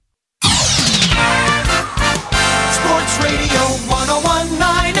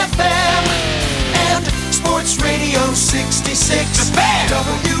106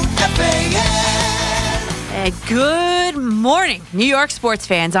 WFAN. Good morning, New York sports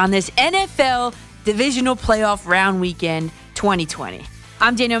fans, on this NFL Divisional Playoff Round Weekend 2020.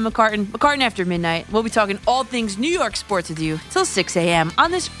 I'm Danielle McCartan After Midnight. We'll be talking all things New York sports with you till 6 a.m.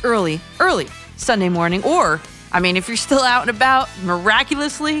 on this early Sunday morning. Or, if you're still out and about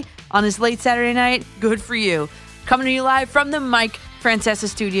miraculously on this late Saturday night, good for you. Coming to you live from the Mike Francesa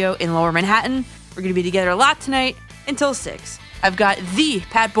studio in Lower Manhattan. We're going to be together a lot tonight until 6. I've got the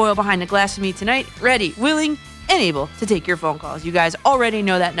Pat Boyle behind the glass with me tonight, ready, willing, and able to take your phone calls. You guys already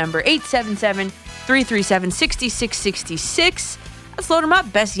know that number, 877-337-6666. Let's load them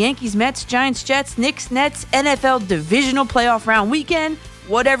up. Best Yankees, Mets, Giants, Jets, Knicks, Nets, NFL Divisional Playoff Round Weekend.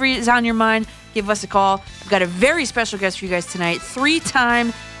 Whatever is on your mind, give us a call. I've got a very special guest for you guys tonight.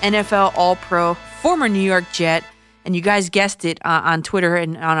 3-time NFL All-Pro, former New York Jet. And you guys guessed it on Twitter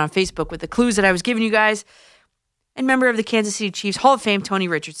and on Facebook with the clues that I was giving you guys. And member of the Kansas City Chiefs Hall of Fame, Tony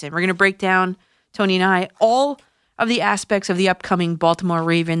Richardson. We're going to break down, Tony and I, all of the aspects of the upcoming Baltimore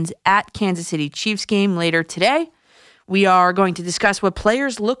Ravens at Kansas City Chiefs game later today. We are going to discuss what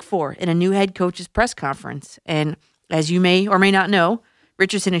players look for in a new head coach's press conference. And as you may or may not know,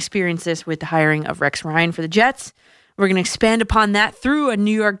 Richardson experienced this with the hiring of Rex Ryan for the Jets. We're going to expand upon that through a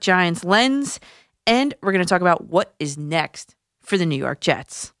New York Giants lens. And we're going to talk about what is next for the New York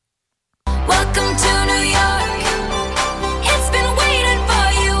Jets. Welcome to New York. It's been waiting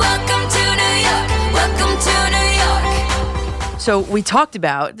for you. Welcome to New York. Welcome to New York. So we talked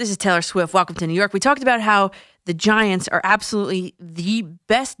about, this is Taylor Swift, Welcome to New York. We talked about how the Giants are absolutely the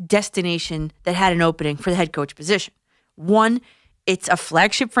best destination that had an opening for the head coach position. One, it's a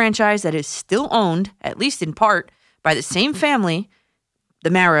flagship franchise that is still owned, at least in part, by the same family,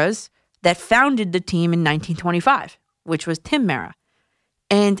 the Maras, that founded the team in 1925, which was Tim Mara.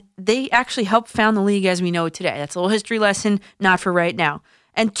 And they actually helped found the league as we know it today. That's a little history lesson, not for right now.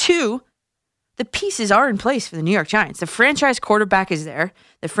 And two, the pieces are in place for the New York Giants. The franchise quarterback is there.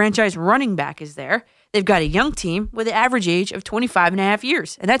 The franchise running back is there. They've got a young team with an average age of 25 and a half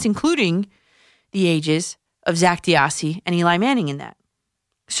years. And that's including the ages of Zach Diassi and Eli Manning in that.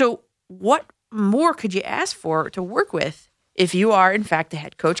 So what more could you ask for to work with if you are, in fact, a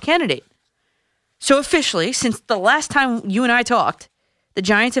head coach candidate? So officially, since the last time you and I talked, the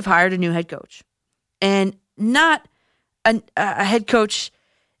Giants have hired a new head coach. And not a head coach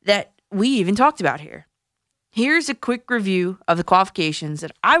that we even talked about here. Here's a quick review of the qualifications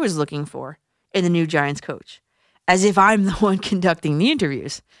that I was looking for in the new Giants coach, as if I'm the one conducting the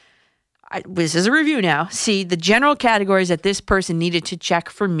interviews. This is a review now. See, the general categories that this person needed to check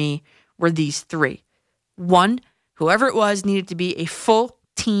for me were these three. One, whoever it was needed to be a full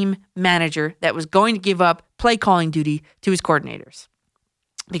team manager that was going to give up play calling duty to his coordinators.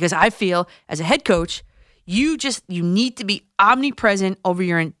 Because I feel as a head coach, you need to be omnipresent over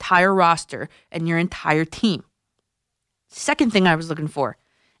your entire roster and your entire team. Second thing I was looking for,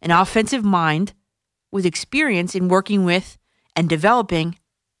 an offensive mind with experience in working with and developing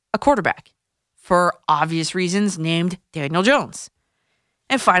a quarterback, for obvious reasons named Daniel Jones.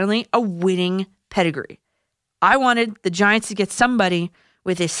 And finally, a winning pedigree. I wanted the Giants to get somebody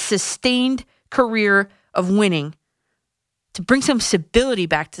with a sustained career of winning to bring some stability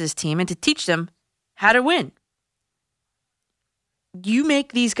back to this team and to teach them how to win. You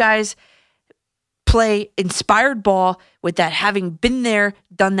make these guys play inspired ball with that having been there,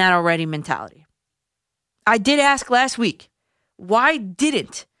 done that already mentality. I did ask last week, why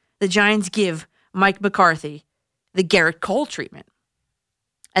didn't the Giants give Mike McCarthy the Garrett Cole treatment?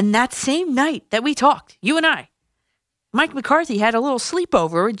 And that same night that we talked, you and I, Mike McCarthy had a little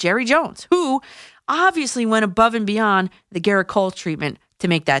sleepover with Jerry Jones, who obviously went above and beyond the Garrett Cole treatment to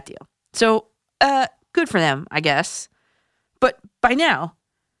make that deal. So, good for them, I guess. But by now,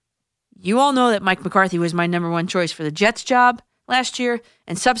 you all know that Mike McCarthy was my number one choice for the Jets job last year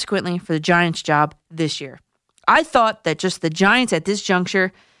and subsequently for the Giants job this year. I thought that just the Giants at this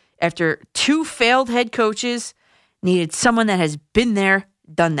juncture, after two failed head coaches, needed someone that has been there,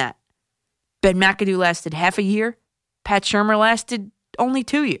 done that. Ben McAdoo lasted half a year. Pat Shurmur lasted only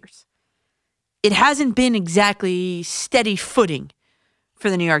 2 years. It hasn't been exactly steady footing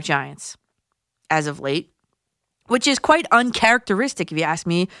for the New York Giants as of late, which is quite uncharacteristic, if you ask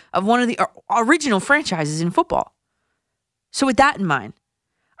me, of one of the original franchises in football. So with that in mind,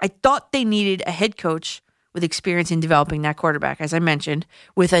 I thought they needed a head coach with experience in developing that quarterback, as I mentioned,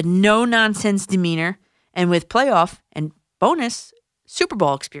 with a no-nonsense demeanor and with playoff and bonus Super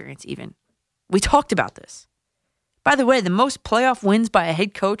Bowl experience even. We talked about this. By the way, the most playoff wins by a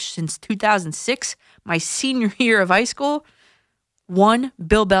head coach since 2006, my senior year of high school, one,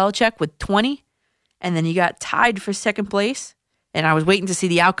 Bill Belichick with 20, and then you got tied for second place and I was waiting to see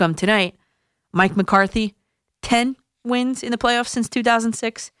the outcome tonight. Mike McCarthy, 10 wins in the playoffs since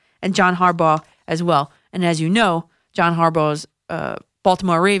 2006, and John Harbaugh as well. And as you know, John Harbaugh's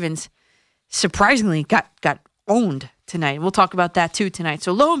Baltimore Ravens surprisingly got owned tonight. We'll talk about that too tonight.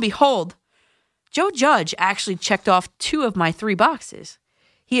 So lo and behold, Joe Judge actually checked off 2 of my 3 boxes.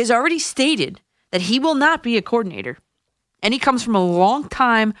 He has already stated that he will not be a coordinator. And he comes from a long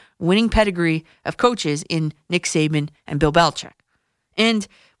time winning pedigree of coaches in Nick Saban and Bill Belichick. And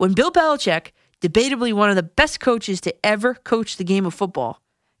when Bill Belichick, debatably one of the best coaches to ever coach the game of football,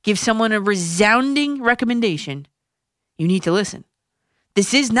 gives someone a resounding recommendation, you need to listen.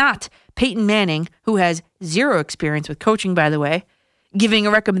 This is not Peyton Manning, who has 0 experience with coaching, by the way, giving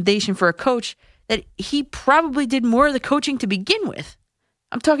a recommendation for a coach that he probably did more of the coaching to begin with.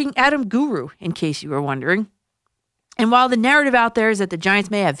 I'm talking Adam Guru, in case you were wondering. And while the narrative out there is that the Giants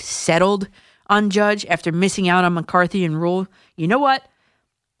may have settled on Judge after missing out on McCarthy and Rule, you know what?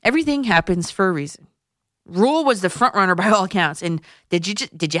 Everything happens for a reason. Rule was the front runner by all accounts. And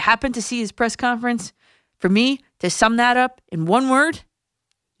did you happen to see his press conference? For me, to sum that up in one word,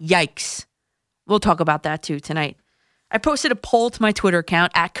 yikes. We'll talk about that too tonight. I posted a poll to my Twitter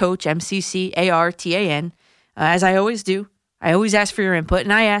account at Coach MCCARTAN, as I always do. I always ask for your input,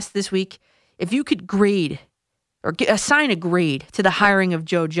 and I asked this week if you could grade or assign a grade to the hiring of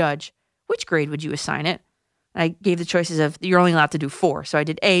Joe Judge. Which grade would you assign it? I gave the choices of you're only allowed to do 4, so I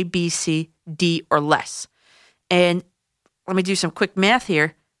did A, B, C, D, or less. And let me do some quick math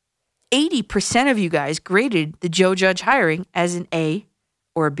here. 80% of you guys graded the Joe Judge hiring as an A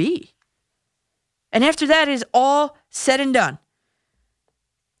or a B. And after that is all said and done,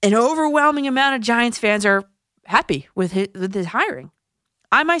 an overwhelming amount of Giants fans are happy with his hiring.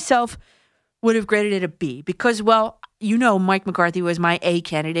 I myself would have graded it a B because, well, you know Mike McCarthy was my A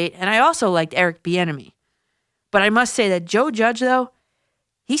candidate, and I also liked Eric Bieniemy. But I must say that Joe Judge, though,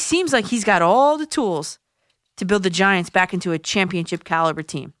 he seems like he's got all the tools to build the Giants back into a championship caliber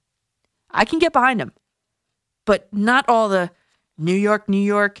team. I can get behind him, but not all the New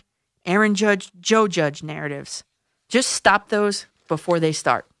York, Aaron Judge, Joe Judge narratives. Just stop those before they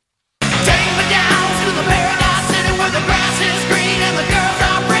start. Take me down to the paradise city where the grass is green and the girls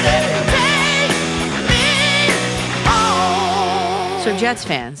are pretty. Take me home. So Jets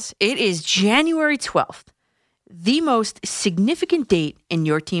fans, it is January 12th, the most significant date in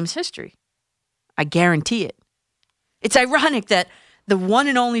your team's history. I guarantee it. It's ironic that the one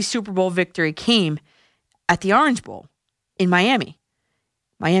and only Super Bowl victory came at the Orange Bowl in Miami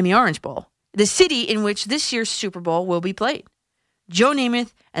Orange Bowl, the city in which this year's Super Bowl will be played. Joe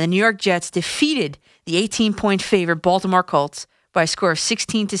Namath and the New York Jets defeated the 18-point favorite Baltimore Colts by a score of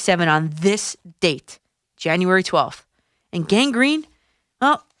 16-7 on this date, January 12th. And Gang Green,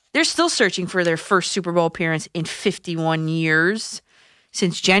 well, they're still searching for their first Super Bowl appearance in 51 years,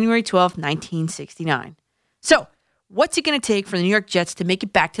 since January 12th, 1969. So, what's it going to take for the New York Jets to make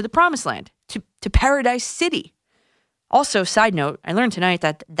it back to the promised land, to Paradise City? Also, side note, I learned tonight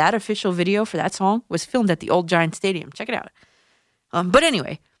that official video for that song was filmed at the old Giant Stadium. Check it out. But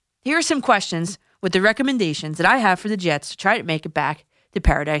anyway, here are some questions with the recommendations that I have for the Jets to try to make it back to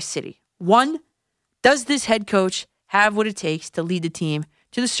Paradise City. 1, does this head coach have what it takes to lead the team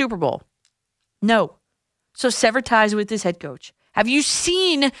to the Super Bowl? No. So sever ties with this head coach. Have you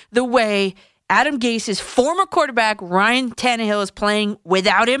seen the way Adam Gase's former quarterback Ryan Tannehill is playing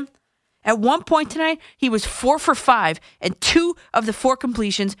without him? At one point tonight, he was 4 for 5, and 2 of the 4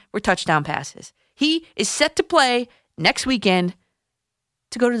 completions were touchdown passes. He is set to play next weekend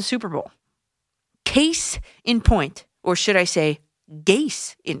to go to the Super Bowl. Case in point, or should I say,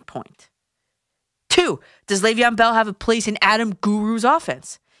 Gase in point. 2, does Le'Veon Bell have a place in Adam Guru's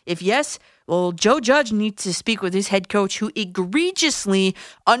offense? If yes, well, Joe Judge needs to speak with his head coach, who egregiously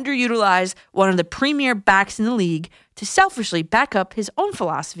underutilized one of the premier backs in the league to selfishly back up his own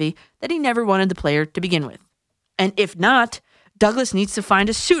philosophy that he never wanted the player to begin with. And if not, Douglas needs to find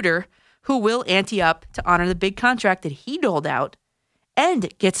a suitor who will ante up to honor the big contract that he doled out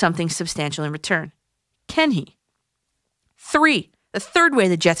and get something substantial in return. Can he? 3, the third way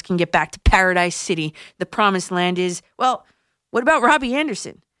the Jets can get back to Paradise City, the promised land, is, well, what about Robbie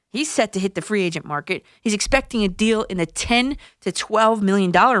Anderson? He's set to hit the free agent market. He's expecting a deal in the $10 to $12 million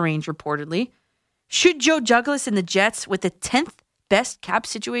range, reportedly. Should Joe Douglas and the Jets, with the 10th best cap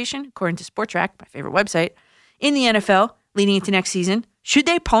situation, according to SportTrack, my favorite website, in the NFL leading into next season, should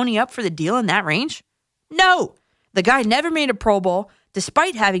they pony up for the deal in that range? No. The guy never made a Pro Bowl,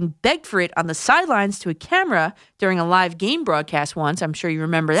 despite having begged for it on the sidelines to a camera during a live game broadcast once. I'm sure you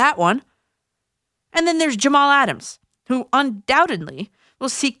remember that one. And then there's Jamal Adams, who undoubtedly will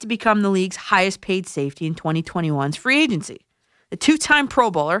seek to become the league's highest paid safety in 2021's free agency. the two-time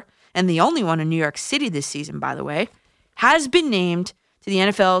Pro Bowler, and the only one in New York City this season, by the way, has been named to the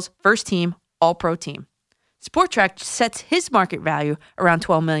NFL's first-team All-Pro team. Spotrac sets his market value around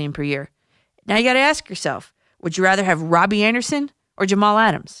 $12 million per year. Now you got to ask yourself, would you rather have Robbie Anderson or Jamal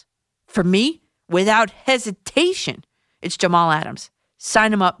Adams? For me, without hesitation, it's Jamal Adams.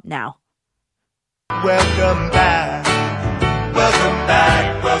 Sign him up now. Welcome back. Welcome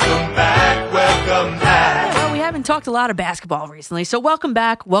back. Welcome back. Welcome back. Well, we haven't talked a lot of basketball recently, so welcome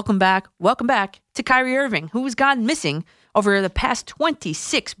back to Kyrie Irving, who has gone missing over the past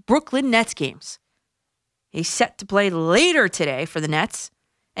 26 Brooklyn Nets games. He's set to play later today for the Nets,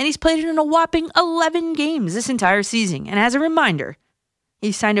 and he's played in a whopping 11 games this entire season. And as a reminder,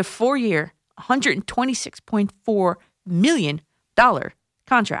 he signed a 4-year, $126.4 million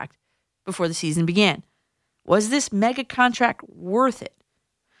contract before the season began. Was this mega contract worth it?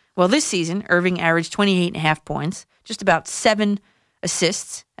 Well, this season, Irving averaged 28.5 points, just about 7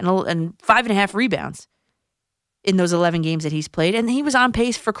 assists, and 5.5 rebounds in those 11 games that he's played, and he was on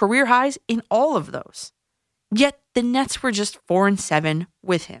pace for career highs in all of those. Yet the Nets were just 4-7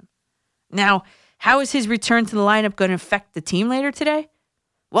 with him. Now, how is his return to the lineup going to affect the team later today?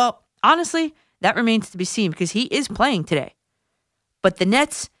 Well, honestly, that remains to be seen because he is playing today. But the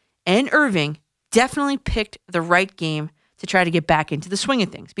Nets and Irving definitely picked the right game to try to get back into the swing of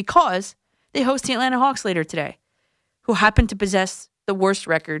things because they host the Atlanta Hawks later today, who happen to possess the worst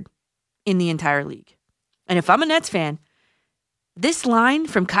record in the entire league. And if I'm a Nets fan, this line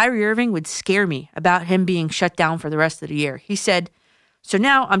from Kyrie Irving would scare me about him being shut down for the rest of the year. He said, "So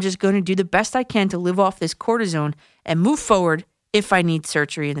now I'm just going to do the best I can to live off this cortisone and move forward if I need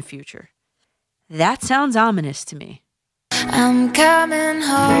surgery in the future." That sounds ominous to me. I'm coming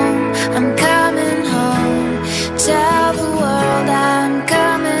home, tell the world I'm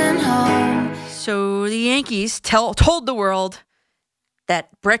coming home. So the Yankees told the world that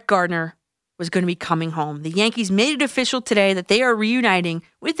Brett Gardner was going to be coming home. The Yankees made it official today that they are reuniting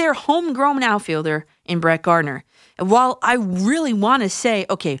with their homegrown outfielder in Brett Gardner. And while I really want to say,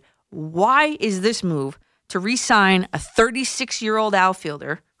 okay, why is this move to re-sign a 36-year-old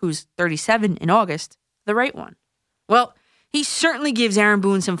outfielder who's 37 in August the right one? Well, he certainly gives Aaron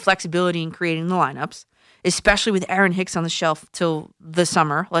Boone some flexibility in creating the lineups, especially with Aaron Hicks on the shelf till the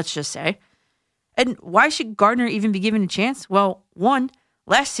summer, let's just say. And why should Gardner even be given a chance? Well, one,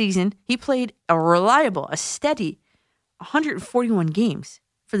 last season, he played a steady 141 games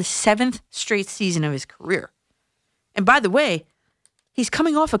for the 7th straight season of his career. And by the way, he's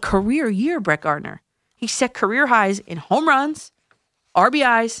coming off a career year, Brett Gardner. He set career highs in home runs,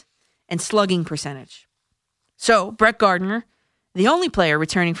 RBIs, and slugging percentage. So, Brett Gardner, the only player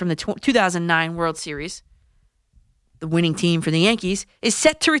returning from the 2009 World Series, the winning team for the Yankees, is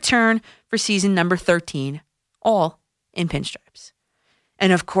set to return for season number 13, all in pinstripes.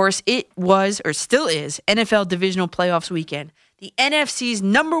 And of course, it was, or still is, NFL Divisional Playoffs weekend. The NFC's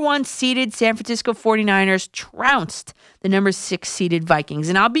number 1 seeded San Francisco 49ers trounced the number 6 seeded Vikings.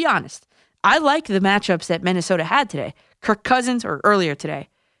 And I'll be honest, I like the matchups that Minnesota had today. Earlier today.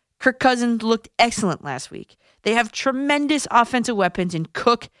 Kirk Cousins looked excellent last week. They have tremendous offensive weapons in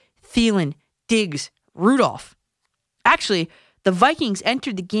Cook, Thielen, Diggs, Rudolph. Actually, the Vikings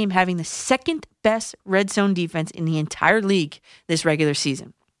entered the game having the second best red zone defense in the entire league this regular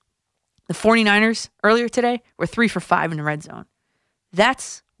season. The 49ers earlier today were 3 for 5 in the red zone.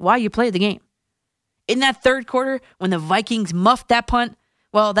 That's why you play the game. In that third quarter, when the Vikings muffed that punt,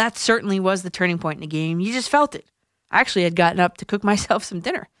 well, that certainly was the turning point in the game. You just felt it. I actually had gotten up to cook myself some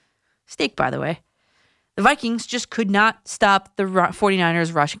dinner. Steak, by the way. The Vikings just could not stop the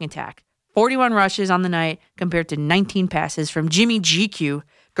 49ers rushing attack. 41 rushes on the night compared to 19 passes from Jimmy GQ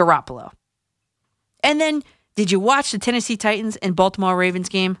Garoppolo. And then, did you watch the Tennessee Titans and Baltimore Ravens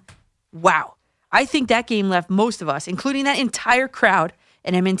game? Wow. I think that game left most of us, including that entire crowd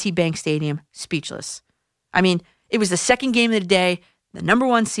at M&T Bank Stadium, speechless. I mean, it was the second game of the day, the number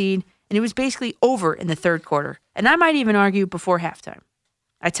 1 seed, and it was basically over in the third quarter. And I might even argue before halftime.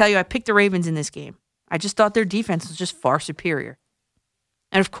 I tell you, I picked the Ravens in this game. I just thought their defense was just far superior.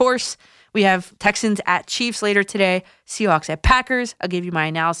 And of course, we have Texans at Chiefs later today, Seahawks at Packers. I'll give you my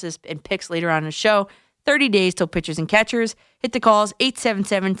analysis and picks later on in the show. 30 days till pitchers and catchers. Hit the calls,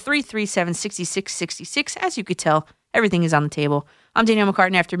 877-337-6666. As you could tell, everything is on the table. I'm Danielle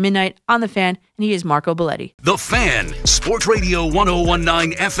McCartan after midnight on The Fan, and he is Marco Belletti. The Fan, Sports Radio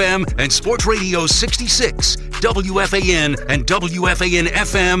 1019 FM and Sports Radio 66, WFAN and WFAN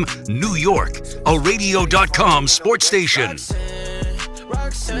FM, New York, a radio.com sports station.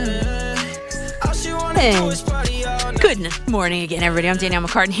 Hey. Good morning again, everybody. I'm Danielle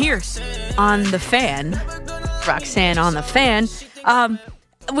McCartan here on The Fan. Roxanne on the Fan.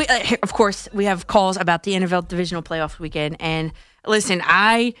 Of course, we have calls about the NFL Divisional Playoffs weekend. And listen,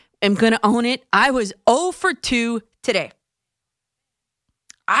 I am going to own it. I was 0 for 2 today.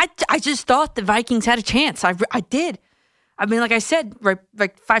 I just thought the Vikings had a chance. I did. I mean, like I said,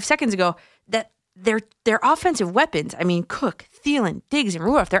 like 5 seconds ago, that their offensive weapons, I mean, Cook, Thielen, Diggs, and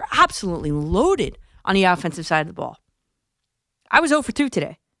Rudolph, they're absolutely loaded on the offensive side of the ball. I was 0 for 2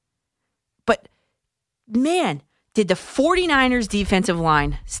 today. But, man, did the 49ers defensive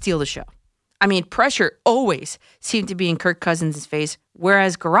line steal the show. I mean, pressure always seemed to be in Kirk Cousins' face,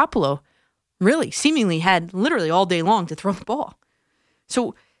 whereas Garoppolo really seemingly had literally all day long to throw the ball.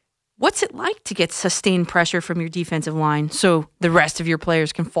 So what's it like to get sustained pressure from your defensive line so the rest of your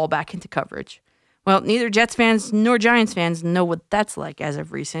players can fall back into coverage? Well, neither Jets fans nor Giants fans know what that's like as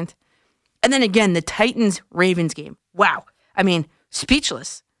of recent. And then again, the Titans-Ravens game. Wow. I mean,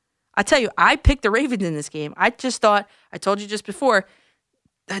 speechless. I tell you, I picked the Ravens in this game. I just thought, I told you just before,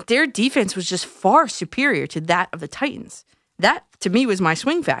 that their defense was just far superior to that of the Titans. That, to me, was my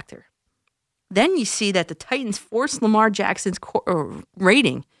swing factor. Then you see that the Titans forced Lamar Jackson's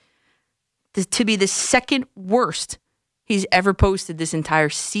rating to be the second worst he's ever posted this entire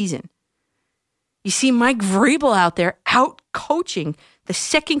season. You see Mike Vrabel out there out-coaching the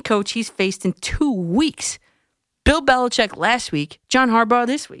second coach he's faced in 2 weeks. Bill Belichick last week, John Harbaugh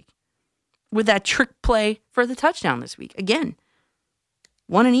this week, with that trick play for the touchdown this week. Again,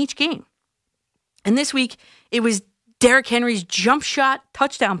 one in each game. And this week, it was Derrick Henry's jump shot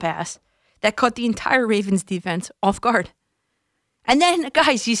touchdown pass that caught the entire Ravens defense off guard. And then,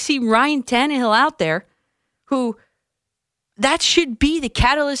 guys, you see Ryan Tannehill out there, who that should be the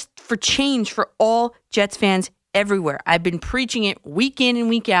catalyst for change for all Jets fans everywhere. I've been preaching it week in and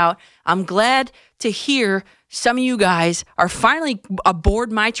week out. I'm glad to hear some of you guys are finally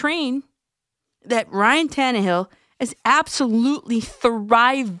aboard my train that Ryan Tannehill is absolutely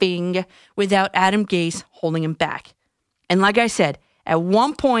thriving without Adam Gase holding him back. And like I said, at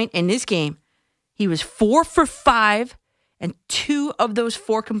one point in this game, he was 4 for 5, and 2 of those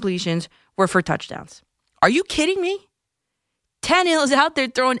 4 completions were for touchdowns. Are you kidding me? Tannehill is out there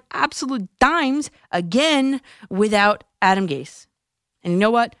throwing absolute dimes again without Adam Gase. And you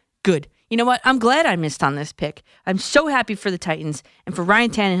know what? Good. You know what? I'm glad I missed on this pick. I'm so happy for the Titans and for Ryan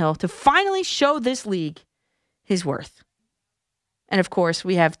Tannehill to finally show this league his worth. And of course,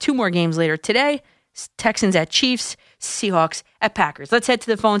 we have 2 more games later today. Texans at Chiefs, Seahawks at Packers. Let's head to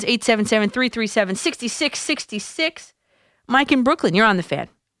the phones, 877-337-6666. Mike in Brooklyn, you're on the Fan.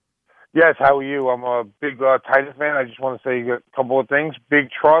 Yes, how are you? I'm a big Titans fan. I just want to say a couple of things.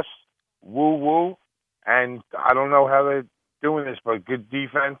 Big trust, woo-woo, and I don't know how they're doing this, but good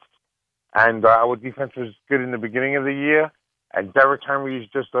defense. And our defense was good in the beginning of the year. And Derrick Henry is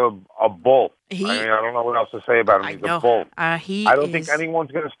just a bull. I don't know what else to say about him. He's a bull. I don't think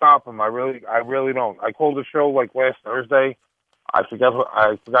anyone's going to stop him. I really don't. I called the show like last Thursday. I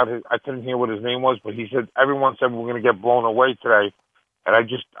couldn't hear what his name was, but he said everyone said we're going to get blown away today, and I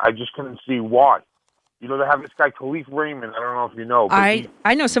just couldn't see why. You know, they have this guy Khalif Raymond. I don't know if you know. But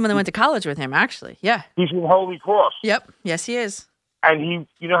I know someone that went to college with him. Actually, yeah. He's from Holy Cross. Yep. Yes, he is. And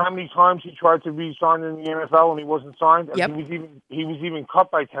you know how many times he tried to be signed in the NFL and he wasn't signed? And yep. He was even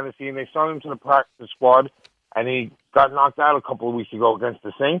cut by Tennessee, and they signed him to the practice squad, and he got knocked out a couple of weeks ago against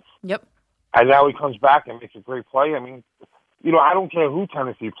the Saints. Yep. And now he comes back and makes a great play. I mean, you know, I don't care who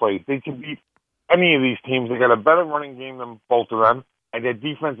Tennessee plays. They can beat any of these teams. They got a better running game than both of them, and their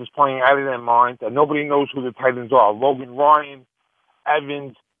defense is playing out of their mind, and nobody knows who the Titans are. Logan Ryan,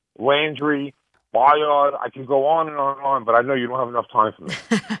 Evans, Landry, Bayard, I can go on and on and on, but I know you don't have enough time for me.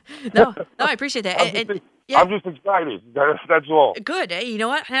 No, I appreciate that. I'm just excited. That's all. Good. Hey, you know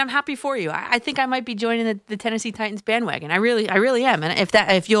what? I'm happy for you. I think I might be joining the Tennessee Titans bandwagon. I really am. And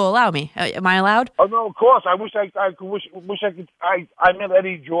if you'll allow me, am I allowed? Oh no, of course. I wish I could. I met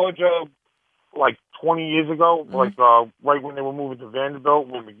Eddie George like 20 years ago, right when they were moving to Vanderbilt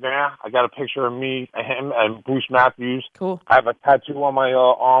with McNair. I got a picture of me, him, and Bruce Matthews. Cool. I have a tattoo on my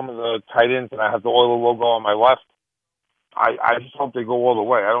arm of the Titans, and I have the Oiler logo on my left. I just hope they go all the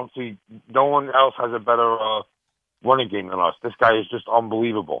way. I don't see no one else has a better running game than us. This guy is just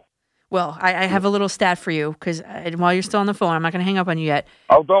unbelievable. Well, I have a little stat for you, because while you're still on the phone, I'm not going to hang up on you yet.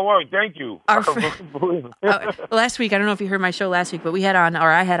 Oh, don't worry. Thank you. Last week, I don't know if you heard my show last week, but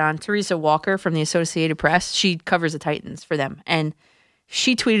I had on Teresa Walker from the Associated Press. She covers the Titans for them. And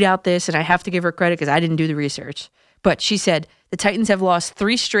she tweeted out this, and I have to give her credit because I didn't do the research. But she said, the Titans have lost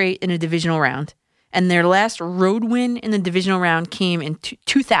 3 straight in a divisional round. And their last road win in the divisional round came in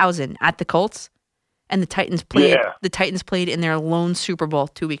 2000 at the Colts. And the Titans played in their lone Super Bowl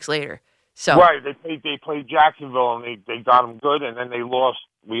 2 weeks later. So Right, they played Jacksonville and they got them good, and then they lost.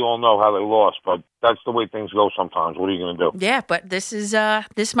 We all know how they lost, but that's the way things go sometimes. What are you going to do? yeah, but this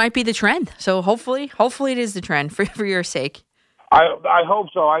might be the trend. So hopefully it is the trend for your sake. I hope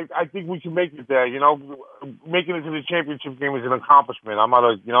so. I think we can make it there. You know, making it to the championship game is an accomplishment. I'm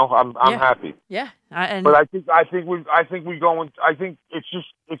Yeah. happy. Yeah, But I think we go. I think it's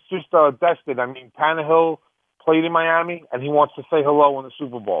just destined. I mean, Tannehill played in Miami, and he wants to say hello in the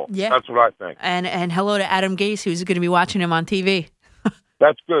Super Bowl. Yeah. That's what I think. and hello to Adam Gase, who's going to be watching him on TV.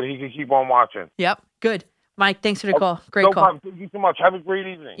 That's good. He can keep on watching. Yep, good. Mike, thanks for the call. Great No call. problem. Thank you so much. Have a great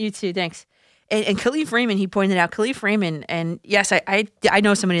evening. You too, thanks. And Khalif Raymond, he pointed out, Khalif Raymond, and yes, I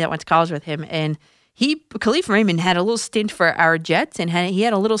know somebody that went to college with him, and Khalif Raymond had a little stint for our Jets, and he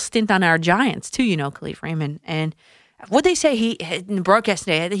had a little stint on our Giants too, Khalif Raymond. And what they say, in the broadcast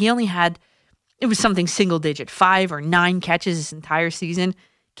today, he only had, it was something single digit, 5 or 9 catches this entire season,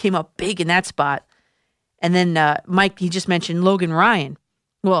 came up big in that spot. And then Mike, he just mentioned Logan Ryan.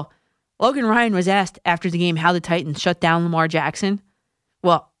 Well, Logan Ryan was asked after the game how the Titans shut down Lamar Jackson.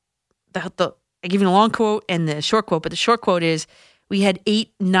 Well, I give you a long quote and the short quote, but the short quote is, we had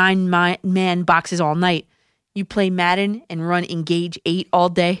 8-9 man boxes all night. You play Madden and run Engage 8 all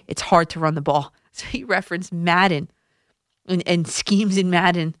day, it's hard to run the ball. So he referenced Madden and schemes in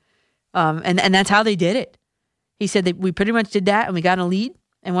Madden, and that's how they did it. He said that we pretty much did that, and we got a lead.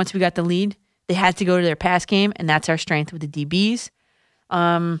 And once we got the lead, they had to go to their pass game, and that's our strength with the DBs.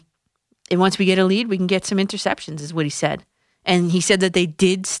 And once we get a lead, we can get some interceptions, is what he said. And he said that they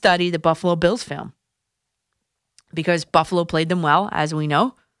did study the Buffalo Bills film because Buffalo played them well, as we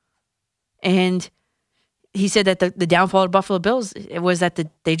know. And he said that the downfall of Buffalo Bills was that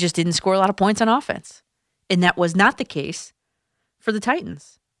they just didn't score a lot of points on offense. And that was not the case for the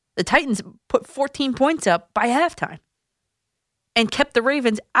Titans. The Titans put 14 points up by halftime and kept the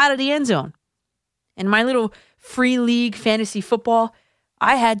Ravens out of the end zone. In my little free league fantasy football,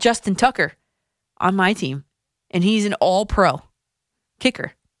 I had Justin Tucker on my team, and he's an all-pro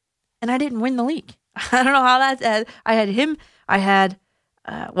kicker. And I didn't win the league. I don't know how that. I had him. I had,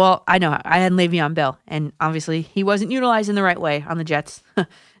 I know I had Le'Veon Bell, and obviously he wasn't utilized in the right way on the Jets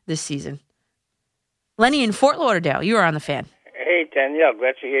this season. Lenny in Fort Lauderdale, you are on the fan. Hey, Danielle,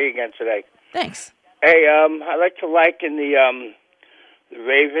 glad to hear you again today. Thanks. Hey, I like to liken the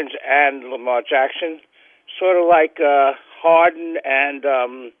Ravens and Lamar Jackson, sort of like Harden and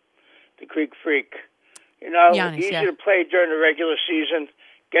the Greek Freak. Giannis, easy to play during the regular season,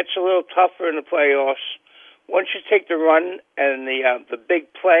 gets a little tougher in the playoffs. Once you take the run and the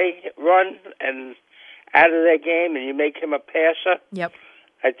big play run and out of their game, and you make him a passer, Yep.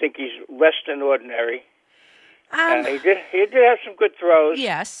 I think he's less than ordinary. He did have some good throws.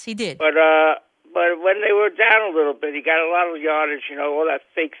 Yes, he did. But when they were down a little bit, he got a lot of yardage. All that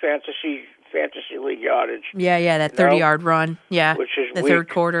fake fantasy league yardage. Yeah, that 30-yard run. Yeah, which is the weak. third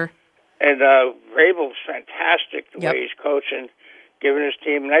quarter. And Vrabel's fantastic the way he's coaching, giving his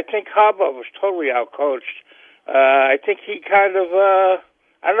team. And I think Harbaugh was totally outcoached. I think he kind of, I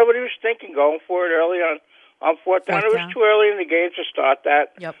don't know what he was thinking going for it early on fourth down. It was too early in the game to start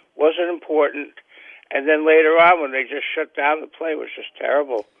that. Yep. Wasn't important. And then later on, when they just shut down, the play was just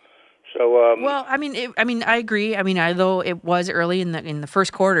terrible. So I agree. Although it was early in the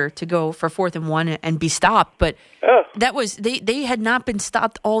first quarter to go for 4th and 1 and be stopped, but that was they had not been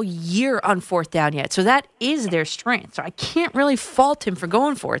stopped all year on 4th down yet. So that is their strength. So I can't really fault him for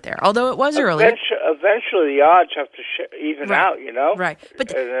going for it there. Although it was early. Eventually, the odds have to even out. Right.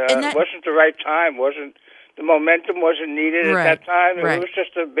 But it wasn't the right time. The momentum wasn't needed at that time. It was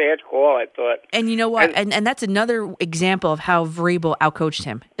just a bad call, I thought. And you know what? And that's another example of how Vrabel outcoached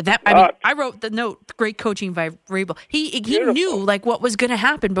him. I wrote the note, great coaching by Vrabel. He knew what was going to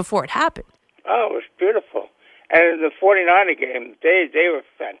happen before it happened. Oh, it was beautiful. And in the 49er game, they were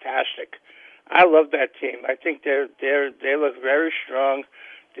fantastic. I love that team. I think they look very strong.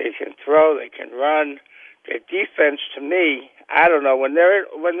 They can throw, they can run. Their defense, to me, I don't know, when they're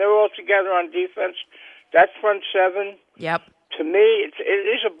all together on defense, that front seven, yep. To me, it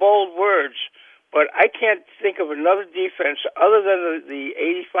is a bold words, but I can't think of another defense other than the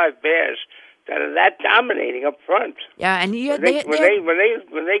 85 Bears that are that dominating up front. Yeah, and when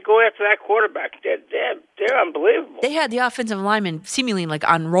they go after that quarterback, they're unbelievable. They had the offensive lineman seemingly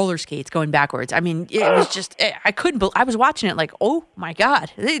on roller skates going backwards. It was just I couldn't. I was watching it oh my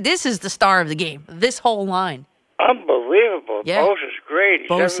God, this is the star of the game. This whole line. Unbelievable. Yeah. Bosa's great. He's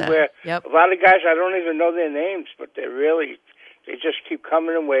Bosa. everywhere. Yep. A lot of guys, I don't even know their names, but they just keep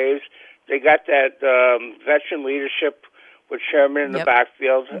coming in waves. They got that veteran leadership with Sherman in the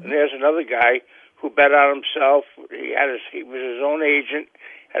backfield. Mm-hmm. And there's another guy who bet on himself. He was his own agent,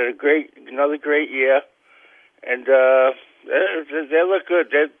 had another great year, and they look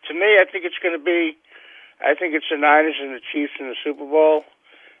good. To me, I think it's the Niners and the Chiefs in the Super Bowl,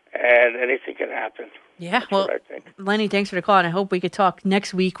 and anything can happen. Yeah, That's well, what I think. Lenny, thanks for the call, and I hope we could talk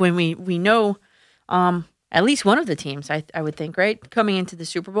next week when we know at least one of the teams, I would think, right, coming into the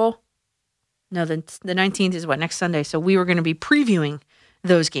Super Bowl. No, the 19th is next Sunday, so we were going to be previewing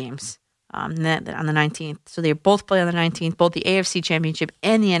those games on the 19th. So they both play on the 19th, both the AFC Championship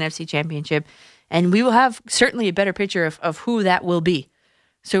and the NFC Championship, and we will have certainly a better picture of who that will be.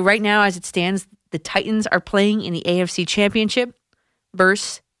 So right now, as it stands, the Titans are playing in the AFC Championship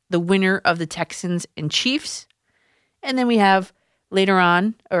versus the winner of the Texans and Chiefs. And then we have later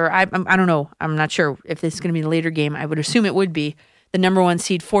on, or I don't know, I'm not sure if this is going to be the later game. I would assume it would be. The number 1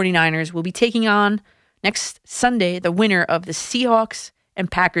 seed 49ers will be taking on next Sunday the winner of the Seahawks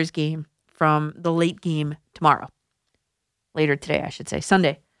and Packers game from the late game tomorrow. Later today, I should say,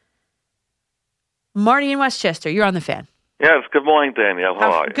 Sunday. Marty in Westchester, you're on the fan. Yes, good morning, Danielle.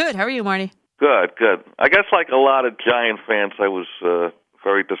 How are you? Good. How are you, Marty? Good. I guess like a lot of Giant fans, I was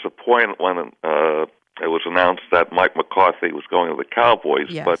very disappointed when it was announced that Mike McCarthy was going to the Cowboys.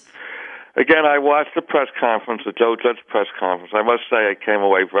 Yes. But again, I watched the press conference, the Joe Judge press conference. I must say I came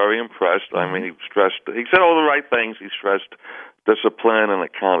away very impressed. I mean, he said all the right things. He stressed discipline and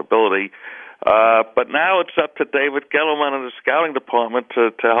accountability. But now it's up to David Gettleman and the scouting department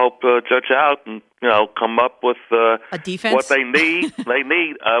to help Judge out and come up with a defense? What they need.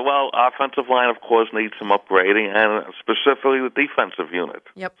 Offensive line, of course, needs some upgrading, and specifically the defensive unit.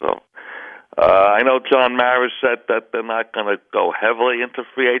 Yep. So I know John Maris said that they're not going to go heavily into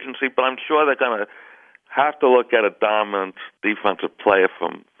free agency, but I'm sure they're going to have to look at a dominant defensive player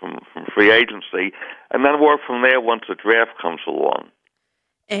from free agency, and then work from there once the draft comes along.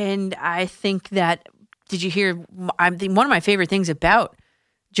 And I think that, did you hear, I think one of my favorite things about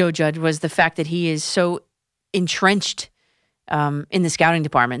Joe Judge was the fact that he is so entrenched in the scouting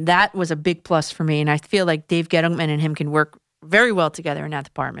department. That was a big plus for me, and I feel like Dave Gettleman and him can work very well together in that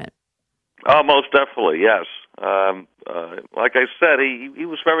department. Oh, most definitely, yes. Like I said, he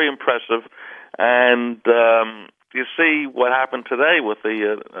was very impressive, and you see what happened today with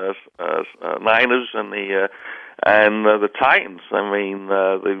the Niners and the Titans. I mean,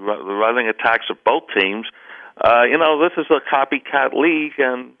 the running attacks of both teams. This is a copycat league,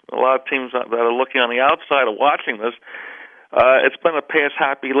 and a lot of teams that are looking on the outside are watching this. It's been a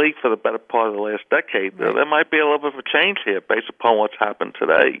pass-happy league for the better part of the last decade. Right. There might be a little bit of a change here based upon what's happened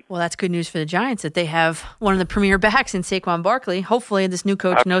today. Well, that's good news for the Giants that they have one of the premier backs in Saquon Barkley. Hopefully this new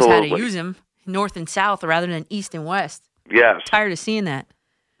coach knows how to use him north and south rather than east and west. Yes. Tired of seeing that.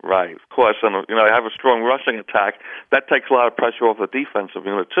 Right, of course. And, I have a strong rushing attack. That takes a lot of pressure off the defensive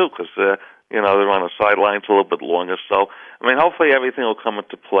unit, too, because, they're on the sidelines a little bit longer. So, hopefully everything will come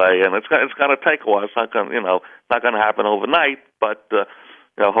into play, and it's going to take a while. It's not going to happen overnight, but,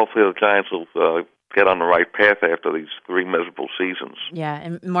 hopefully the Giants will get on the right path after these 3 miserable seasons. Yeah,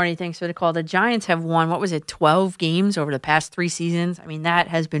 and Marty, thanks for the call. The Giants have won, 12 games over the past 3 seasons. That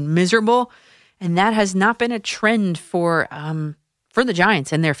has been miserable, and that has not been a trend for the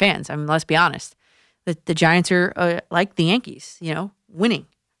Giants and their fans. Let's be honest. The Giants are like the Yankees, winning.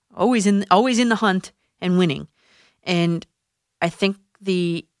 Always in the hunt and winning. And I think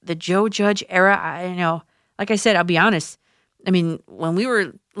the Joe Judge era, like I said, I'll be honest. When we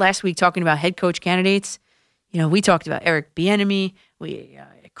were last week talking about head coach candidates, we talked about Eric Bieniemy,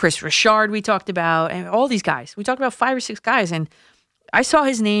 Chris Richard, we talked about, and all these guys. We talked about 5 or 6 guys, and I saw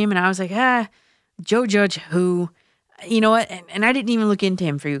his name, and I was like, Joe Judge, who, you know what? And I didn't even look into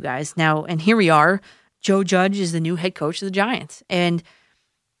him for you guys. Now, and here we are. Joe Judge is the new head coach of the Giants, and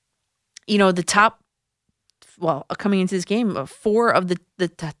the top, coming into this game, 4 of the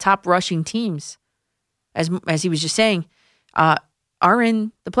top rushing teams, as he was just saying, are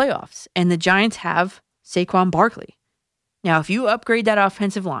in the playoffs. And the Giants have Saquon Barkley. Now, if you upgrade that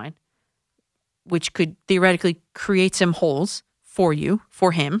offensive line, which could theoretically create some holes for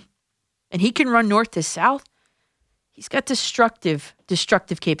him, and he can run north to south, he's got destructive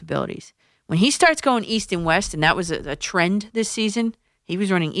capabilities. When he starts going east and west, and that was a trend this season, he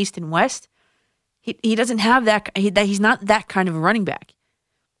was running east and west. He doesn't have that. He's not that kind of a running back.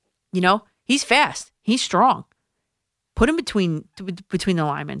 He's fast. He's strong. Put him between the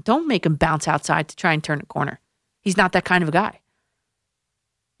linemen. Don't make him bounce outside to try and turn a corner. He's not that kind of a guy,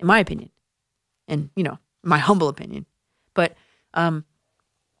 in my opinion, and my humble opinion. But I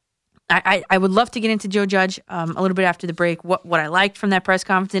would love to get into Joe Judge a little bit after the break. What I liked from that press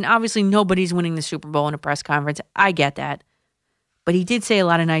conference, and obviously nobody's winning the Super Bowl in a press conference. I get that. But he did say a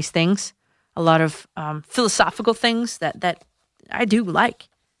lot of nice things, a lot of philosophical things that I do like.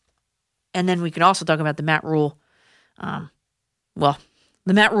 And then we can also talk about the Matt Rule. The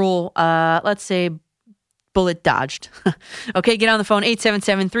Matt Rule, let's say, bullet dodged. Okay, get on the phone,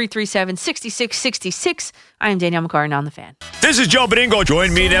 877-337-6666. I am Danielle McCartan on The Fan. This is Joe Beningo.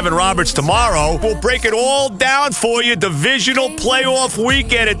 Join me and Evan Roberts tomorrow. We'll break it all down for you. Divisional playoff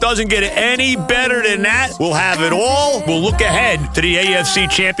weekend. It doesn't get any better than that. We'll have it all. We'll look ahead to the AFC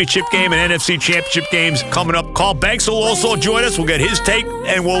Championship game and NFC Championship games coming up. Carl Banks will also join us. We'll get his take,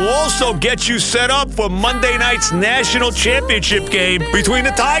 and we'll also get you set up for Monday night's National Championship game between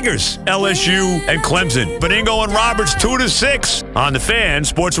the Tigers, LSU, and Clemson. Beningo and Roberts, 2 to 6 on The Fan.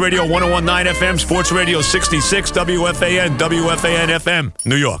 Sports Radio 101.9 FM, Sports Radio 66, WFAN, WFAN FM,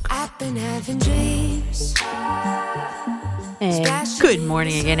 New York. I've been having dreams. And good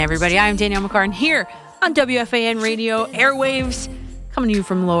morning again, everybody. I'm Danielle McCartan here on WFAN Radio airwaves, coming to you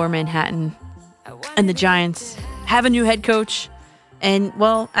from Lower Manhattan. And the Giants have a new head coach. And,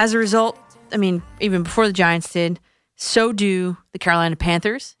 well, as a result, I mean, even before the Giants did, so do the Carolina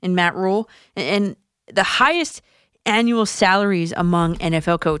Panthers in Matt Rule. And the highest annual salaries among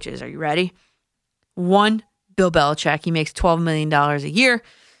NFL coaches. Are you ready? 1, Bill Belichick. He makes $12 million a year.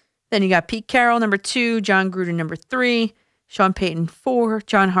 Then you got Pete Carroll, number 2, John Gruden, number 3, Sean Payton, 4,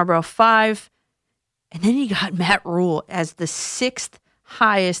 John Harbaugh, 5. And then you got Matt Rule as the 6th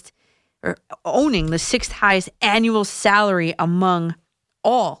highest, or owning the 6th highest annual salary among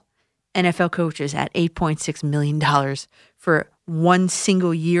all NFL coaches at $8.6 million for one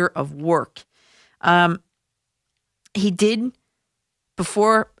single year of work. He did,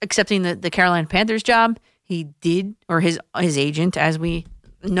 before accepting the Carolina Panthers job, he did, or his agent, as we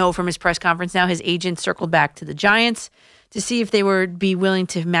know from his press conference now, his agent circled back to the Giants to see if they would be willing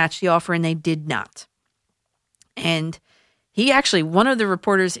to match the offer, and they did not. And he actually, one of the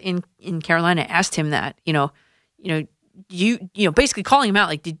reporters in Carolina asked him that, basically calling him out,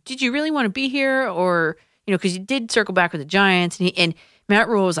 like, did you really want to be here? Or, because he did circle back with the Giants, and Matt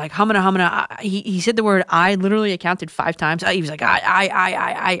Rule was like, humana. He said the word I literally accounted 5 times. He was like,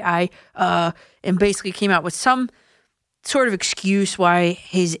 I, and basically came out with some sort of excuse why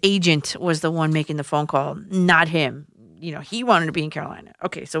his agent was the one making the phone call, not him. He wanted to be in Carolina.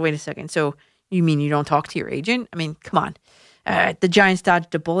 Okay, so wait a second. So you mean you don't talk to your agent? I mean, come on. The Giants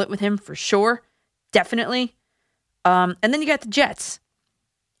dodged a bullet with him for sure. Definitely. And then you got the Jets.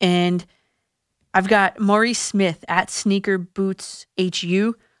 And I've got Maurice Smith at Sneaker Boots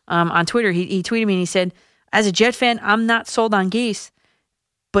HU on Twitter. He tweeted me and he said, as a Jet fan, I'm not sold on Gase,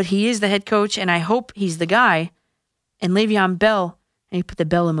 but he is the head coach and I hope he's the guy. And Le'Veon Bell, and he put the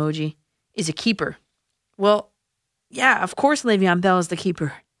bell emoji, is a keeper. Well, yeah, of course Le'Veon Bell is the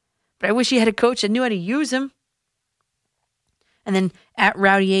keeper, but I wish he had a coach that knew how to use him. And then at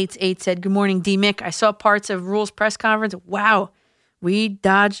Rowdy8 said, good morning, D-Mick. I saw parts of Rule's press conference. Wow. We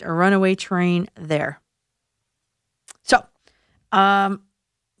dodged a runaway train there. So, by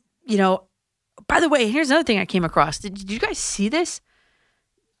the way, here's another thing I came across. Did you guys see this?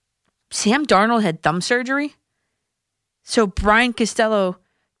 Sam Darnold had thumb surgery. So Brian Costello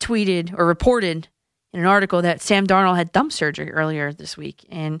tweeted or reported in an article that Sam Darnold had thumb surgery earlier this week.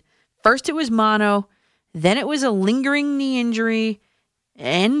 And first it was mono, then it was a lingering knee injury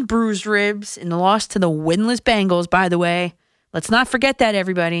and bruised ribs and the loss to the winless Bengals, by the way. Let's not forget that,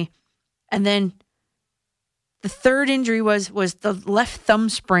 everybody. And then the third injury was the left thumb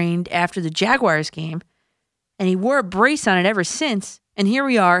sprained after the Jaguars game. And he wore a brace on it ever since. And here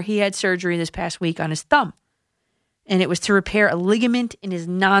we are. He had surgery this past week on his thumb. And it was to repair a ligament in his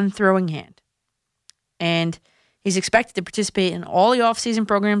non-throwing hand. And he's expected to participate in all the offseason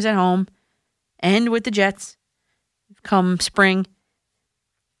programs at home and with the Jets come spring.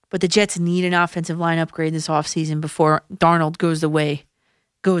 But the Jets need an offensive line upgrade this offseason before Darnold goes the way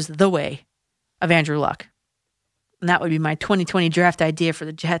of Andrew Luck. And that would be my 2020 draft idea for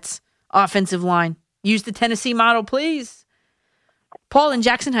the Jets. Offensive line. Use the Tennessee model, please. Paul in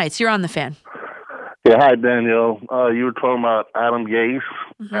Jackson Heights, you're on The Fan. Yeah, hi, Daniel. You were talking about Adam Gase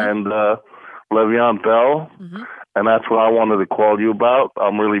and Le'Veon Bell, and that's what I wanted to call you about.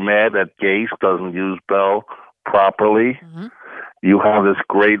 I'm really mad that Gase doesn't use Bell properly. You have this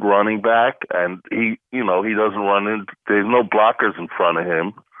great running back, and he doesn't run in. There's no blockers in front of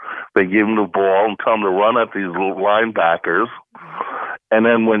him. They give him the ball and tell him to run at these little linebackers. And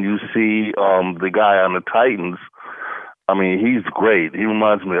then when you see the guy on the Titans, I mean, he's great. He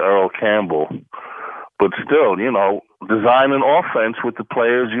reminds me of Earl Campbell. But still, design an offense with the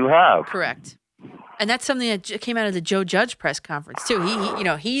players you have. Correct. And that's something that came out of the Joe Judge press conference, too.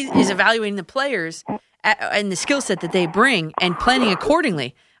 He is evaluating the players and the skill set that they bring and planning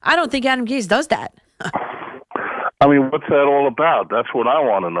accordingly. I don't think Adam Gase does that. I mean, what's that all about? That's what I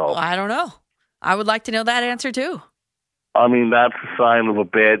want to know. Well, I don't know. I would like to know that answer too. I mean, that's a sign of a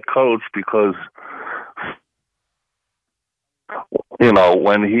bad coach because, when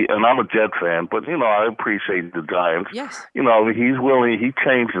and I'm a Jet fan, but, I appreciate the Giants. Yes. He's willing, he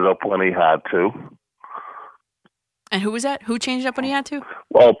changed it up when he had to. And who was that? Who changed up when he had to?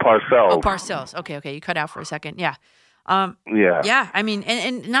 Well, Parcells. Oh, Parcells. Okay. You cut out for a second. Yeah. Yeah. Yeah. I mean,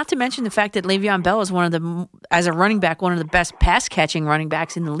 and not to mention the fact that Le'Veon Bell is as a running back, one of the best pass catching running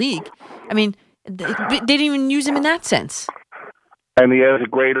backs in the league. I mean, they didn't even use him in that sense. And he has a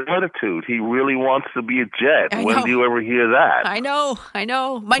great attitude. He really wants to be a Jet. When do you ever hear that? I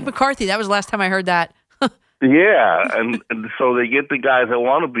know. Mike McCarthy, that was the last time I heard that. Yeah, and so they get the guys that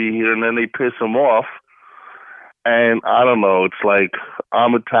want to be here, and then they piss them off. And I don't know. It's like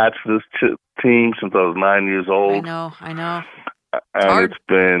I'm attached to this team since I was 9 years old. I know. And it's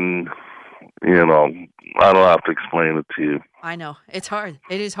been, I don't have to explain it to you. I know. It's hard.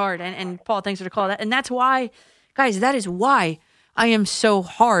 It is hard. And Paul, thanks for the call. And that's why, guys, that is why I am so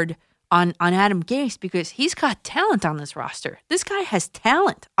hard on Adam Gase, because he's got talent on this roster. This guy has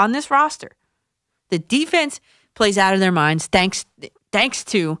talent on this roster. The defense plays out of their minds thanks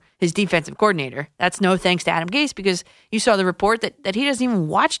to his defensive coordinator. That's no thanks to Adam Gase, because you saw the report that he doesn't even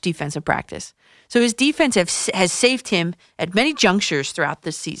watch defensive practice. So his defense has saved him at many junctures throughout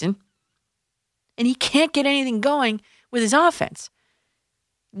this season, and he can't get anything going with his offense.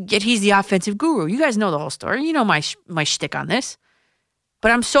 Yet he's the offensive guru. You guys know the whole story. You know my shtick on this.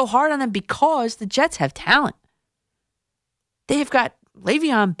 But I'm so hard on them because the Jets have talent. They've got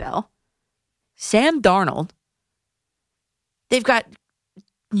Le'Veon Bell, Sam Darnold. They've got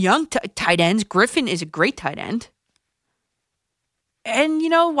young tight ends. Griffin is a great tight end. And,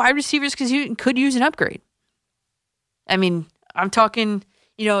 wide receivers could use an upgrade. I mean, I'm talking,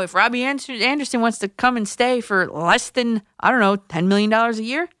 if Robbie Anderson wants to come and stay for less than, $10 million a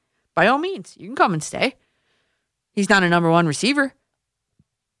year, by all means, you can come and stay. He's not a number one receiver.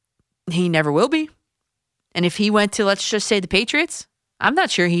 He never will be. And if he went to, let's just say, the Patriots, I'm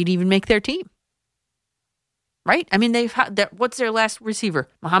not sure he'd even make their team. Right? I mean, what's their last receiver?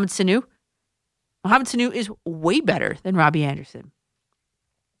 Mohamed Sanu? Mohamed Sanu is way better than Robbie Anderson.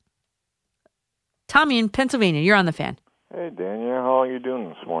 Tommy in Pennsylvania, you're on the fan. Hey, Daniel, how are you doing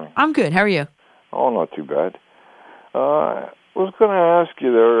this morning? I'm good. How are you? Oh, not too bad. I was going to ask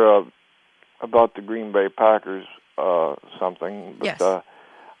you there about the Green Bay Packers something. But, yes.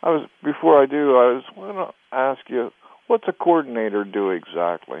 Before I do, I was going to ask you, what's a coordinator do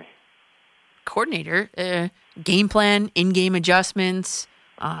exactly? Coordinator, game plan, in-game adjustments,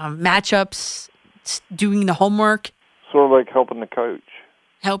 matchups, doing the homework. Sort of like helping the coach.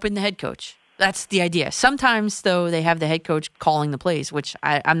 Helping the head coach. That's the idea. Sometimes, though, they have the head coach calling the plays, which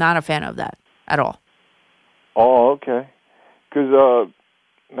I'm not a fan of that at all. Oh, okay. Because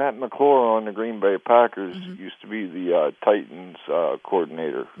Matt McClure on the Green Bay Packers used to be the Titans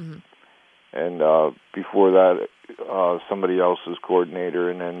coordinator. Mm-hmm. And before that, somebody else was coordinator,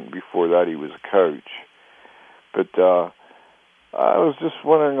 and then before that, he was a coach. But I was just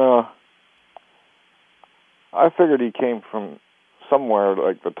wondering, I figured he came from somewhere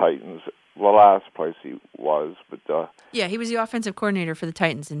like the Titans, the last place he was. But yeah, he was the offensive coordinator for the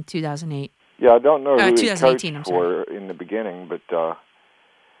Titans in 2008. Yeah, I don't know who he 2018, coached for in the beginning, but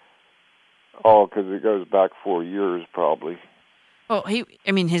because it goes back 4 years probably. Well,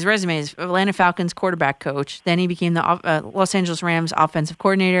 his resume is Atlanta Falcons quarterback coach. Then he became the Los Angeles Rams offensive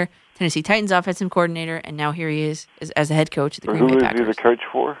coordinator, Tennessee Titans offensive coordinator, and now here he is as the head coach of the Green Bay Packers. Who is he the coach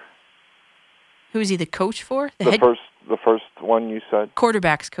for? Who is he the coach for? The first one you said?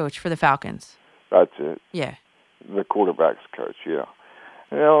 Quarterback's coach for the Falcons. That's it. Yeah. The quarterback's coach, yeah.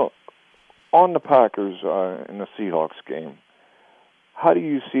 On the Packers in the Seahawks game, how do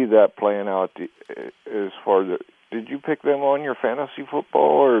you see that playing out as far as did you pick them on your fantasy football,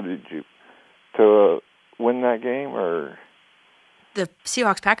 or did you to win that game, or the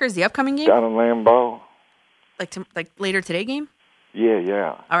Seahawks Packers, the upcoming game down in Lambeau, like later today game?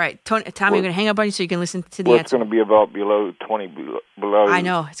 Yeah. All right, Tommy, I'm going to hang up on you so you can listen to the answer. It's going to be about below 20 below. I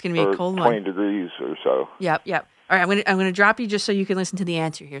know it's going to be a cold 20 one. 20 degrees or so. Yep. All right, I'm going to drop you just so you can listen to the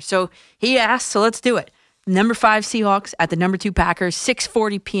answer here. So he asked, so let's do it. Number 5 Seahawks at the number 2 Packers,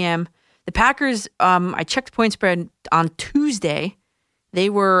 6:40 p.m. The Packers, I checked the point spread on Tuesday. They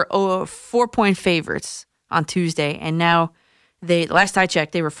were 4-point favorites on Tuesday, and now last I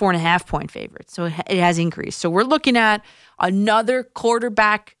checked, they were 4.5-point favorites. So it has increased. So we're looking at another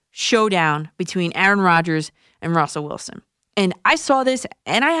quarterback showdown between Aaron Rodgers and Russell Wilson. And I saw this,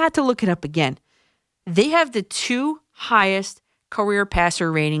 and I had to look it up again. They have the 2 highest career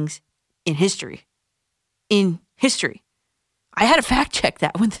passer ratings in history. In history. I had to fact check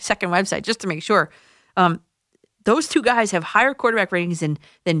that with the second website just to make sure. Those two guys have higher quarterback ratings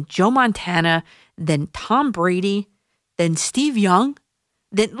than Joe Montana, than Tom Brady, than Steve Young,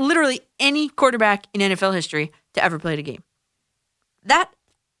 than literally any quarterback in NFL history to ever play the game.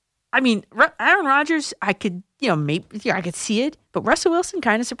 Aaron Rodgers, I could see it, but Russell Wilson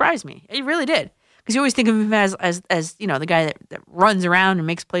kind of surprised me. He really did. Because you always think of him as the guy that runs around and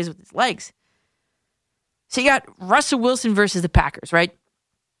makes plays with his legs. So you got Russell Wilson versus the Packers, right?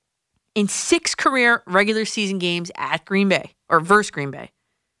 In 6 career regular season games at Green Bay, or versus Green Bay,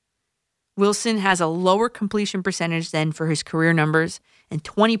 Wilson has a lower completion percentage than for his career numbers and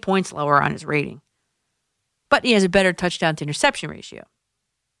 20 points lower on his rating. But he has a better touchdown to interception ratio.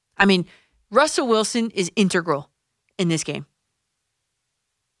 I mean, Russell Wilson is integral in this game.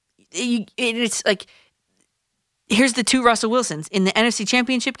 It's like, here's the two Russell Wilsons. In the NFC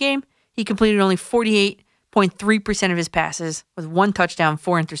Championship game, he completed only 48.3% of his passes with 1 touchdown,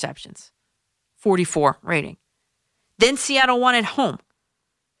 4 interceptions. 44 rating. Then Seattle won at home.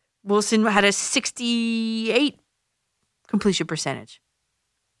 Wilson had a 68 completion percentage.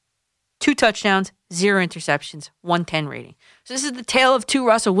 2 touchdowns, 0 interceptions, 110 rating. So this is the tale of 2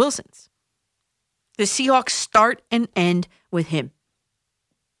 Russell Wilsons. The Seahawks start and end with him.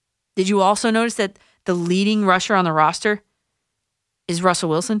 Did you also notice that the leading rusher on the roster is Russell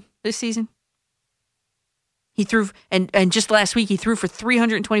Wilson this season? He threw, and just last week, he threw for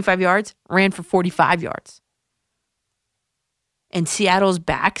 325 yards, ran for 45 yards. And Seattle's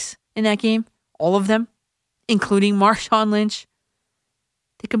backs in that game, all of them, including Marshawn Lynch,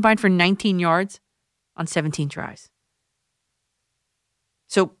 they combined for 19 yards on 17 tries.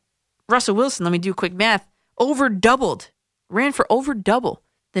 So Russell Wilson, let me do quick math, ran for over double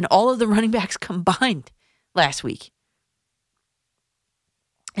than all of the running backs combined last week.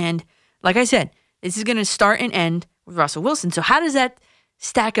 And like I said, this is going to start and end with Russell Wilson. So how does that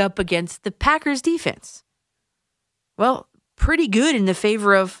stack up against the Packers defense? Well, pretty good in the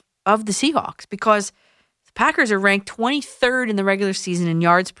favor of the Seahawks, because the Packers are ranked 23rd in the regular season in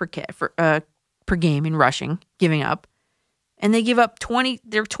yards per game in rushing, giving up. And they give up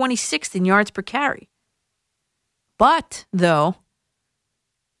they're 26th in yards per carry. But, though,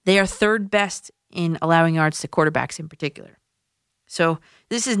 they are 3rd best in allowing yards to quarterbacks in particular. So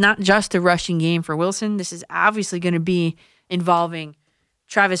this is not just a rushing game for Wilson. This is obviously going to be involving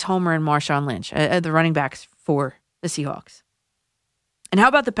Travis Homer and Marshawn Lynch, the running backs for the Seahawks. And how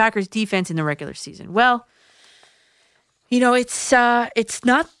about the Packers defense in the regular season? Well, it's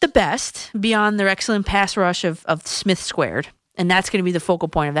not the best beyond their excellent pass rush of Smith squared, and that's going to be the focal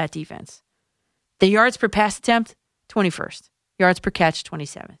point of that defense. The yards per pass attempt, 21st. Yards per catch,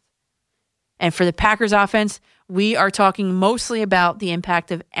 27th. And for the Packers offense, we are talking mostly about the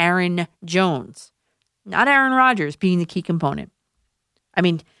impact of Aaron Jones, not Aaron Rodgers being the key component. I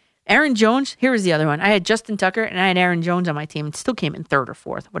mean, Aaron Jones, here was the other one. I had Justin Tucker and I had Aaron Jones on my team. It still came in 3rd or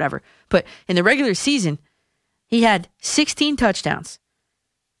 4th, whatever. But in the regular season, he had 16 touchdowns.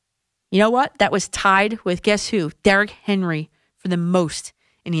 You know what? That was tied with, guess who? Derrick Henry for the most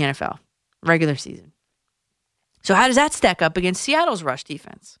in the NFL, regular season. So how does that stack up against Seattle's rush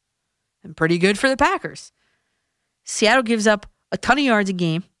defense? And pretty good for the Packers. Seattle gives up a ton of yards a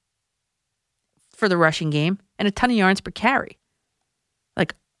game for the rushing game and a ton of yards per carry.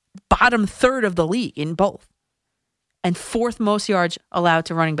 Like bottom 3rd of the league in both. And 4th most yards allowed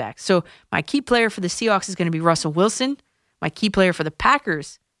to running backs. So my key player for the Seahawks is going to be Russell Wilson. My key player for the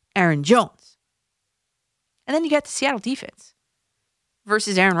Packers, Aaron Jones. And then you got the Seattle defense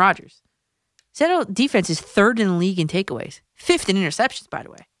versus Aaron Rodgers. Seattle defense is 3rd in the league in takeaways. 5th in interceptions, by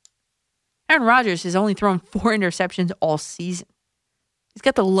the way. Aaron Rodgers has only thrown 4 interceptions all season. He's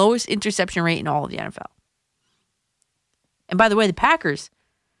got the lowest interception rate in all of the NFL. And by the way, the Packers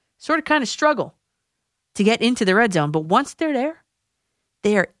sort of kind of struggle to get into the red zone. But once they're there,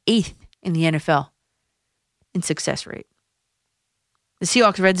 they are 8th in the NFL in success rate. The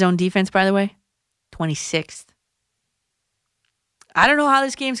Seahawks red zone defense, by the way, 26th. I don't know how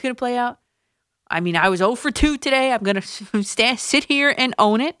this game's going to play out. I mean, I was 0 for 2 today. I'm going to sit here and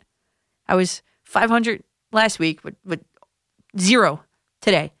own it. I was 500 last week, but 0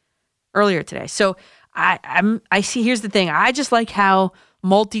 today, earlier today. So I see, here's the thing. I just like how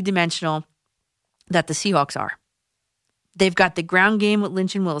multidimensional that the Seahawks are. They've got the ground game with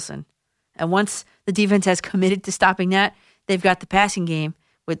Lynch and Wilson. And once the defense has committed to stopping that, they've got the passing game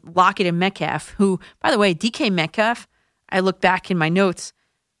with Lockett and Metcalf, who, by the way, DK Metcalf, I look back in my notes,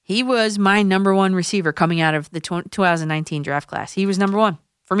 he was my number 1 receiver coming out of the 2019 draft class. He was number 1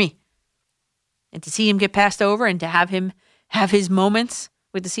 for me. And to see him get passed over and to have him have his moments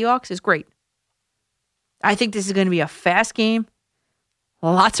with the Seahawks is great. I think this is going to be a fast game.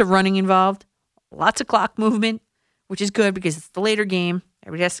 Lots of running involved. Lots of clock movement, which is good because it's the later game.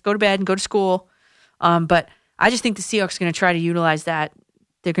 Everybody has to go to bed and go to school. But I just think the Seahawks are going to try to utilize that.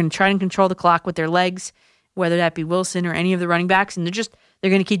 They're going to try and control the clock with their legs, whether that be Wilson or any of the running backs, and they're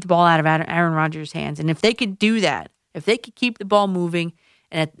going to keep the ball out of Aaron Rodgers' hands. And if they could do that, if they could keep the ball moving,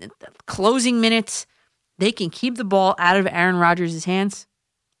 and at the closing minutes, they can keep the ball out of Aaron Rodgers' hands,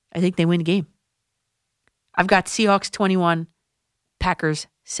 I think they win the game. I've got Seahawks 21, Packers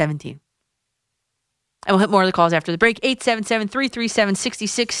 17. And we'll hit more of the calls after the break.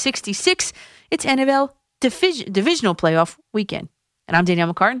 877-337-6666. It's NFL Divisional Playoff Weekend. And I'm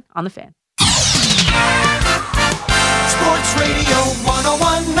Danielle McCartan on The Fan. Sports Radio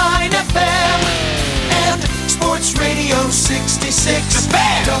 101.9 FM and Sports Radio 66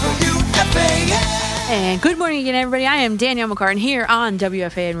 WFAN. And good morning again, everybody. I am Danielle McCartan here on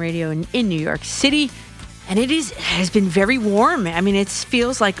WFAN Radio in New York City. And it has been very warm. I mean, it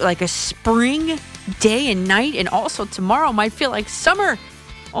feels like a spring day and night. And also tomorrow might feel like summer.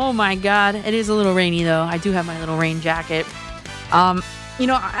 Oh, my God. It is a little rainy, though. I do have my little rain jacket. On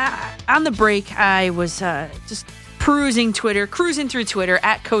the break, I was just cruising through Twitter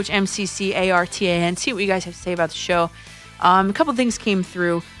at Coach MCCARTAN. See what you guys have to say about the show. A couple things came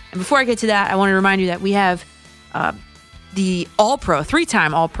through. And before I get to that, I want to remind you that we have the All-Pro,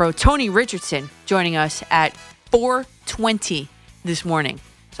 three-time All-Pro, Tony Richardson, joining us at 4:20 this morning.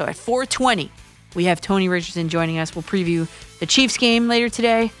 So at 4:20, we have Tony Richardson joining us. We'll preview the Chiefs game later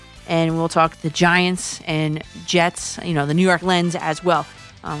today, and we'll talk the Giants and Jets, the New York lens as well,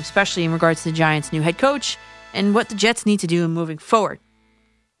 especially in regards to the Giants' new head coach and what the Jets need to do in moving forward.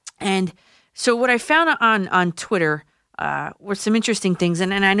 And so what I found on Twitter were some interesting things,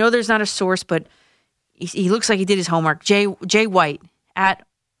 and I know there's not a source, but he looks like he did his homework. Jay White at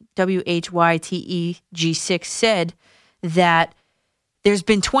WHYTEG6 said that there's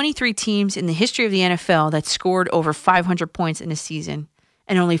been 23 teams in the history of the NFL that scored over 500 points in a season,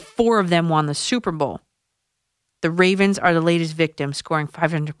 and only 4 of them won the Super Bowl. The Ravens are the latest victim, scoring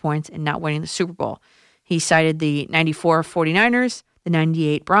 500 points and not winning the Super Bowl. He cited the 94 49ers, the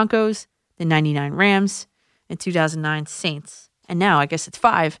 98 Broncos, the 99 Rams, and 2009 Saints. And now, I guess it's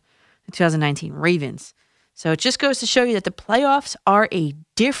 5, the 2019 Ravens. So it just goes to show you that the playoffs are a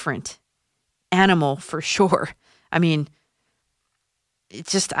different animal for sure. I mean,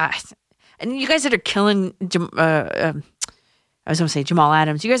 it's just, and you guys that are killing, I was going to say Jamal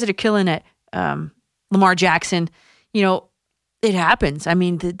Adams, you guys that are killing at Lamar Jackson, it happens. I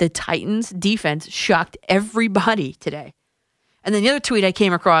mean, the Titans defense shocked everybody today. And then the other tweet I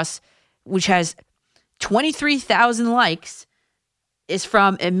came across, which has 23,000 likes, is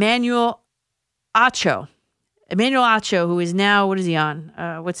from Emmanuel Acho. Emmanuel Acho, who is now, what is he on?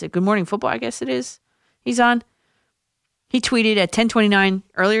 Good Morning Football, I guess it is. He's on. He tweeted at 10:29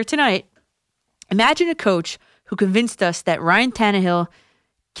 earlier tonight, imagine a coach who convinced us that Ryan Tannehill,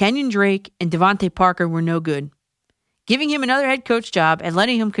 Kenyon Drake, and Devontae Parker were no good. Giving him another head coach job and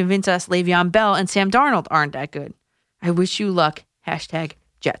letting him convince us Le'Veon Bell and Sam Darnold aren't that good. I wish you luck.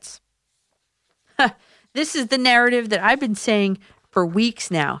 #Jets. This is the narrative that I've been saying for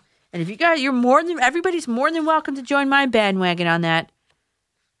weeks now. And if you guys, everybody's more than welcome to join my bandwagon on that.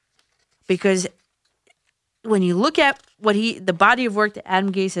 Because when you look at the body of work that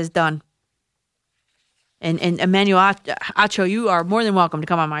Adam Gase has done, and Emmanuel Acho, you are more than welcome to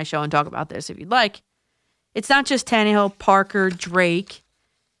come on my show and talk about this if you'd like. It's not just Tannehill, Parker, Drake.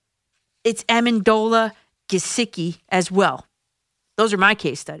 It's Amendola, Gesicki as well. Those are my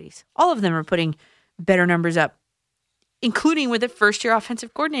case studies. All of them are putting better numbers up, including with a first-year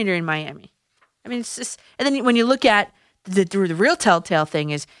offensive coordinator in Miami. I mean, it's just, and then when you look at the real telltale thing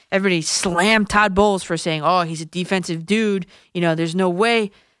is everybody slammed Todd Bowles for saying, "Oh, he's a defensive dude. There's no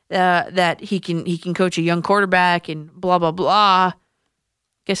way that he can coach a young quarterback and blah blah blah."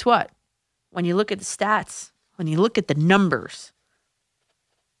 Guess what? When you look at the stats, when you look at the numbers,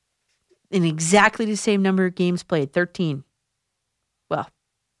 in exactly the same number of games played, 13. Well,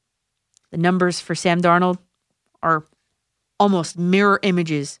 the numbers for Sam Darnold are almost mirror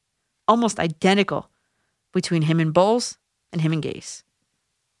images, almost identical between him and Bowles and him and Gase.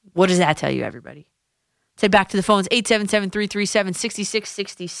 What does that tell you, everybody? Let's head back to the phones,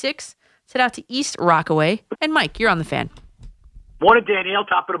 877-337-6666. Let's head out to East Rockaway. And Mike, you're on the fan. Morning, Danielle.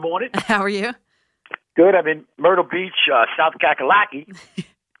 Top of the morning. How are you? Good. I'm in Myrtle Beach, South Kakalaki.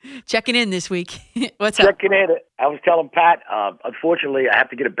 Checking in this week. What's up? Checking in. I was telling Pat, unfortunately, I have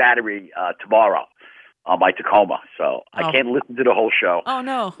to get a battery tomorrow on my Tacoma, so I can't listen to the whole show. Oh,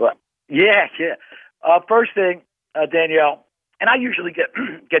 no. But, yeah. First thing, Danielle, and I usually get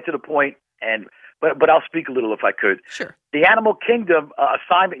to the point, and but I'll speak a little if I could. Sure. The Animal Kingdom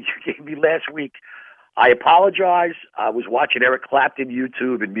assignment you gave me last week, I apologize. I was watching Eric Clapton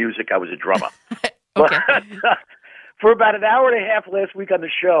YouTube and music. I was a drummer. Okay. But for about an hour and a half last week on the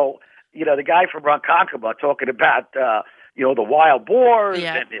show, the guy from Ronkonkoma talking about the wild boars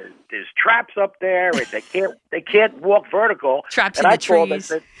and there's traps up there and they can't walk vertical. Traps and in I the trees.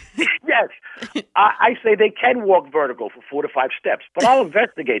 Said, yes. I say they can walk vertical for 4 to 5 steps, but I'll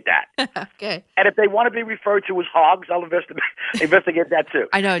investigate that. Okay. And if they want to be referred to as hogs, I'll investigate that too.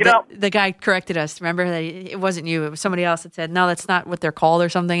 I know. The guy corrected us. Remember, it wasn't you. It was somebody else that said, no, that's not what they're called or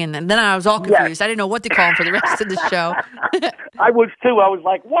something. And then I was all confused. Yes. I didn't know what to call them for the rest of the show. I was too. I was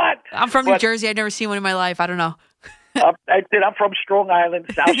like, what? I'm from New Jersey. I'd never seen one in my life. I don't know. I'm from Strong Island,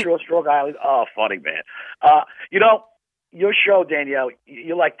 South Shore, Strong Island. Oh, funny, man. Your show, Danielle,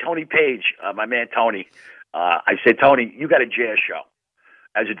 you're like Tony Page, my man Tony. I said, Tony, you got a jazz show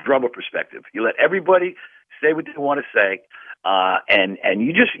as a drummer perspective. You let everybody say what they want to say, and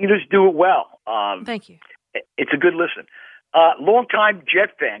you just do it well. Thank you. It's a good listen. Longtime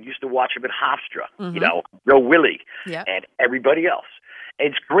Jet fan, used to watch him at Hofstra, Joe Willie, and everybody else.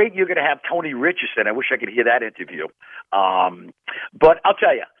 It's great you're going to have Tony Richardson. I wish I could hear that interview. But I'll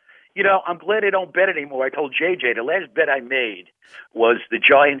tell you, I'm glad I don't bet anymore. I told JJ the last bet I made was the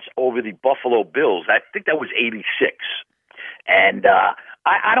Giants over the Buffalo Bills. I think that was 86. And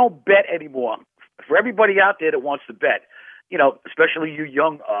I don't bet anymore. For everybody out there that wants to bet, especially you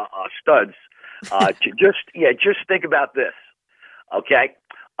young studs, just think about this, okay?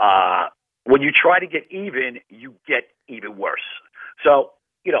 When you try to get even, you get even worse. So,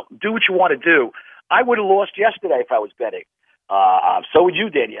 do what you want to do. I would have lost yesterday if I was betting. So would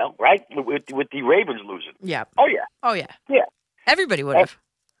you, Danielle, right? With the Ravens losing. Yeah. Oh, yeah. Oh, yeah. Yeah. Everybody would have.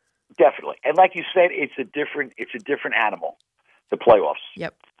 Definitely. And like you said, it's a different animal, the playoffs.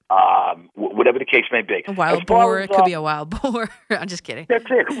 Yep. Whatever the case may be. A wild boar. It could be a wild boar. I'm just kidding. That's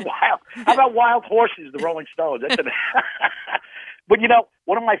it. Wild. How about wild horses, the Rolling Stones? That's But,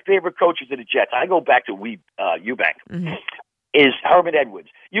 one of my favorite coaches of the Jets, I go back to Eubank, is Herman Edwards.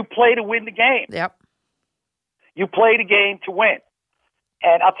 You play to win the game. Yep. You play the game to win.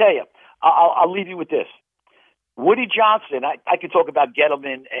 And I'll tell you, I'll leave you with this. Woody Johnson, I could talk about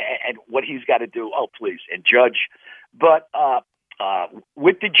Gettleman and what he's got to do. Oh, please. And Judge. But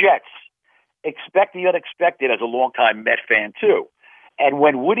with the Jets, expect the unexpected as a longtime Met fan, too. And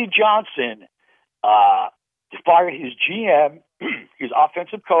when Woody Johnson fired his GM, his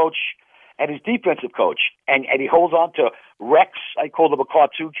offensive coach, and his defensive coach, and he holds on to Rex, I call him a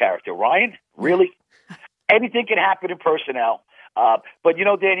cartoon character. Ryan, really? Anything can happen in personnel. But,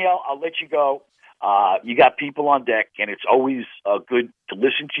 Danielle, I'll let you go. You got people on deck, and it's always good to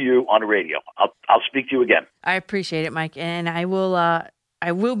listen to you on the radio. I'll speak to you again. I appreciate it, Mike, and I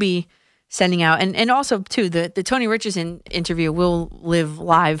will be sending out, and also too the Tony Richardson interview will live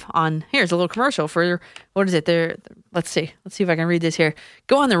live on. Here's a little commercial for what is it? There. Let's see if I can read this here.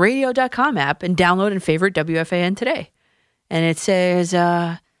 Go on the radio.com app and download and favorite WFAN today, and it says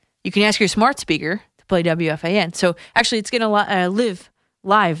you can ask your smart speaker to play WFAN. So actually, it's going to live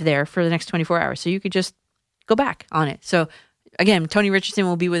live there for the next 24 hours. So you could just go back on it. So again, Tony Richardson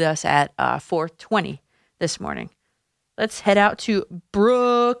will be with us at 4:20 this morning. Let's head out to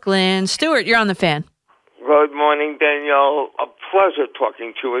Brooklyn. Stuart, you're on the fan. Good morning, Danielle. A pleasure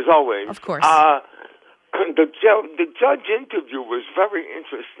talking to you, as always. Of course. The judge interview was very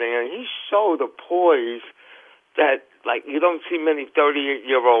interesting, and he showed a poise that, you don't see many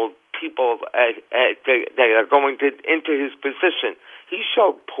 38-year-old people that are going into his position. He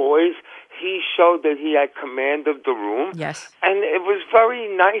showed poise. He showed that he had command of the room. Yes. And it was very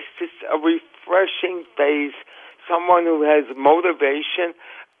nice to see a refreshing face, someone who has motivation.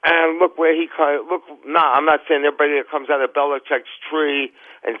 And look where he comes. I'm not saying everybody that comes out of Belichick's tree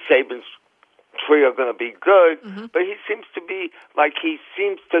and Saban's tree are going to be good, but he seems to be he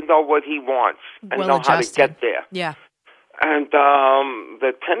seems to know what he wants and know how to get there. Yeah. And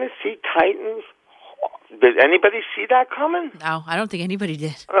the Tennessee Titans, did anybody see that coming? No, I don't think anybody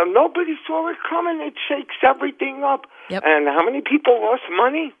did. Nobody saw it coming. It shakes everything up. Yep. And how many people lost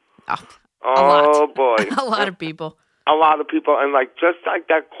money? A lot. Boy. A lot of people. A lot of people. And just like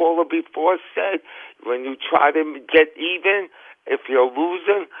that caller before said, when you try to get even, if you're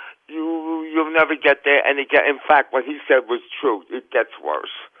losing, you'll never get there. And in fact, what he said was true. It gets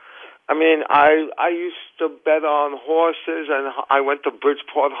worse. I mean, I used to bet on horses, and I went to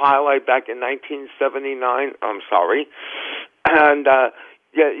Bridgeport Highlight back in 1979. I'm sorry. And,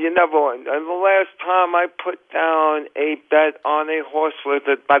 you never won. And the last time I put down a bet on a horse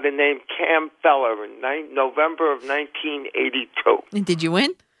by the name Cam Feller in November of 1982. And did you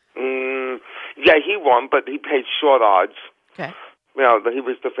win? Yeah, he won, but he paid short odds. Okay. You know, he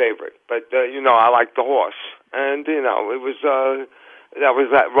was the favorite. But, I like the horse. And, it was, that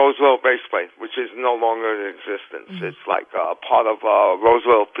was at Roosevelt Raceway, which is no longer in existence. Mm-hmm. It's like part of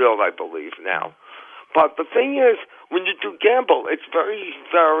Roosevelt Field, I believe, now. But the thing is, when you do gamble, it's very,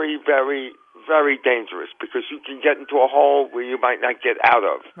 very, very, very dangerous because you can get into a hole where you might not get out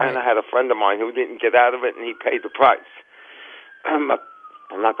of. Right. And I had a friend of mine who didn't get out of it, and he paid the price. I'm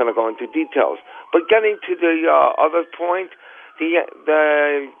not going to go into details. But getting to the other point,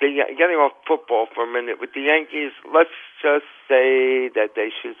 getting off football for a minute, with the Yankees, let's just say that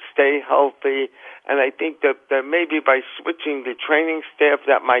they should stay healthy. And I think that maybe by switching the training staff,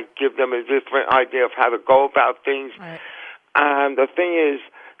 that might give them a different idea of how to go about things. Right. And the thing is,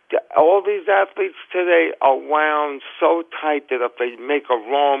 all these athletes today are wound so tight that if they make a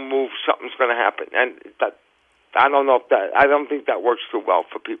wrong move, something's going to happen. And I don't think that works too well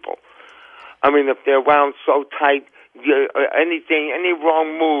for people. I mean, if they're wound so tight, any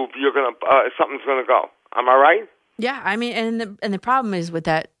wrong move, something's going to go. Am I right? Yeah, I mean, and the problem is with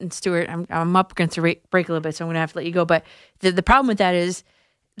that, and Stuart, I'm up against the break a little bit, so I'm going to have to let you go. But the problem with that is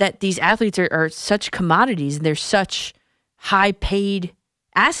that these athletes are such commodities, and they're such high-paid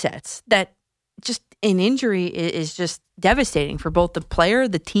assets that just an injury is just devastating for both the player,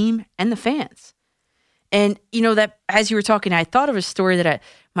 the team, and the fans. And, that as you were talking, I thought of a story that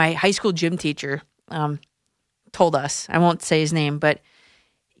my high school gym teacher told us. I won't say his name, but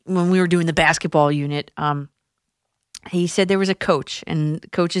when we were doing the basketball unit, he said there was a coach, and the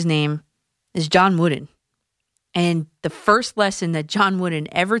coach's name is John Wooden. And the first lesson that John Wooden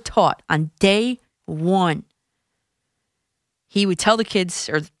ever taught on day one, he would tell the kids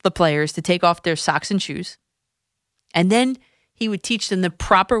or the players to take off their socks and shoes. And then he would teach them the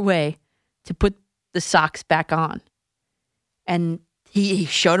proper way to put the socks back on. And he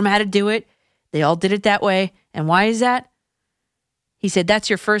showed them how to do it. They all did it that way. And why is that? He said, that's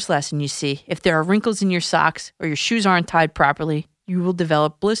your first lesson, you see. If there are wrinkles in your socks or your shoes aren't tied properly, you will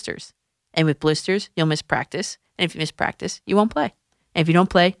develop blisters. And with blisters, you'll miss practice. And if you miss practice, you won't play. And if you don't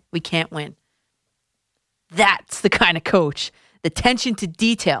play, we can't win. That's the kind of coach, the attention to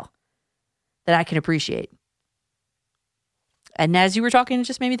detail that I can appreciate. And as you were talking, it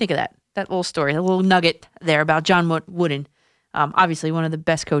just made me think of that little story, a little nugget there about John Wooden. Obviously, one of the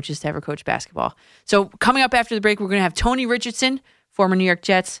best coaches to ever coach basketball. So coming up after the break, we're going to have Tony Richardson, former New York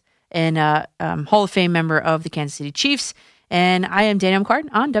Jets and Hall of Fame member of the Kansas City Chiefs. And I am Danielle McCartan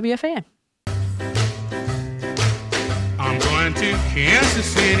on WFAN. I'm going to Kansas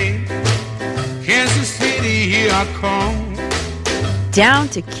City. Kansas City, here I come. Down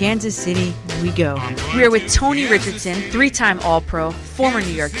to Kansas City we go. We are with Tony Richardson, 3-time All-Pro, former New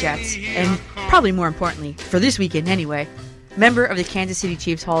York Jets, and probably more importantly, for this weekend anyway, member of the Kansas City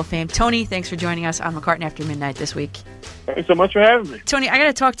Chiefs Hall of Fame. Tony, thanks for joining us on McCartan After Midnight this week. Thanks so much for having me. Tony, I got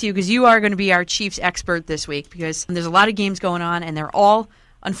to talk to you because you are going to be our Chiefs expert this week because there's a lot of games going on, and they're all,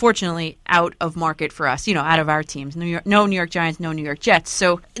 unfortunately, out of market for us, out of our teams. No New York Giants, no New York Jets.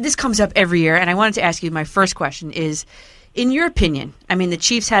 So this comes up every year, and I wanted to ask you, my first question is, in your opinion, the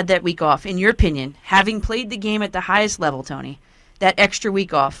Chiefs had that week off. In your opinion, having played the game at the highest level, Tony, that extra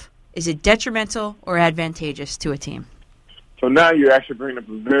week off, is it detrimental or advantageous to a team? So now you're actually bringing up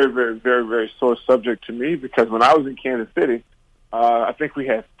a very, very, very, very sore subject to me because when I was in Kansas City, I think we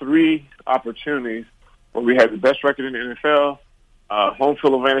had 3 opportunities where we had the best record in the NFL, home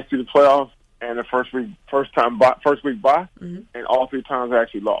field advantage to the playoffs, and the first week bye, and all 3 times I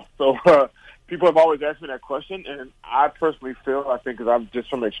actually lost. So people have always asked me that question, and I personally feel, because I'm just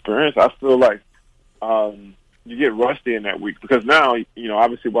from experience, I feel like you get rusty in that week because now,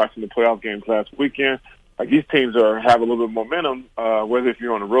 obviously watching the playoff games last weekend, these teams have a little bit of momentum, whether if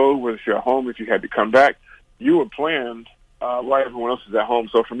you're on the road, whether if you're at home, if you had to come back, you were planned while everyone else is at home.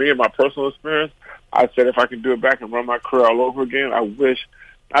 So for me, in my personal experience, I said if I can do it back and run my career all over again, I wish.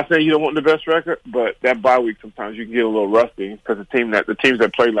 I say you don't want the best record, but that bye week sometimes you can get a little rusty because the teams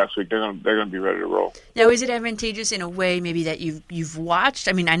that played last week, they're going to be ready to roll. Now, is it advantageous in a way maybe that you've watched?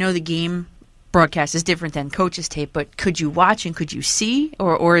 I know the game broadcast is different than coach's tape, but could you watch and could you see,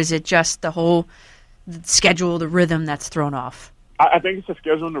 or is it just the whole schedule, the rhythm that's thrown off? I think it's the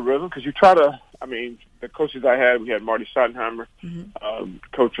schedule and the rhythm because you try to. The coaches I had, we had Marty Schottenheimer,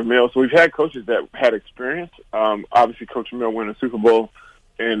 Coach Ramil. So we've had coaches that had experience. Obviously, Coach Ramil won the Super Bowl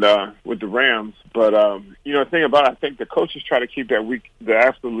and with the Rams. But, the thing about it, I think the coaches try to keep that week the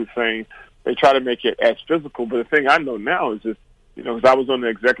absolute same. They try to make it as physical. But the thing I know now is just, because I was on the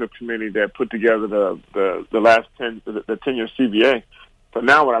executive committee that put together the last 10-year CBA. But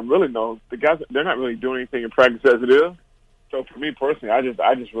now what I really know, the guys, they're not really doing anything in practice as it is. So for me personally, I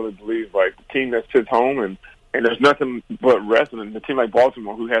just really believe like the team that sits home and there's nothing but rest, and the team like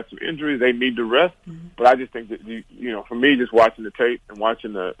Baltimore who has some injuries, they need to rest. Mm-hmm. But I just think that for me, just watching the tape and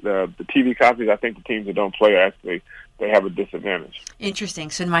watching the TV copies, I think the teams that don't play actually they have a disadvantage. Interesting.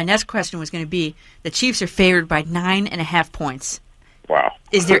 So my next question was going to be: the Chiefs are favored by 9.5 points. Wow.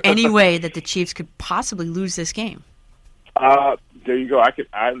 Is there any way that the Chiefs could possibly lose this game? There you go. I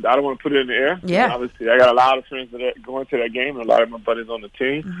don't want to put it in the air. Yeah. Obviously, I got a lot of friends that are going to that game, and a lot of my buddies on the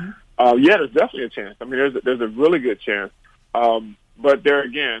team. Mm-hmm. Yeah, there's definitely a chance. I mean, there's a really good chance. But there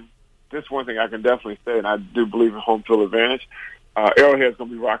again, this one thing I can definitely say, and I do believe in home field advantage. Arrowhead's going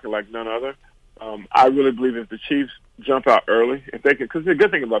to be rocking like none other. I really believe if the Chiefs jump out early, if they can, because the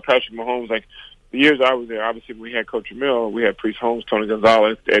good thing about Patrick Mahomes, like the years I was there, obviously we had Coach Emil, we had Priest Holmes, Tony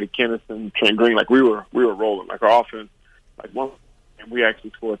Gonzalez, Eddie Kennison, Trent Green. Like we were rolling. Like our offense, like one. And we actually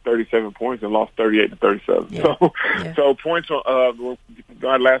scored 37 points and lost 38-37. Yeah. So points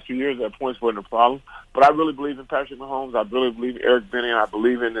God last few years that points wasn't a problem. But I really believe in Patrick Mahomes. I really believe in Eric Benny. I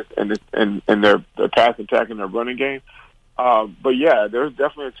believe in this and their pass attack and their running game. But yeah, there's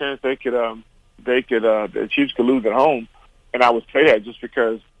definitely a chance the Chiefs could lose at home. And I would say that just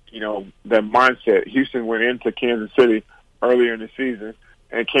because that mindset. Houston went into Kansas City earlier in the season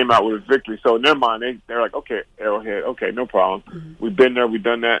and came out with a victory. So in their mind, they're like, okay, Arrowhead, okay, no problem. Mm-hmm. We've been there, we've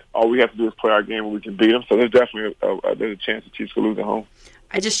done that. All we have to do is play our game and we can beat them. So there's definitely there's a chance the Chiefs could lose at home.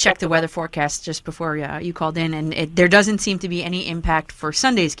 I just checked the weather forecast just before you called in, and there doesn't seem to be any impact for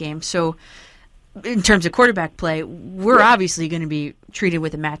Sunday's game. So in terms of quarterback play, we're obviously going to be treated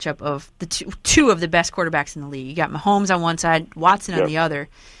with a matchup of the two of the best quarterbacks in the league. You got Mahomes on one side, Watson on the other.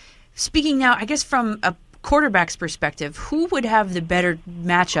 Speaking now, I guess from a quarterback's perspective, who would have the better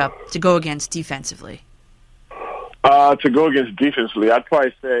matchup to go against defensively? To go against defensively, I'd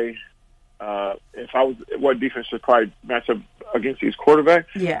probably say if I was what defense should probably match up against these quarterbacks.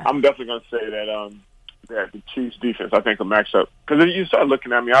 Yeah, I'm definitely going to say that the Chiefs defense I think will match up because you start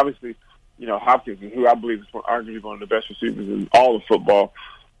looking at me. Obviously, Hopkins, who I believe is arguably one of the best receivers in all of football.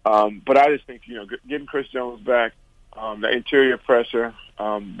 But I just think getting Chris Jones back, the interior pressure,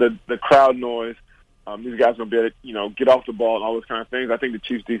 the crowd noise. These guys are going to be able to, get off the ball and all those kind of things. I think the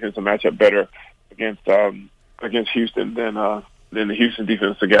Chiefs' defense will match up better against Houston than the Houston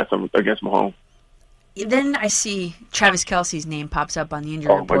defense against Mahomes. Then I see Travis Kelce's name pops up on the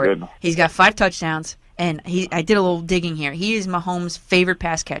injury report. Goodness. He's got 5 touchdowns, and I did a little digging here. He is Mahomes' favorite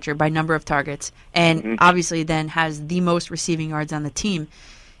pass catcher by number of targets, and obviously then has the most receiving yards on the team.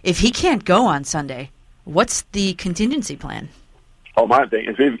 If he can't go on Sunday, what's the contingency plan? Oh, my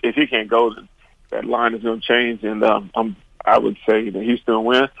thing, if he can't go, then that line is going to change, and I would say that Houston will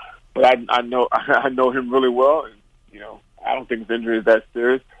win. But I know him really well, and I don't think his injury is that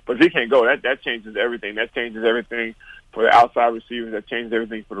serious. But if he can't go, that changes everything. That changes everything for the outside receivers. That changes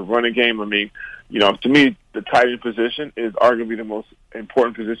everything for the running game. I mean, to me, the tight end position is arguably the most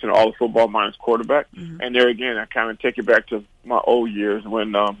important position in all of football, minus quarterback. Mm-hmm. And there again, I kind of take it back to my old years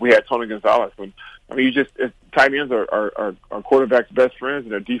when we had Tony Gonzalez. Tight ends are quarterback's best friends,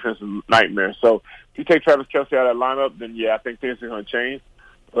 and their defense is a nightmare. So if you take Travis Kelce out of that lineup, then I think things are going to change.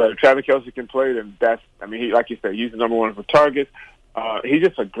 But if Travis Kelce can play, then he, like you said, he's the number one for targets. He's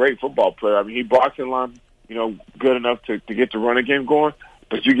just a great football player. I mean, he blocks in line, good enough to get the running game going.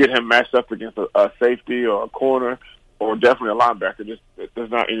 But you get him matched up against a safety or a corner or definitely a linebacker.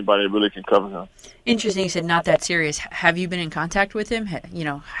 There's not anybody that really can cover him. Interesting. You said not that serious. Have you been in contact with him?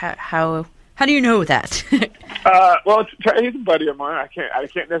 How do you know that? Well, he's a buddy of mine. I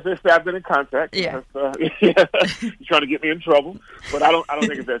can't necessarily say I've been in contact. Yeah. He's trying to get me in trouble, but I don't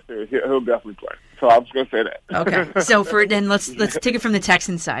think it's that serious. He'll definitely play. So I'm just going to say that. Okay. So let's take it from the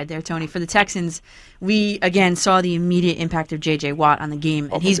Texans side there, Tony. For the Texans, we again saw the immediate impact of J.J. Watt on the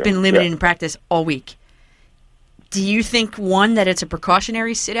game, and he's been limited in practice all week. Do you think that it's a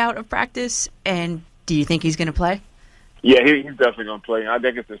precautionary sit out of practice, and do you think he's going to play? Yeah, he's definitely going to play. I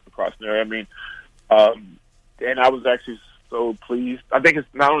think it's just precautionary. I mean, and I was actually so pleased. I think it's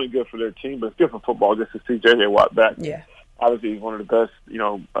not only good for their team, but it's good for football just to see J.J. Watt back. Yeah. Obviously, he's one of the best,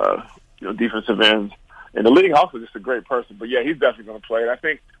 defensive ends in the league. Also, just a great person. But yeah, he's definitely going to play. And I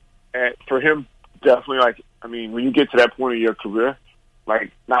think for him, definitely, when you get to that point in your career,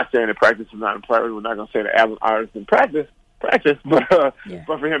 not saying that practice is not in priority. We're not going to say that Allen Iverson practice, but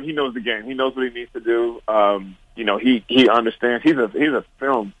for him, he knows the game. He knows what he needs to do. He understands. He's a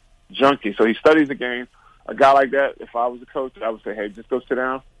film junkie, so he studies the game. A guy like that, if I was a coach, I would say, hey, just go sit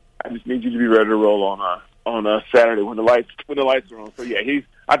down. I just need you to be ready to roll on Saturday when the lights are on. So yeah,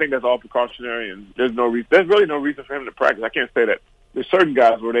 I think that's all precautionary, and there's really no reason for him to practice. I can't say that. There's certain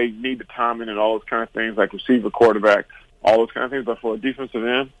guys where they need the timing and all those kind of things, like receiver, quarterback. all those kind of things. But for a defensive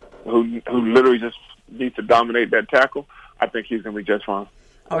end who literally just needs to dominate that tackle, I think he's going to be just fine.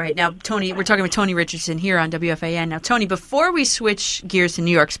 All right, now, Tony, we're talking with Tony Richardson here on WFAN. Now, Tony, before we switch gears to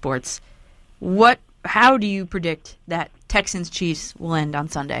New York sports, how do you predict that Texans-Chiefs will end on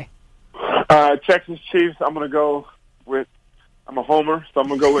Sunday? Texans-Chiefs, I'm a homer, so I'm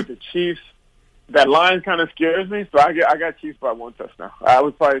going to go with the Chiefs. That line kind of scares me, so I got Chiefs by 1 touchdown. I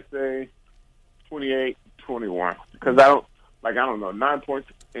would probably say 28-21, because I don't know, 9 points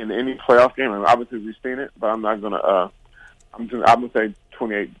in any playoff game. And obviously, we've seen it, but I'm not going to. I'm going to say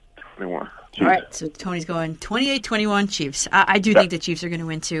 28-21. Chiefs. All right, so Tony's going 28-21 Chiefs. I do think the Chiefs are going to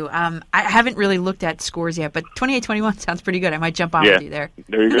win, too. I haven't really looked at scores yet, but 28-21 sounds pretty good. I might jump on with you there.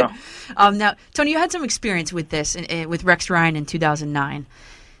 There you go. Now, Tony, you had some experience with this, with Rex Ryan in 2009.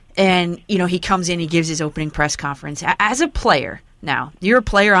 And, he comes in, he gives his opening press conference. As a player now, you're a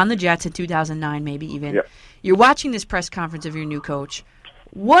player on the Jets in 2009, maybe even. Yep. You're watching this press conference of your new coach.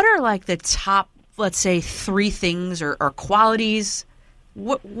 What are, the top, let's say, 3 things or qualities?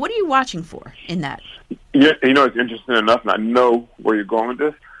 What are you watching for in that? Yeah, it's interesting enough, and I know where you're going with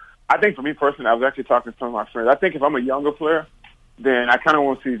this. I think for me personally, I was actually talking to some of my friends. I think if I'm a younger player, then I kind of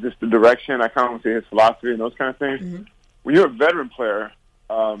want to see just the direction. I kind of want to see his philosophy and those kind of things. Mm-hmm. When you're a veteran player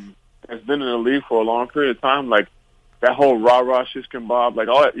that's been in the league for a long period of time, like that whole rah-rah, shish kebab,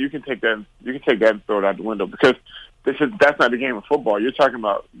 all that, you can take that and throw it out the window, because that's not the game of football. You're talking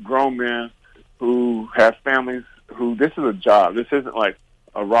about grown men who have families, this is a job. This isn't like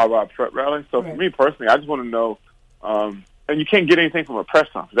a rah-rah prep rally. So for me personally, I just want to know, and you can't get anything from a press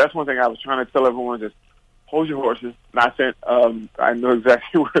conference. That's one thing I was trying to tell everyone, just hold your horses. Not saying I know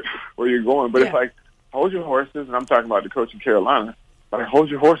exactly where you're going, but it's like, hold your horses, and I'm talking about the coach in Carolina. Like, hold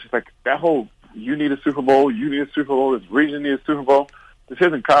your horses. Like, that whole, you need a Super Bowl, this region needs a Super Bowl. This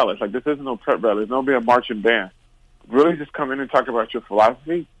isn't college. Like, this isn't no prep rally. There's no be a marching band. Really just come in and talk about your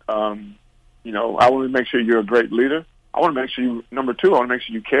philosophy. I want to make sure you're a great leader. I want to make sure number 2, I want to make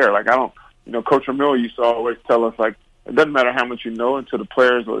sure you care. Like, I don't, Coach Ramil used to always tell us, like, it doesn't matter how much you know until the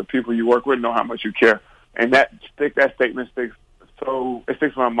players or the people you work with know how much you care. And that statement sticks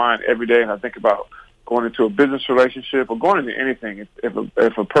in my mind every day, and I think about going into a business relationship or going into anything.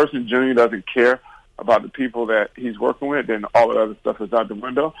 If a person genuinely doesn't care about the people that he's working with, then all the other stuff is out the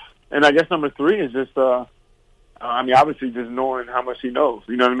window. And I guess number 3 is just, obviously just knowing how much he knows.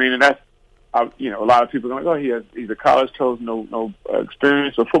 You know what I mean? And that's, a lot of people are like, he's a college coach, no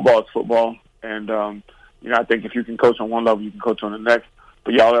experience. So football is football. And, I think if you can coach on one level, you can coach on the next.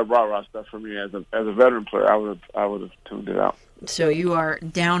 But all that rah-rah stuff for me as a veteran player, I would have tuned it out. So you are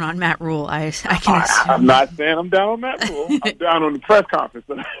down on Matt Rule. I can assume. I'm not saying I'm down on Matt Rule. I'm down on the press conference.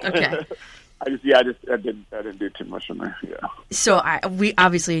 Okay. I didn't do too much on there. Yeah. So we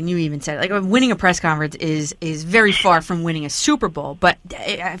obviously, and you even said it, winning a press conference is very far from winning a Super Bowl. But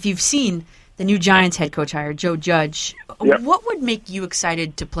if you've seen the new Giants head coach hire, Joe Judge, what would make you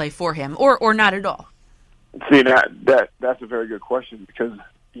excited to play for him, or not at all? See, that's a very good question, because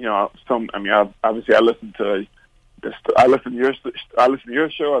obviously I listen to your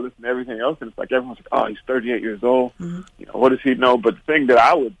show, I listen to everything else, and it's like everyone's like, oh, he's 38 years old. Mm-hmm. What does he know? But the thing that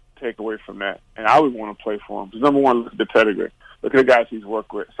I would take away from that, and I would want to play for him, because number 1, look at the pedigree, look at the guys he's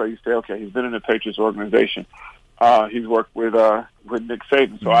worked with. So you say, okay, he's been in the Patriots organization. He's worked with Nick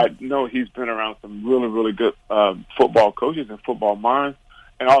Saban, so I know he's been around some really, really good football coaches and football minds,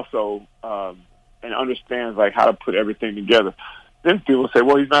 and also and understands how to put everything together. Then people say,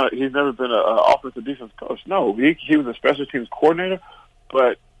 well, he's never been an offensive defense coach. No, he was a special teams coordinator,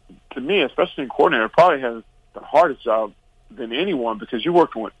 but to me, a special teams coordinator probably has the hardest job than anyone, because you're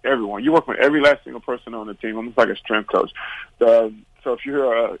working with everyone. You work with every last single person on the team, almost like a strength coach. So if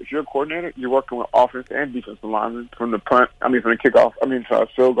you're a coordinator, you're working with offense and defensive linemen from the kickoff,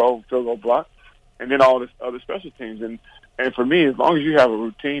 field goal block, and then all this other special teams. And for me, as long as you have a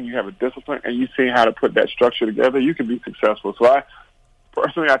routine, you have a discipline, and you see how to put that structure together, you can be successful. So I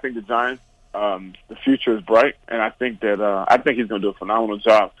think the Giants, the future is bright, and I think he's going to do a phenomenal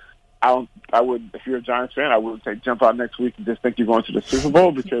job. If you're a Giants fan, I wouldn't say jump out next week and just think you're going to the Super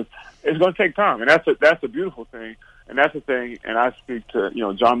Bowl, because it's going to take time, and that's a beautiful thing, and that's the thing. And I speak to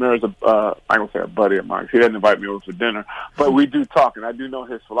John Mayer's I'm going to say a buddy of mine. He doesn't invite me over for dinner, but we do talk, and I do know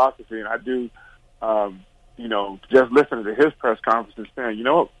his philosophy, and I do. Just listening to his press conference and saying,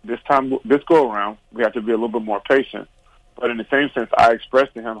 this go around, we have to be a little bit more patient. But in the same sense, I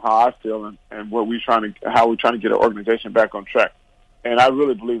expressed to him how I feel and how we're trying to get our organization back on track. And I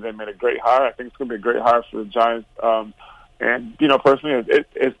really believe they made a great hire. I think it's going to be a great hire for the Giants. And personally,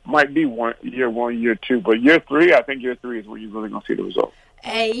 it might be year 1, year 2, but year 3, I think year 3 is where you're really going to see the result.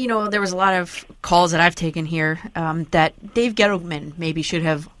 There was a lot of calls that I've taken here that Dave Gettleman maybe should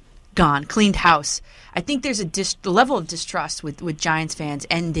have gone, cleaned house. I think there's a level of distrust with Giants fans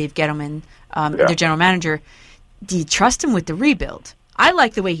and Dave Gettleman, their general manager. Do you trust him with the rebuild? I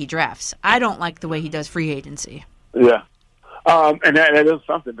like the way he drafts. I don't like the way he does free agency. Yeah. And that is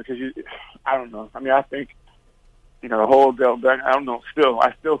something because I don't know. I mean, I think, the whole Dale Beck, I don't know,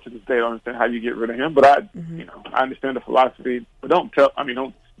 I still to this day don't understand how you get rid of him, but I understand the philosophy, but don't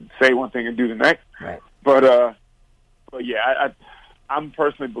say one thing and do the next. Right. But yeah, I'm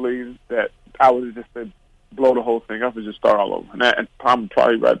personally believe that I would just blow the whole thing up and just start all over. And I'm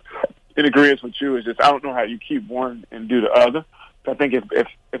probably right in agreement with you. Is just I don't know how you keep one and do the other. So I think if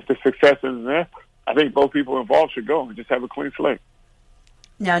the success isn't there, I think both people involved should go and just have a clean slate.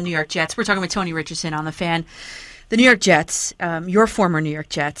 Now, New York Jets. We're talking with Tony Richardson on the Fan. The New York Jets, your former New York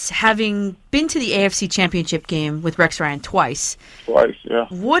Jets, having been to the AFC Championship game with Rex Ryan twice. Twice, yeah.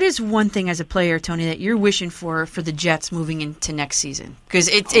 What is one thing as a player, Tony, that you're wishing for the Jets moving into next season? Because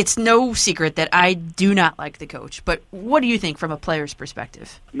it's no secret that I do not like the coach. But what do you think from a player's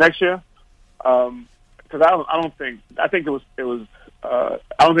perspective? Next year? Because I don't think it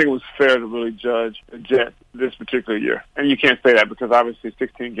was fair to really judge the Jets this particular year. And you can't say that because obviously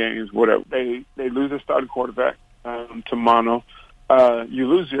 16 games, whatever. They lose their starting quarterback to mono. You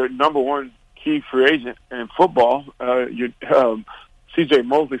lose your number one key free agent in football, C.J.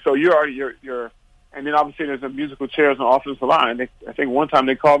 Mosley. So you're and then obviously there's a musical chairs on the offensive line. I think one time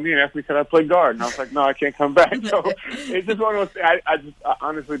they called me and asked me, could I play guard? And I was like, no, I can't come back. So it's just one of those things. I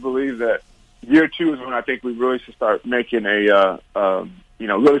honestly believe that year two is when I think we really should start making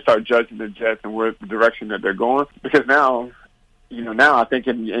really start judging the Jets and where the direction that they're going. Because now I think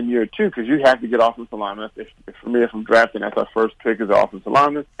in year two, because you have to get offensive linemen. For me, if I'm drafting, that's our first pick is the offensive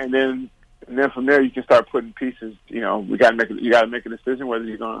lineman, and then from there you can start putting pieces. You got to make a decision whether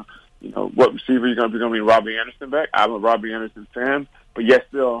you're gonna, what receiver you're gonna be. Going to be Robbie Anderson back. I'm a Robbie Anderson fan, but yet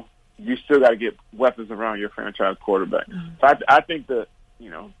you still got to get weapons around your franchise quarterback. Mm-hmm. So I think that.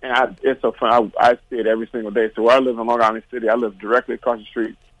 It's so fun. I see it every single day. So where I live in Long Island City, I live directly across the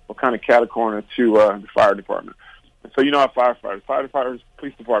street, or kind of catty corner to the fire department. And so our firefighters,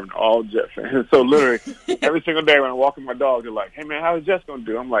 police department, all Jet fans. So literally every single day when I'm walking my dog, they're like, "Hey man, how is Jets gonna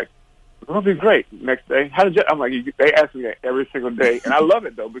do?" I'm like, "It's gonna be great." Next day, how did Jets? I'm like, they ask me that every single day, and I love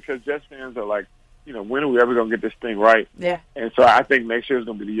it though because Jets fans are like, when are we ever gonna get this thing right? Yeah. And so I think next year is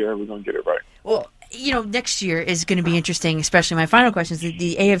gonna be the year we're gonna get it right. Well, next year is going to be interesting, especially my final question is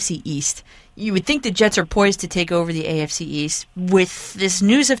the AFC East. You would think the Jets are poised to take over the AFC East with this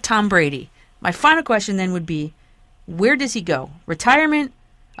news of Tom Brady. My final question then would be, where does he go? Retirement,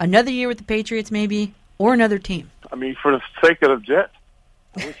 another year with the Patriots maybe, or another team? I mean, for the sake of the Jets,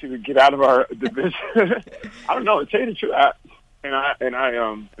 I wish he would get out of our division. I don't know, to tell you the truth,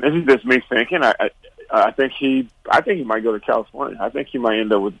 this is just me thinking, I think he might go to California. I think he might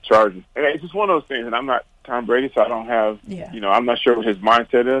end up with the Chargers. And it's just one of those things, and I'm not Tom Brady, so I don't have, I'm not sure what his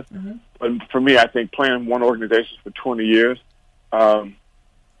mindset is. Mm-hmm. But for me, I think playing one organization for 20 years,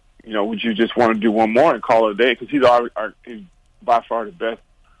 would you just want to do one more and call it a day? Because he's by far the best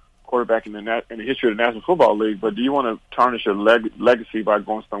quarterback in the history of the National Football League. But do you want to tarnish your legacy by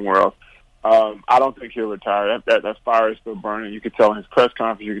going somewhere else? I don't think he'll retire. That fire is still burning. You could tell in his press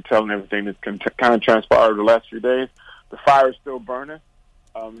conference, you could tell in everything that's kind of transpired the last few days. The fire is still burning.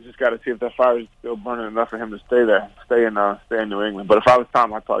 You just got to see if that fire is still burning enough for him to stay there, stay in New England. But if I was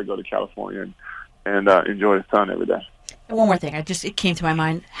Tom, I'd probably go to California and enjoy the sun every day. And one more thing, it came to my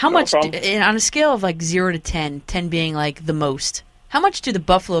mind. How much, on a scale of like 0 to 10, 10 being like the most, how much do the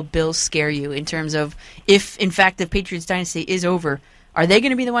Buffalo Bills scare you in terms of if, in fact, the Patriots dynasty is over? Are they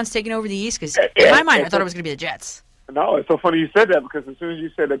going to be the ones taking over the East? Because in my mind, I thought it was going to be the Jets. No, it's so funny you said that because as soon as you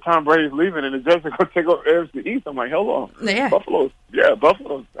said that Tom Brady's leaving and the Jets are going to take over the East, I'm like, hold on. Yeah. Buffalo's,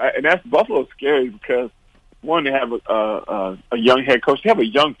 and Buffalo's scary because, one, they have a young head coach. They have a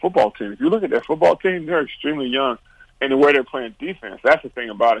young football team. If you look at their football team, they're extremely young. And the way they're playing defense, that's the thing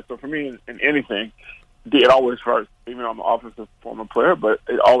about it. So for me, in anything, it always starts, even though I'm an offensive former player, but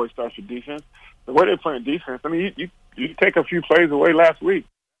it always starts with defense. The way they're playing defense, I mean, you take a few plays away last week.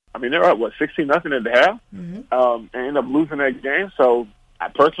 I mean, they're up, 16-0 at the half, and end up losing that game. So, I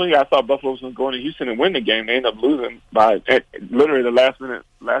thought Buffalo was going to go into Houston and win the game. They end up losing by literally the last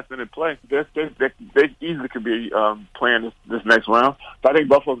minute play. They easily could be playing this next round. So I think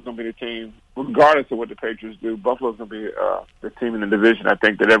Buffalo's going to be the team, regardless of what the Patriots do. Buffalo's going to be the team in the division, I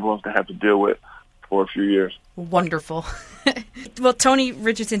think, that everyone's going to have to deal with for a few years. Wonderful. Well, Tony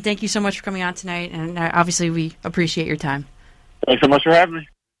Richardson, thank you so much for coming on tonight, and obviously we appreciate your time. Thanks so much for having me.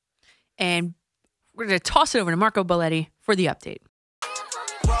 And we're going to toss it over to Marco Belletti for the update.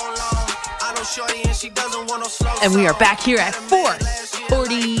 And we are back here at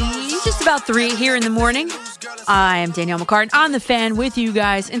 4:40, just about 3 here in the morning. I am Danielle McCartan on the Fan with you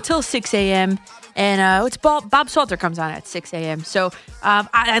guys until 6 a.m. And it's Bob Salter comes on at 6 a.m. So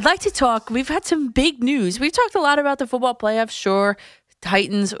I'd like to talk. We've had some big news. We've talked a lot about the football playoffs. Sure,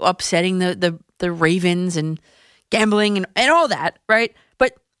 Titans upsetting the Ravens and gambling and all that, right?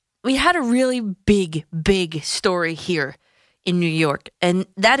 But we had a really big story here in New York. And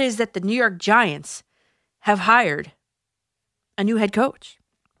that is that the New York Giants have hired a new head coach.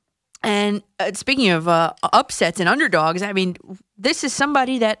 And speaking of upsets and underdogs, I mean, this is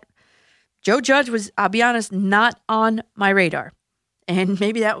somebody that Joe Judge was, I'll be honest, not on my radar. And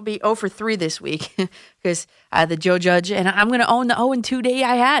maybe that will be 0 for 3 this week because the Joe Judge, and I'm going to own the 0-2 day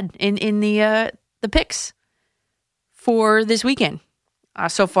I had in the picks for this weekend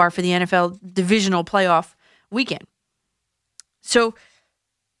so far for the NFL divisional playoff weekend. So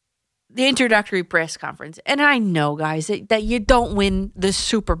the introductory press conference, and I know, guys, that you don't win the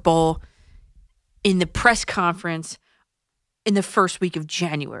Super Bowl in the press conference in the first week of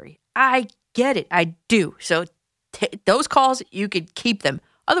January. I get it. I do. So those calls, you could keep them.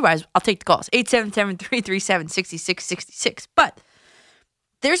 Otherwise, I'll take the calls. 877-337-6666. But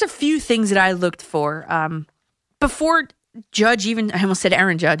there's a few things that I looked for before Judge even, I almost said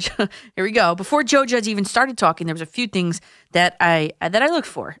Aaron Judge. Here we go. Before Joe Judge even started talking, there was a few things that I looked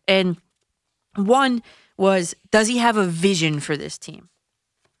for. And one was, does he have a vision for this team?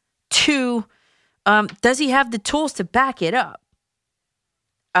 2, does he have the tools to back it up?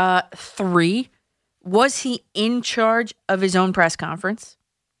 3, was he in charge of his own press conference?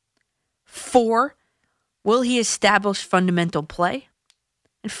 4, will he establish fundamental play?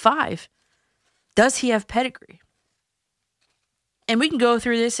 And 5, does he have pedigree? And we can go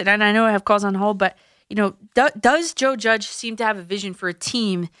through this, and I know I have calls on hold, but, you know, does Joe Judge seem to have a vision for a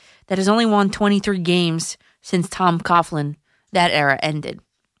team that has only won 23 games since Tom Coughlin, that era, ended?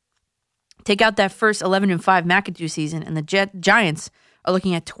 Take out that first 11-5 McAdoo season, and the Giants are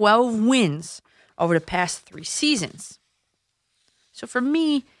looking at 12 wins over the past 3 seasons. So for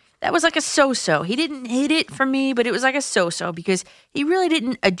me, that was like a so-so. He didn't hit it for me, but it was like a so-so because he really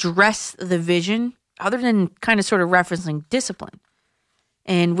didn't address the vision other than kind of sort of referencing discipline,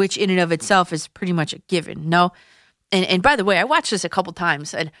 and which in and of itself is pretty much a given. No, and by the way, I watched this a couple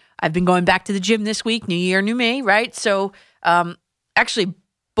times, and I've been going back to the gym this week, new year, new me, right? So actually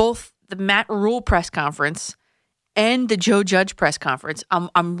both the Matt Rule press conference and the Joe Judge press conference,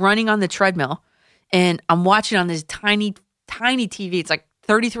 I'm running on the treadmill, and I'm watching on this tiny TV. It's like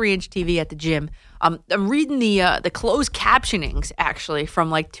 33-inch TV at the gym. I'm reading the closed captionings, actually,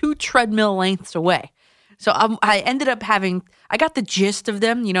 from like 2 treadmill lengths away. So I ended up I got the gist of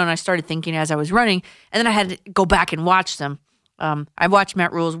them, you know, and I started thinking as I was running, and then I had to go back and watch them. I watched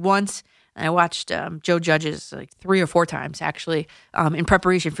Matt Rule's once, and I watched Joe Judge's like 3 or 4 times, actually, in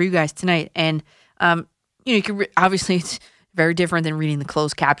preparation for you guys tonight. And, you know, you can obviously it's very different than reading the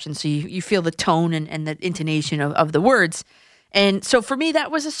closed captions, so you feel the tone and the intonation of the words. And so for me,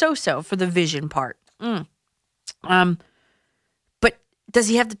 that was a so-so for the vision part. But does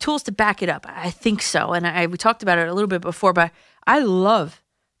he have the tools to back it up? I think so. And we talked about it a little bit before, but I love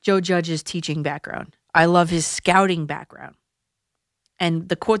Joe Judge's teaching background. I love his scouting background. And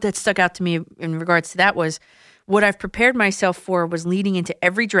the quote that stuck out to me in regards to that was, what I've prepared myself for was leading into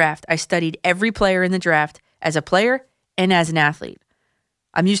every draft. I studied every player in the draft as a player and as an athlete.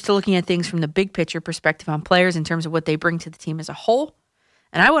 I'm used to looking at things from the big picture perspective on players in terms of what they bring to the team as a whole.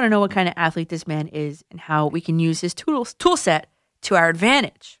 And I want to know what kind of athlete this man is and how we can use his tool set to our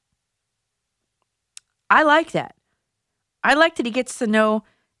advantage. I like that. I like that he gets to know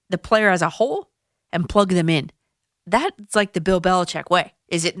the player as a whole and plug them in. That's like the Bill Belichick way,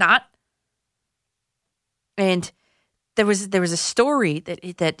 is it not? And there was a story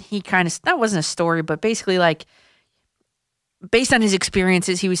that he kind of, that wasn't a story, but basically like based on his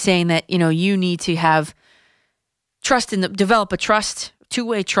experiences, he was saying that, you know, you need to have develop a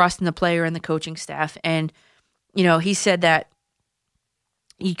two-way trust in the player and the coaching staff. And, you know, he said that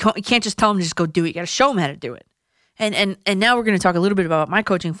you can't just tell him to just go do it. You got to show him how to do it. And now we're going to talk a little bit about my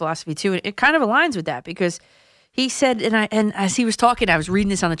coaching philosophy too. And it kind of aligns with that because he said, and as he was talking, I was reading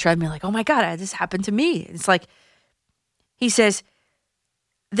this on the treadmill, like, oh my God, this happened to me. It's like, he says,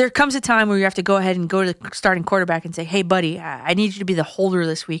 there comes a time where you have to go ahead and go to the starting quarterback and say, hey, buddy, I need you to be the holder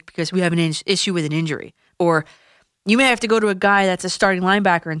this week because we have an issue with an injury. Or you may have to go to a guy that's a starting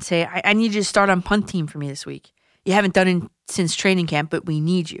linebacker and say, I need you to start on punt team for me this week. You haven't done it since training camp, but we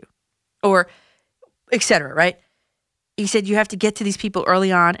need you. Or et cetera, right? He said you have to get to these people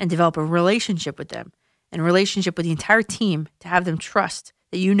early on and develop a relationship with them and a relationship with the entire team to have them trust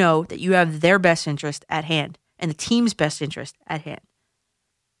that you know that you have their best interest at hand and the team's best interest at hand.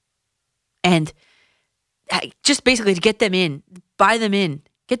 And just basically to get them in, buy them in,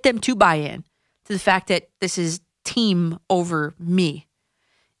 get them to buy in to the fact that this is team over me.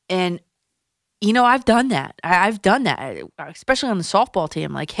 And, you know, I've done that. I've done that, especially on the softball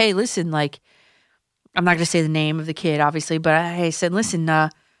team. Like, hey, listen, like, I'm not going to say the name of the kid, obviously, but I said, listen,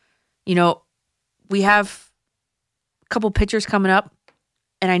 you know, we have a couple pitchers coming up,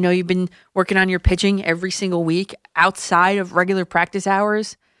 and I know you've been working on your pitching every single week outside of regular practice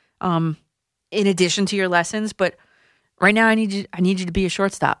hours, in addition to your lessons. But right now, I need you to be a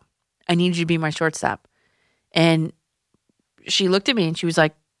shortstop. I need you to be my shortstop. And she looked at me and she was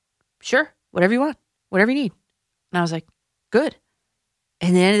like, sure, whatever you want, whatever you need. And I was like, good.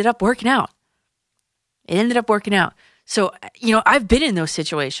 And it ended up working out. So, you know, I've been in those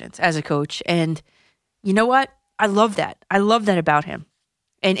situations as a coach. And you know what? I love that. I love that about him.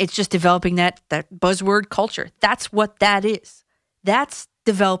 And it's just developing that buzzword culture. That's what that is. That's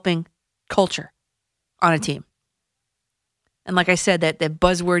developing culture on a team. And like I said, that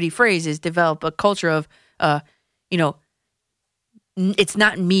buzzwordy phrase is develop a culture of, you know, it's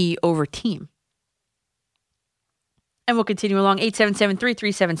not me over team. And we'll continue along.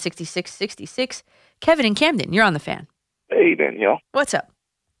 877-337-6666. Kevin in Camden, you're on the Fan. Hey, Danielle. What's up?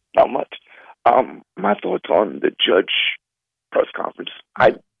 Not much. My thoughts on the Judge press conference.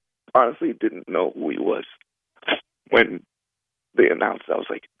 I honestly didn't know who he was when they announced it. I was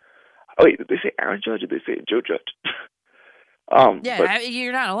like, oh, wait, did they say Aaron Judge or did they say Joe Judge?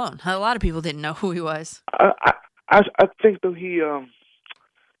 You're not alone. A lot of people didn't know who he was. I think, though, he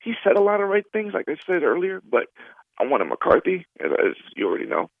said a lot of right things, like I said earlier, but I wanted McCarthy, as you already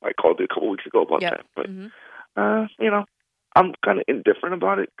know. I called it a couple weeks ago about that. But, you know, I'm kind of indifferent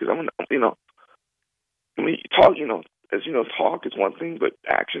about it because you know, I mean, talk, you know, as you know, talk is one thing, but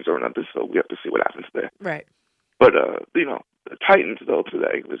actions are another, so we have to see what happens there. Right. But, you know, the Titans, though,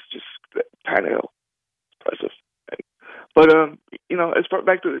 today was just kind of impressive. But, you know, as far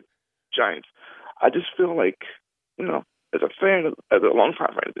back to the Giants, I just feel like, you know, as a fan, as a long-time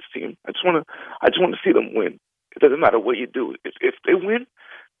fan of this team, I just want to see them win. It doesn't matter what you do. If they win,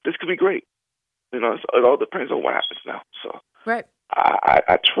 this could be great. You know, it all depends on what happens now. So right.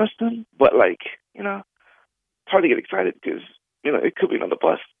 I trust them, but, like, you know, it's hard to get excited because, you know, it could be another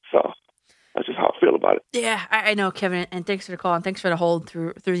bust. So that's just how I feel about it. Yeah, I know, Kevin, and thanks for the call and thanks for the hold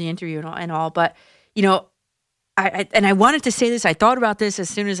through the interview and all. But, you know, I wanted to say this. I thought about this as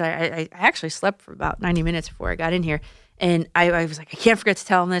soon as I actually slept for about 90 minutes before I got in here. And I was like, I can't forget to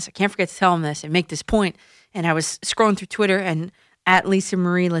tell him this. I can't forget to tell him this and make this point. And I was scrolling through Twitter and at Lisa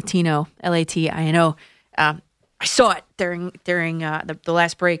Marie Latino, Latino, I saw it during the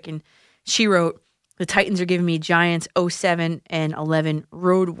last break. And she wrote, the Titans are giving me Giants 07 and 11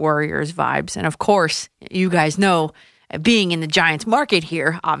 Road Warriors vibes. And of course, you guys know, being in the Giants market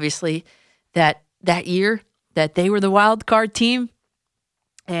here, obviously, that year that they were the wild card team.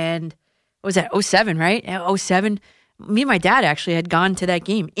 And what was that, 07, right? 07. Me and my dad actually had gone to that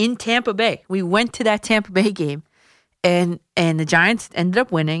game in Tampa Bay. We went to that Tampa Bay game, and the Giants ended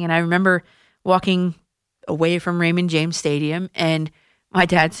up winning. And I remember walking away from Raymond James Stadium, and my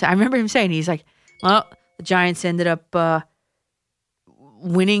dad, I remember him saying, he's like, well, the Giants ended up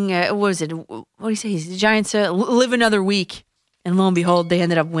winning. What was it? What did he say? The Giants live another week. And lo and behold, they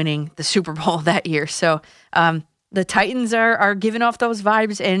ended up winning the Super Bowl that year. So the Titans are giving off those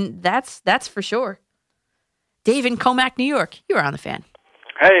vibes, and that's for sure. Dave in Comac, New York, you are on the Fan.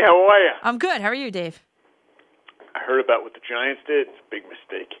 Hey, how are you? I'm good. How are you, Dave? I heard about what the Giants did. It's a big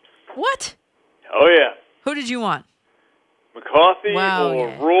mistake. What? Oh, yeah. Who did you want? McCarthy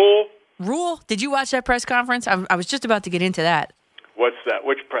or Rule? Rule? Did you watch that press conference? I was just about to get into that. What's that?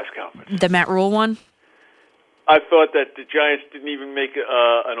 Which press conference? The Matt Rule one? I thought that the Giants didn't even make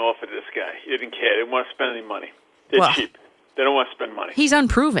an offer to this guy. He didn't care. They didn't want to spend any money. They're cheap. They don't want to spend money. He's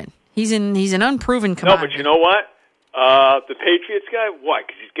unproven. He's an unproven commodity. No, but you know what? The Patriots guy, why?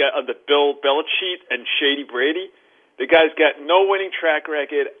 Because he's got the Bill Belichick and Shady Brady. The guy's got no winning track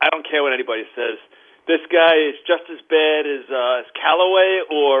record. I don't care what anybody says. This guy is just as bad as Callaway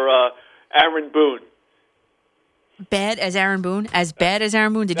or Aaron Boone. Bad as Aaron Boone? As bad as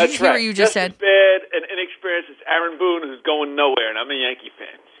Aaron Boone? Did That's you hear right. what you just said? As bad and inexperienced as Aaron Boone, who's going nowhere, and I'm a Yankee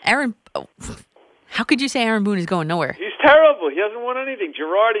fan. How could you say Aaron Boone is going nowhere? He's terrible. He hasn't won anything.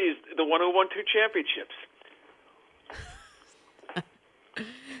 Girardi is the one who won 2 championships.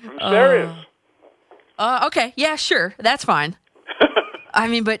 I'm serious. Okay. Yeah, sure. That's fine. I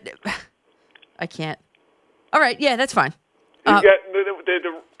mean, but I can't. All right. Yeah, that's fine. You got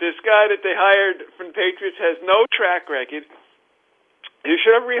this guy that they hired from the Patriots has no track record. You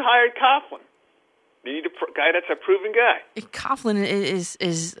should have rehired Coughlin. You need a guy that's a proven guy. Coughlin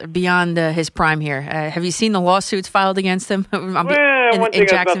is beyond his prime here. Have you seen the lawsuits filed against him One thing has nothing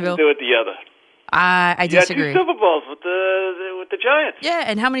Jacksonville? to do with the other. I disagree. You got 2 Super Bowls with the Giants. Yeah,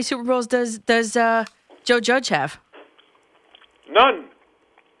 and how many Super Bowls does Joe Judge have? None.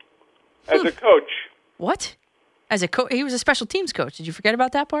 As a coach. What? As a coach, he was a special teams coach. Did you forget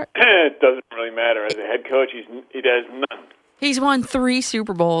about that part? It doesn't really matter. As a head coach, he has none. He's won 3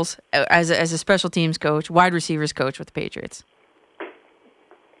 Super Bowls as a special teams coach, wide receivers coach with the Patriots.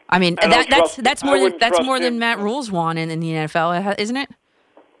 I mean, that's more than Matt Rule's won in the NFL, isn't it?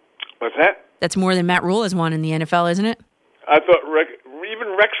 What's that? That's more than Matt Rule has won in the NFL, isn't it? I thought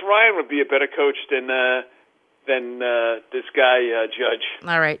even Rex Ryan would be a better coach than this guy Judge.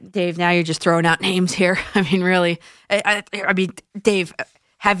 All right, Dave. Now you're just throwing out names here. I mean, really. I mean, Dave,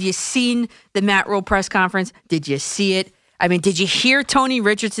 have you seen the Matt Rule press conference? Did you see it? I mean, did you hear Tony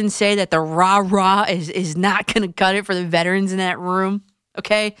Richardson say that the rah-rah is not going to cut it for the veterans in that room?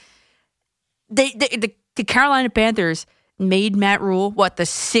 Okay? The Carolina Panthers made Matt Rule, the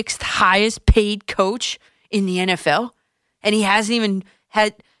 6th highest paid coach in the NFL? And he hasn't even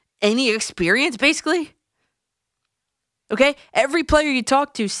had any experience, basically? Okay? Every player you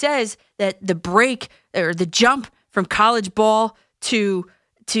talk to says that the break or the jump from college ball to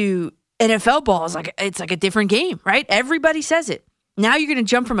NFL ball is it's like a different game, right? Everybody says it. Now you're going to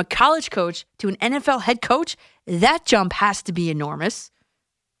jump from a college coach to an NFL head coach. That jump has to be enormous.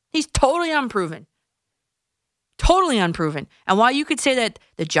 He's totally unproven. Totally unproven. And while you could say that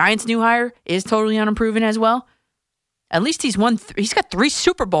the Giants' new hire is totally unproven as well, at least he's got 3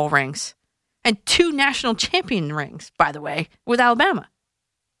 Super Bowl rings and 2 national champion rings, by the way, with Alabama.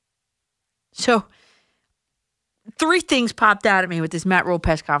 So 3 things popped out at me with this Matt Rule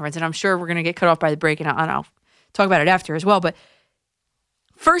press conference, and I'm sure we're going to get cut off by the break, and I'll talk about it after as well. But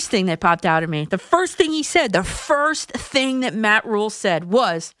first thing that popped out at me, the first thing he said, the first thing that Matt Rule said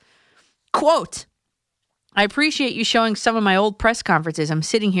was, quote, "I appreciate you showing some of my old press conferences. I'm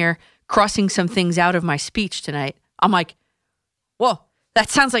sitting here crossing some things out of my speech tonight." I'm like, whoa,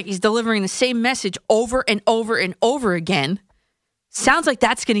 that sounds like he's delivering the same message over and over and over again. Sounds like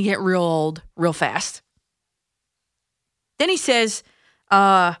that's going to get real old real fast. Then he says,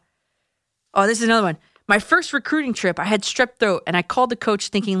 this is another one. "My first recruiting trip, I had strep throat, and I called the coach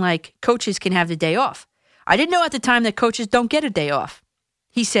thinking coaches can have the day off. I didn't know at the time that coaches don't get a day off.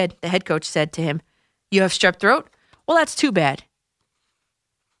 He said," the head coach said to him, "You have strep throat? Well, that's too bad.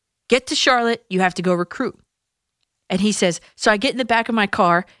 Get to Charlotte, you have to go recruit." And he says, "So I get in the back of my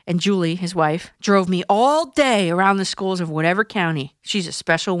car, and Julie, his wife, drove me all day around the schools of whatever county. She's a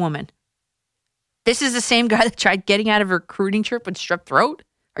special woman." This is the same guy that tried getting out of a recruiting trip with strep throat?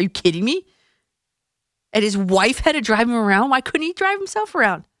 Are you kidding me? And his wife had to drive him around? Why couldn't he drive himself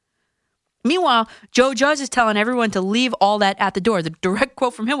around? Meanwhile, Joe Judge is telling everyone to leave all that at the door. The direct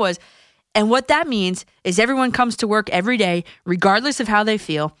quote from him was, "And what that means is everyone comes to work every day, regardless of how they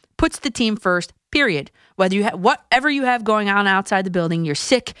feel, puts the team first, period. Whether you whatever you have going on outside the building, you're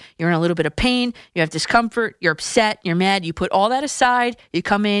sick, you're in a little bit of pain, you have discomfort, you're upset, you're mad, you put all that aside, you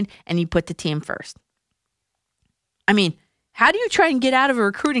come in and you put the team first." I mean, how do you try and get out of a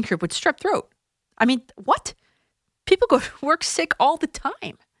recruiting trip with strep throat? I mean, what? People go to work sick all the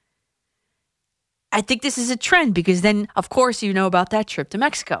time. I think this is a trend because then, of course, you know about that trip to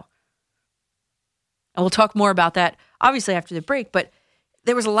Mexico. And we'll talk more about that, obviously, after the break. But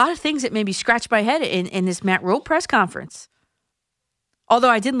there was a lot of things that maybe scratched my head in this Matt Rule press conference.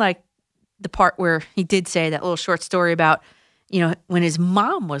 Although I did like the part where he did say that little short story about, when his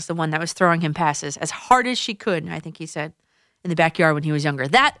mom was the one that was throwing him passes as hard as she could, I think he said, in the backyard when he was younger.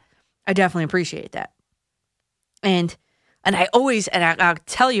 That, I definitely appreciate that. And I'll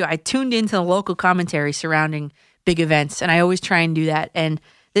tell you, I tuned into the local commentary surrounding big events, and I always try and do that. And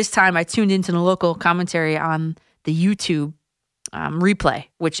this time I tuned into the local commentary on the YouTube replay,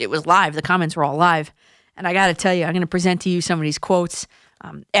 which it was live. The comments were all live. And I got to tell you, I'm going to present to you some of these quotes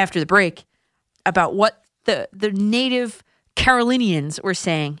after the break about what the native Carolinians were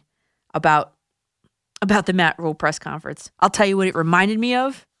saying about the Matt Rule press conference. I'll tell you what it reminded me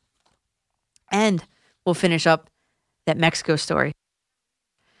of, and we'll finish up that Mexico story.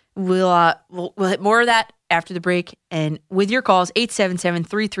 We'll hit more of that after the break. And with your calls,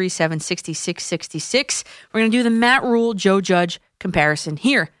 877-337-6666. We're going to do the Matt Rule, Joe Judge comparison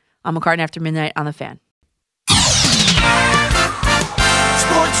here on McCartan After Midnight on The Fan.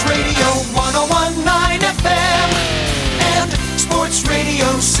 Sports Radio 101.9 FM and Sports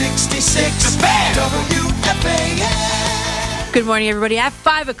Radio 66 WFAN. Good morning, everybody. At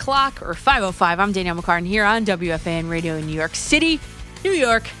 5 o'clock or 5:05, I'm Danielle McCartan here on WFAN Radio in New York City. New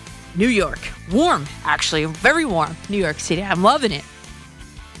York. Warm, actually. Very warm. New York City. I'm loving it.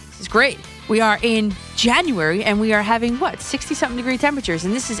 This is great. We are in January, and we are having, 60-something degree temperatures.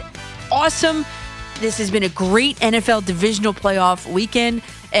 And this is awesome. This has been a great NFL divisional playoff weekend.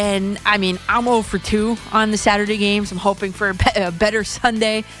 And, I'm 0 for 2 on the Saturday games. I'm hoping for a better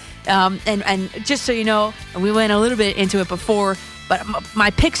Sunday. And just so you know, we went a little bit into it before, but my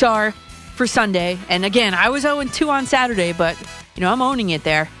picks are for Sunday. And, again, I was 0-2 on Saturday, but, I'm owning it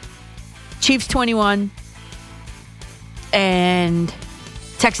there. Chiefs 21 and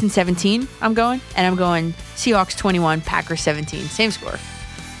Texans 17, I'm going. And I'm going Seahawks 21, Packers 17. Same score.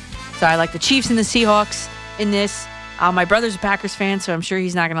 So I like the Chiefs and the Seahawks in this. My brother's a Packers fan, so I'm sure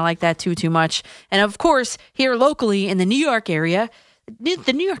he's not going to like that too much. And, of course, here locally in the New York area,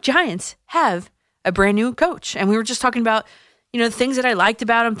 the New York Giants have a brand new coach. And we were just talking about, the things that I liked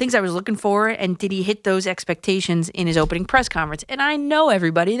about him, things I was looking for, and did he hit those expectations in his opening press conference? And I know,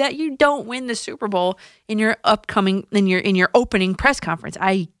 everybody, that you don't win the Super Bowl in your opening press conference.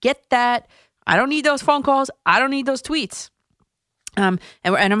 I get that. I don't need those phone calls. I don't need those tweets. And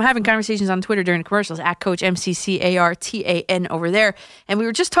I'm having conversations on Twitter during the commercials at Coach MCCARTAN over there. And we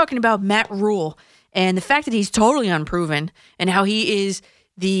were just talking about Matt Rule and the fact that he's totally unproven and how he is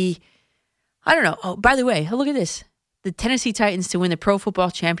I don't know. Oh, by the way, look at this. The Tennessee Titans to win the Pro Football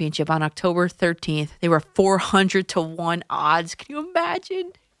Championship on October 13th. They were 400-1 odds. Can you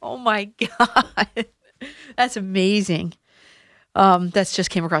imagine? Oh, my God. That's amazing. That's just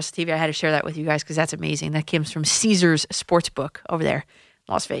came across the TV. I had to share that with you guys because that's amazing. That comes from Caesars Sportsbook over there,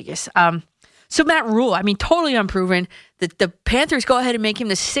 Las Vegas. So Matt Rule, totally unproven. The Panthers go ahead and make him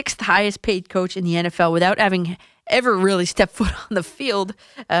the 6th highest paid coach in the NFL without having ever really stepped foot on the field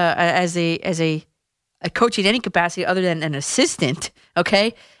as a coach in any capacity other than an assistant.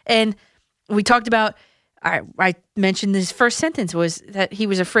 Okay, and we talked about. I mentioned his first sentence was that he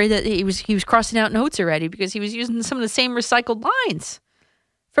was afraid that he was crossing out notes already because he was using some of the same recycled lines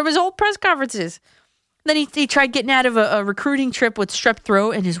from his old press conferences. Then he tried getting out of a recruiting trip with strep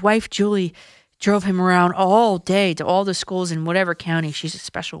throat, and his wife Julie drove him around all day to all the schools in whatever county. She's a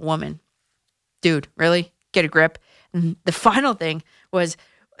special woman. Dude, really? Get a grip. And the final thing was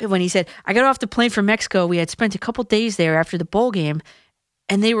when he said, "I got off the plane from Mexico. We had spent a couple days there after the bowl game,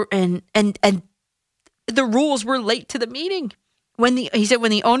 and they were and the Rules were late to the meeting. He said when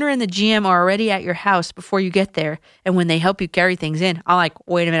the owner and the GM are already at your house before you get there, and when they help you carry things in." I'm like,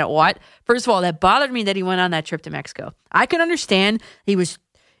 wait a minute, what? First of all, that bothered me that he went on that trip to Mexico. I could understand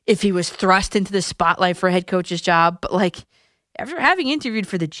if he was thrust into the spotlight for a head coach's job, but after having interviewed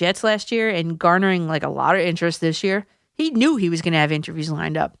for the Jets last year and garnering a lot of interest this year, he knew he was going to have interviews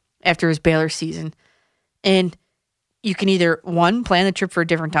lined up after his Baylor season. And you can either, 1, plan the trip for a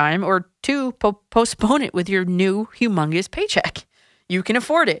different time, or 2, postpone it with your new humongous paycheck. You can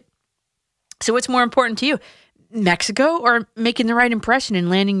afford it. So what's more important to you, Mexico or making the right impression and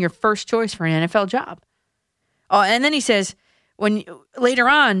landing your first choice for an NFL job? Oh, and then he says, later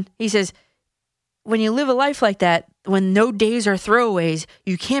on, when you live a life like that, when no days are throwaways,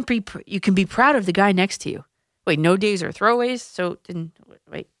 you can be proud of the guy next to you. Wait, no days are throwaways? So,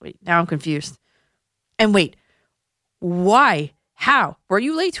 wait, now I'm confused. And wait, why? How? Were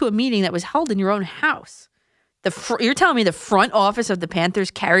you late to a meeting that was held in your own house? You're telling me the front office of the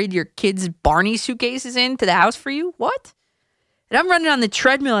Panthers carried your kids' Barney suitcases into the house for you? What? And I'm running on the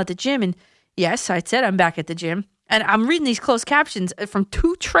treadmill at the gym, and yes, I said I'm back at the gym, and I'm reading these closed captions from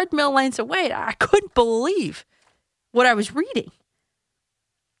 2 treadmill lengths away. I couldn't believe what I was reading.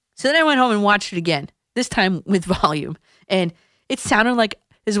 So then I went home and watched it again, this time with volume, and this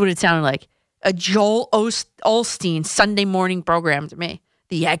is what it sounded like. A Joel Osteen Sunday morning program to me.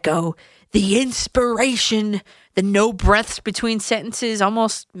 The echo, the inspiration, the no breaths between sentences,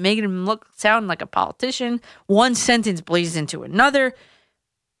 almost making him sound like a politician. One sentence bleeds into another.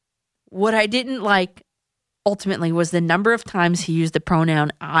 What I didn't like, ultimately, was the number of times he used the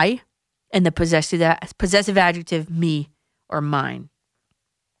pronoun I and the possessive adjective me or mine.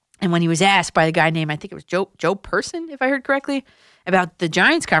 And when he was asked by the guy named, I think it was Joe Person, if I heard correctly, about the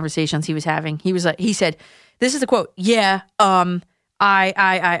Giants conversations he was having, he said, this is the quote, "Yeah, I,"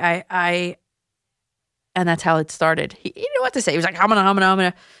 and that's how it started. He didn't know what to say. He was like, I'm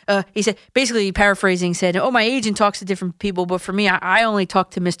gonna. He said, basically paraphrasing, said, "Oh, my agent talks to different people, but for me, I only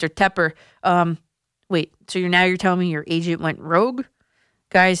talk to Mr. Tepper." Wait, so you're telling me your agent went rogue?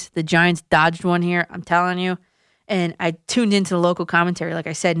 Guys, the Giants dodged one here, I'm telling you. And I tuned into the local commentary, like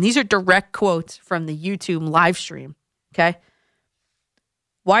I said, and these are direct quotes from the YouTube live stream, okay?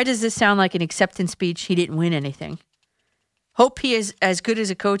 Why does this sound like an acceptance speech? He didn't win anything. Hope he is as good as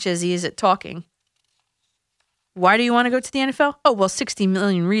a coach as he is at talking. Why do you want to go to the NFL? Oh, well, 60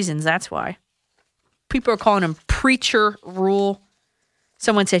 million reasons. That's why. People are calling him Preacher Rule.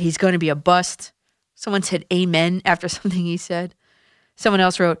 Someone said he's going to be a bust. Someone said amen after something he said. Someone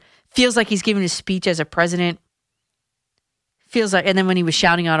else wrote, feels like he's giving a speech as a president. Feels like, and then when he was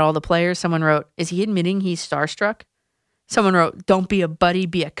shouting out all the players, someone wrote, is he admitting he's starstruck? Someone wrote, don't be a buddy,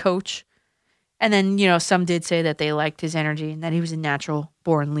 be a coach. And then, some did say that they liked his energy and that he was a natural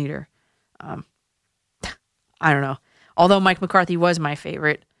born leader. I don't know. Although Mike McCarthy was my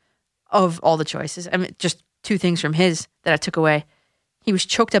favorite of all the choices. I mean, just two things from his that I took away. He was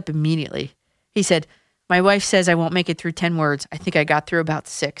choked up immediately. He said, my wife says I won't make it through 10 words. I think I got through about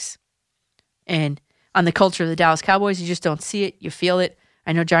 6. And on the culture of the Dallas Cowboys, you just don't see it. You feel it.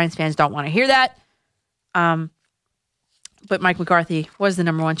 I know Giants fans don't want to hear that. But Mike McCarthy was the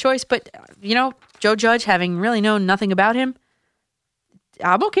number one choice. But, Joe Judge, having really known nothing about him,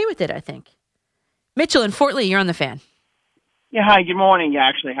 I'm okay with it, I think. Mitchell in Fort Lee, you're on the Fan. Yeah, hi, good morning,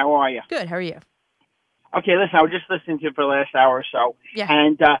 actually. How are you? Good, how are you? Okay, listen, I was just listening to you for the last hour or so. Yeah.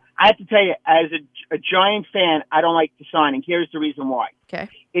 And I have to tell you, as a Giant fan, I don't like the signing. Here's the reason why. Okay.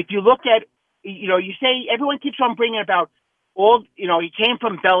 If you look at, you say, everyone keeps on bringing about he came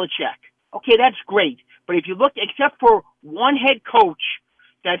from Belichick. Okay, that's great. But if you look, except for one head coach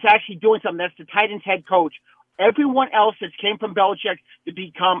that's actually doing something, that's the Titans head coach, everyone else that came from Belichick to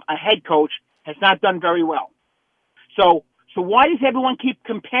become a head coach has not done very well. So why does everyone keep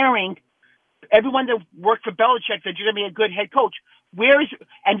comparing everyone that worked for Belichick that you're going to be a good head coach?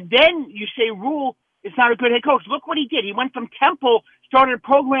 And then you say Rule is not a good head coach. Look what he did. He went from Temple, started a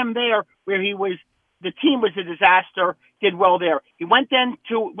program there where the team was a disaster, did well there. He went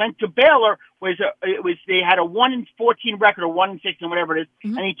to Baylor, they had a 1-14 record or 1-16, whatever it is,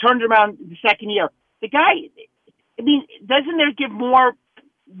 and he turned it around the second year. The guy, I mean, doesn't there give more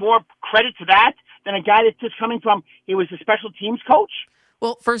credit to that than a guy that's just coming from, he was a special teams coach?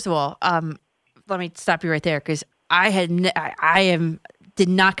 Well, first of all, let me stop you right there because did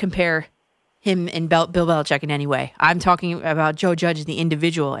not compare him and Bill Belichick in any way. I'm talking about Joe Judge, the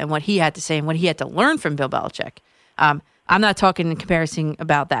individual, and what he had to say and what he had to learn from Bill Belichick. I'm not talking in comparison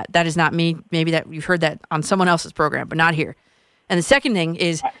about that. That is not me. Maybe that you've heard that on someone else's program, but not here. And the second thing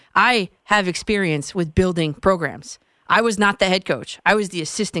is I have experience with building programs. I was not the head coach. I was the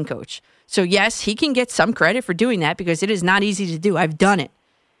assistant coach. So yes, he can get some credit for doing that because it is not easy to do. I've done it.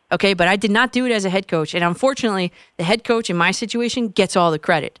 Okay, but I did not do it as a head coach. And unfortunately, the head coach in my situation gets all the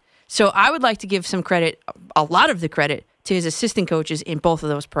credit. So I would like to give some credit, a lot of the credit, to his assistant coaches in both of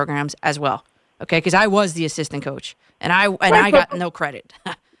those programs as well. Okay, because I was the assistant coach, and I got no credit.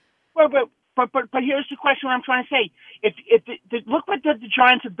 But here's the question I'm trying to say. Look what the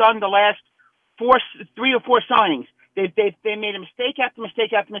Giants have done the last 3 or 4 signings. They made a mistake after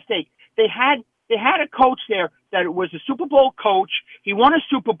mistake after mistake. They had a coach there that was a Super Bowl coach. He won a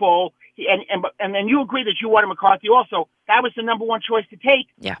Super Bowl, and then you agree that you wanted McCarthy also. That was the number one choice to take.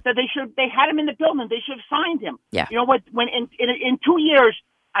 Yeah. That they had him in the building. They should have signed him. Yeah. You know what? When in 2 years,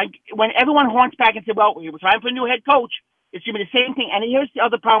 when everyone horns back and said, "Well, it was time for a new head coach," it's going to be the same thing. And here's the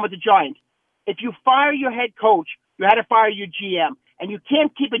other problem with the Giants: if you fire your head coach, you had to fire your GM, and you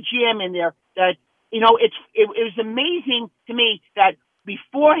can't keep a GM in there that. It was amazing to me that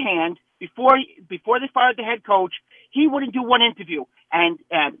beforehand, before they fired the head coach, he wouldn't do one interview. And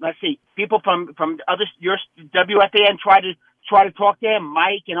let's see, people from your WFAN try to talk to him,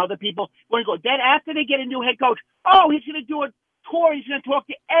 Mike and other people. Wouldn't go. Then after they get a new head coach, he's going to do a tour. He's going to talk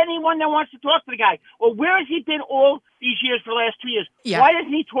to anyone that wants to talk to the guy. Well, where has he been all these years for the last 2 years? Yeah. Why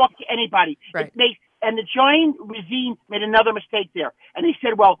doesn't he talk to anybody? Right. And the Giant regime made another mistake there. And they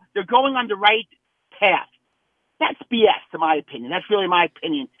said, well, they're going on the right path. That's BS, to my opinion. That's really my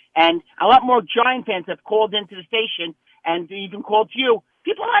opinion. And a lot more Giant fans have called into the station and even called to you.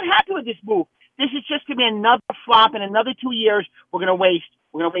 People are not happy with this move. This is just going to be another flop. In another 2 years, we're going to waste.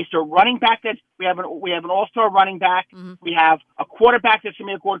 We're going to waste a running back. We have an all-star running back. Mm-hmm. We have a quarterback that's going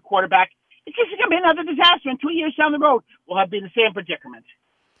to be a good quarterback. It's just going to be another disaster. In 2 years down the road, we'll be in the same predicament.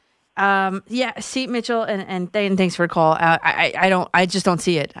 See, Mitchell, and thanks for the call. I just don't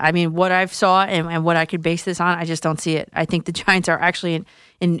see it. I mean, what I've saw and what I could base this on, I just don't see it. I think the Giants are actually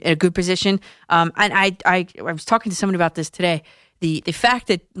in a good position. And I was talking to someone about this today. The fact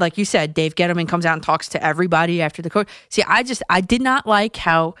that, like you said, Dave Gettleman comes out and talks to everybody after the coach. See, I did not like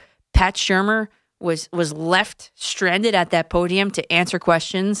how Pat Shurmur was left stranded at that podium to answer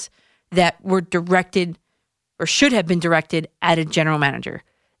questions that were directed or should have been directed at a general manager.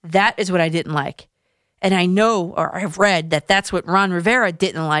 That is what I didn't like. And I know, or I've read, that that's what Ron Rivera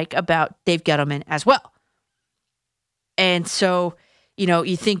didn't like about Dave Gettleman as well. And so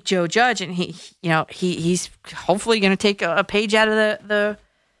you think Joe Judge, and he's hopefully going to take a page out of the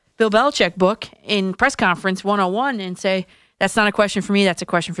Bill Belichick book in press conference 101 and say, that's not a question for me, that's a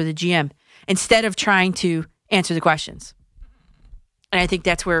question for the GM, instead of trying to answer the questions. And I think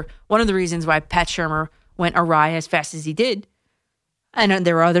that's where one of the reasons why Pat Shurmur went awry as fast as he did. And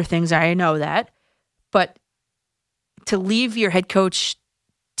there were other things, I know that. But to leave your head coach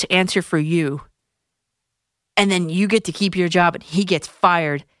to answer for you, and then you get to keep your job and he gets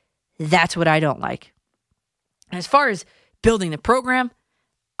fired, that's what I don't like. And as far as building the program,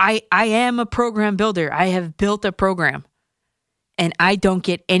 I am a program builder. I have built a program, and I don't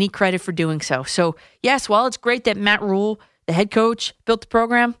get any credit for doing so. So, yes, while it's great that Matt Rule, the head coach, built the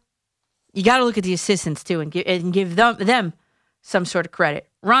program, you got to look at the assistants too and give them some sort of credit.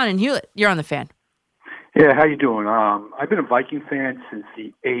 Ron and Hewlett, you're on the fan. Yeah, how you doing? I've been a Viking fan since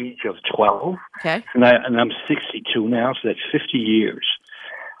the age of 12. Okay. And I'm 62 now, so that's 50 years.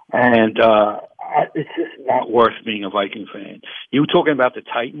 And it's just not worth being a Viking fan. You were talking about the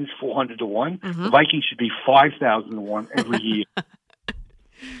Titans, 400 to 1. Mm-hmm. The Vikings should be 5,000 to 1 every year.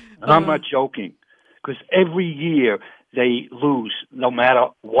 And I'm not joking, because every year they lose, no matter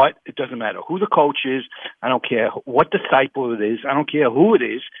what. It doesn't matter who the coach is. I don't care what disciple it is. I don't care who it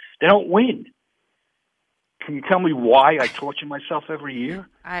is. They don't win. Can you tell me why I torture myself every year?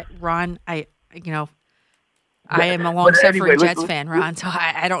 Ron, I am a long-suffering Jets fan, Ron, so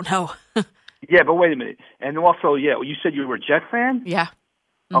I don't know. Yeah, but wait a minute. And also, you said you were a Jet fan? Yeah.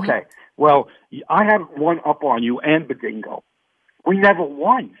 Mm-hmm. Okay. Well, I have one up on you and Badingo. We never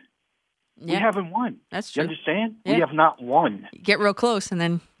won. Yeah. We haven't won. That's true. You understand? Yeah. We have not won. You get real close, and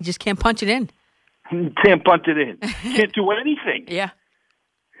then you just can't punch it in. Can't punch it in. Can't do anything. Yeah.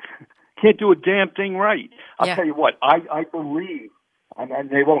 Can't do a damn thing right. I'll Yeah. tell you what, I believe, and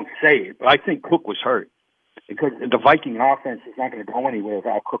they won't say it, but I think Cook was hurt. Because the Viking offense is not going to go anywhere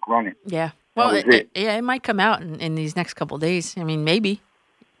without Cook running. Yeah. Well, it might come out in these next couple of days. I mean, maybe.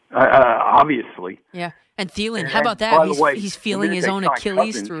 Obviously. Yeah. And Thielen, how about By that? the way, He's feeling his own signed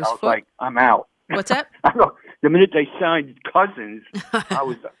Achilles Cousins, through his I was foot. like, I'm out. What's that? The minute they signed Cousins,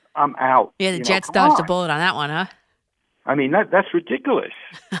 I'm out. Yeah, the Jets come dodged on. a bullet on that one, huh? I mean, that's ridiculous.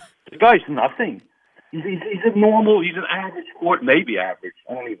 The guy's nothing. He's an average sport, maybe average.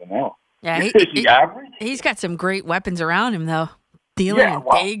 I don't even know. Yeah, is he average? He's got some great weapons around him, though. Thielen and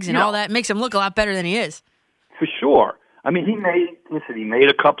Diggs and all that makes him look a lot better than he is. For sure. I mean, he made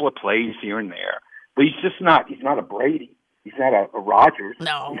a couple of plays here and there, but he's not a Brady. He's not a Rodgers.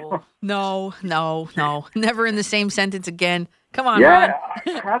 No. Never in the same sentence again. Come on, yeah.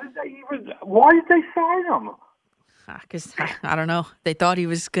 Ron. Why did they sign him? Because, I don't know. They thought he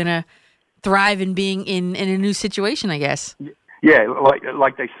was going to thrive in being in a new situation, I guess. Yeah,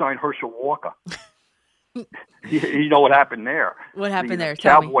 like they signed Herschel Walker. You know what happened there? What happened there?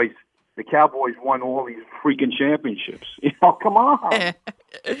 Tell me. The Cowboys won all these freaking championships. Come on.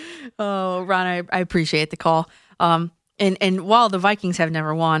 Oh, Ron, I appreciate the call. And while the Vikings have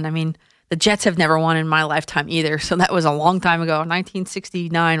never won, I mean, the Jets have never won in my lifetime either. So that was a long time ago.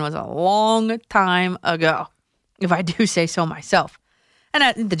 1969 was a long time ago, if I do say so myself.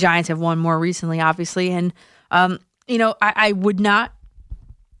 And the Giants have won more recently, obviously. And, I would not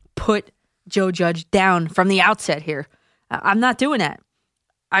put Joe Judge down from the outset here. I'm not doing that.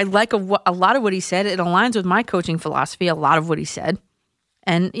 I like a lot of what he said. It aligns with my coaching philosophy, a lot of what he said.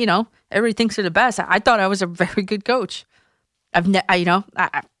 And, everybody thinks they're the best. I thought I was a very good coach. I've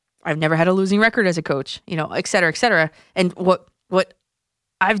never had a losing record as a coach, et cetera, et cetera. And what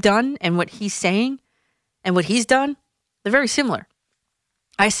I've done and what he's saying and what he's done, they're very similar.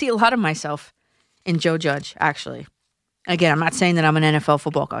 I see a lot of myself in Joe Judge, actually. Again, I'm not saying that I'm an NFL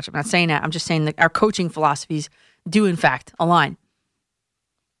football coach. I'm not saying that. I'm just saying that our coaching philosophies do, in fact, align.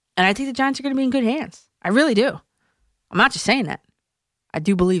 And I think the Giants are going to be in good hands. I really do. I'm not just saying that. I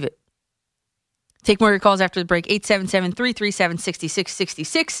do believe it. Take more of your calls after the break.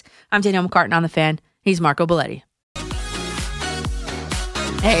 877-337-6666. I'm Danielle McCartan on the Fan. He's Marco Belletti.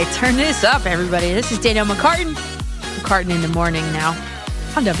 Hey, turn this up, everybody. This is Danielle McCartan. McCartan in the morning now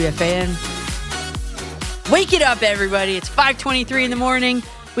on WFAN. Wake it up, everybody. It's 5:23 in the morning.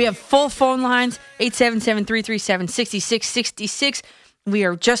 We have full phone lines, 877-337-6666. We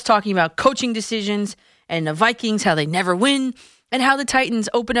are just talking about coaching decisions and the Vikings, how they never win, and how the Titans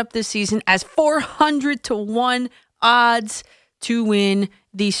open up this season as 400 to 1 odds to win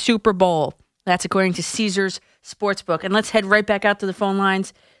the Super Bowl. That's according to Caesars Sportsbook. And let's head right back out to the phone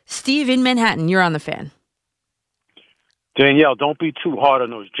lines. Steve in Manhattan, you're on the Fan. Danielle, don't be too hard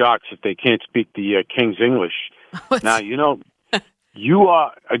on those jocks if they can't speak the King's English. Now, You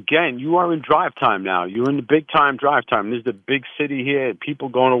are in drive time now. You're in the big time drive time. This is the big city here. People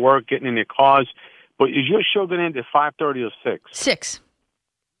going to work, getting in their cars. But is your show going to end at 5:30 or 6? 6.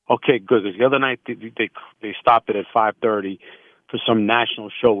 Okay, good. Because the other night they stopped it at 5:30 for some national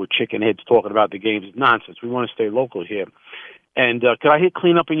show with chicken heads talking about the games. It's nonsense. We want to stay local here. And could I hit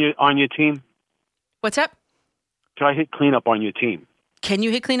cleanup on your team? What's up? Could I hit cleanup on your team? Can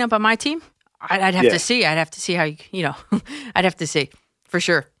you hit cleanup on my team? I'd have to see. I'd have to see how you know. I'd have to see for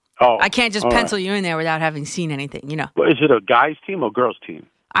sure. Oh, I can't just pencil you in there without having seen anything. Well, is it a guys team or girls team?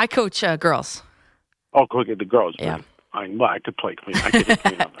 I coach girls. Oh, go get the girls. Yeah. I could play clean. I could hit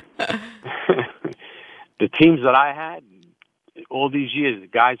cleanup. The teams that I had all these years, the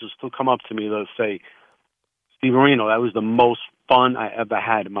guys will still come up to me. They'll say, "Steve Marino, that was the most fun I ever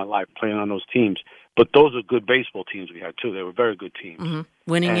had in my life playing on those teams." But those are good baseball teams we had too. They were very good teams.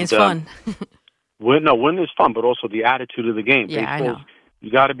 Mm-hmm. Winning is fun. Winning is fun, but also the attitude of the game. Yeah, I know. You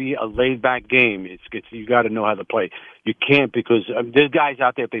got to be a laid-back game. You got to know how to play. You can't because there's guys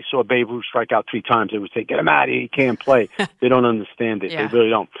out there. If they saw Babe Ruth strike out 3 times, they would say, "Get him out of here. He can't play." They don't understand it. Yeah. They really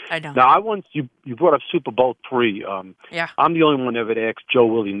don't. I know. Now, you brought up Super Bowl III. Yeah. I'm the only one ever to ask Joe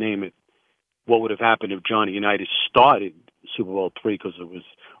Willie Namath what would have happened if Johnny Unitas started Super Bowl III because it was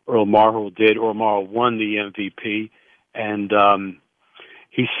Earl Morrall did. Earl Morrall won the MVP, and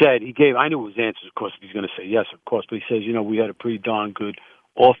he said I knew his answers. Of course, he's going to say yes, of course. But he says, we had a pretty darn good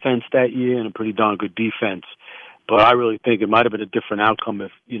offense that year and a pretty darn good defense. But I really think it might have been a different outcome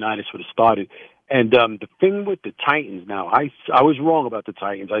if Unitas would have started. And the thing with the Titans now, I was wrong about the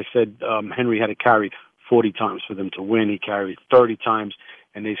Titans. I said Henry had to carry 40 times for them to win. He carried 30 times,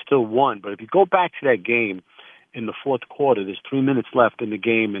 and they still won. But if you go back to that game in the fourth quarter, there's 3 minutes left in the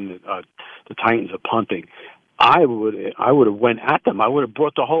game, and the Titans are punting. I would have went at them. I would have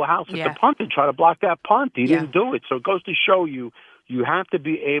brought the whole house at the punt and try to block that punt. He didn't do it. So it goes to show you have to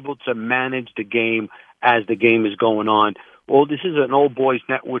be able to manage the game as the game is going on. Well, this is an old boys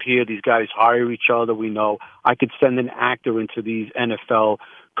network here. These guys hire each other. We know. I could send an actor into these NFL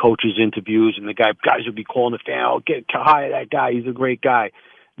coaches' interviews, and the guys would be calling the fan, hire that guy. He's a great guy.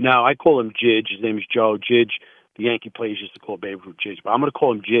 Now, I call him Jidge. His name is Joe Jidge. The Yankee players used to call Babe Ruth Jidge, but I'm going to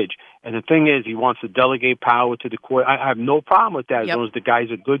call him Jidge. And the thing is, he wants to delegate power to the court. I have no problem with that as long as the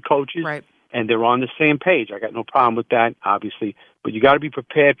guys are good coaches and they're on the same page. I got no problem with that, obviously. But you got to be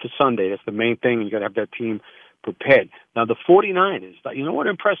prepared for Sunday. That's the main thing. You got to have that team prepared. Now, the 49ers, you know what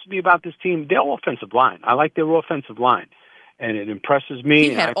impresses me about this team? Their offensive line. I like their offensive line, and it impresses me.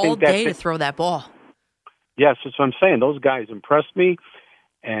 He had all day to throw that ball. Yes, that's what I'm saying. Those guys impressed me.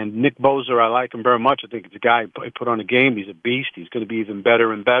 And Nick Bosa, I like him very much. I think it's a guy he put on a game. He's a beast. He's going to be even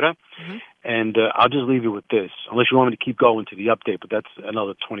better and better. Mm-hmm. And I'll just leave you with this, unless you want me to keep going to the update, but that's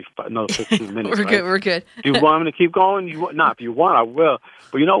another 15 minutes. We're good. Do you want me to keep going? If you want, I will.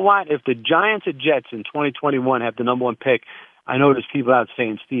 But you know what? If the Giants or Jets in 2021 have the number 1 pick, I know there's people out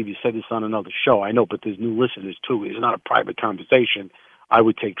saying, "Steve, you said this on another show." I know, but there's new listeners, too. It's not a private conversation. I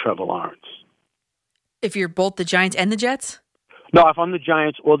would take Trevor Lawrence. If you're both the Giants and the Jets? No, if I'm the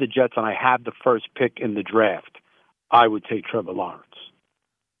Giants or the Jets and I have the first pick in the draft, I would take Trevor Lawrence.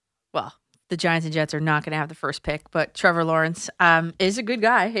 Well, the Giants and Jets are not going to have the first pick, but Trevor Lawrence is a good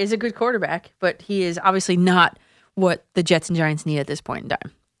guy, is a good quarterback, but he is obviously not what the Jets and Giants need at this point in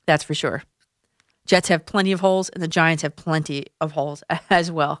time. That's for sure. Jets have plenty of holes, and the Giants have plenty of holes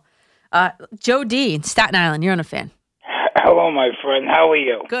as well. Joe D. in Staten Island, you're on a fan. Hello, my friend. How are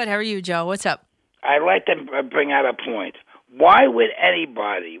you? Good. How are you, Joe? What's up? I'd like to bring out a point. Why would any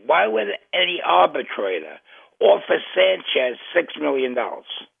arbitrator offer Sanchez $6 million?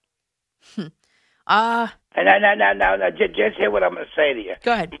 Now, just hear what I'm going to say to you.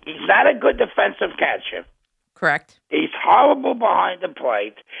 Go ahead. He's not a good defensive catcher. Correct. He's horrible behind the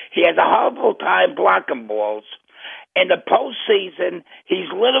plate. He has a horrible time blocking balls. In the postseason,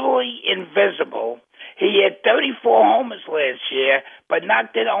 he's literally invisible. He had 34 homers last year, but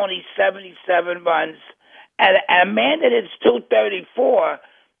knocked in only 77 runs. And a man that is 234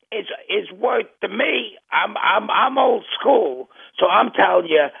 is worth to me. I'm old school, so I'm telling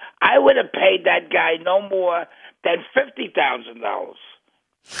you, I would have paid that guy no more than $50,000.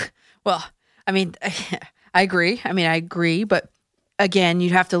 Well, I mean, I agree, but again,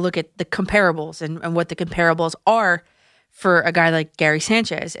 you'd have to look at the comparables and what the comparables are for a guy like Gary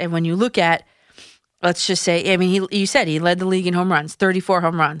Sanchez. And when you look at, let's just say, I mean, you said he led the league in home runs, 34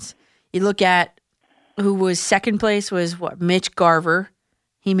 home runs. You look at who was second place was Mitch Garver.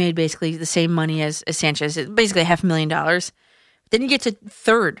 He made basically the same money as Sanchez, basically $500,000. Then you get to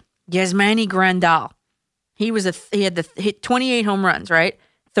third, Yasmani Grandal. He had 28 home runs, right?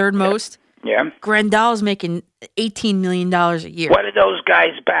 Third most. Yeah. Grandal's making $18 million a year. What did those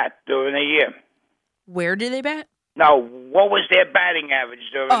guys bat during the year? Where do they bat? No, what was their batting average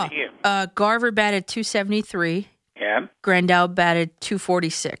during the year? Garver batted 273. Yeah. Grandal batted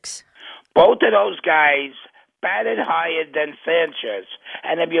 246. Both of those guys batted higher than Sanchez.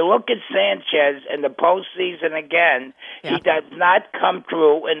 And if you look at Sanchez in the postseason again, he does not come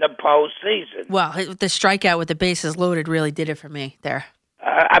through in the postseason. Well, the strikeout with the bases loaded really did it for me there.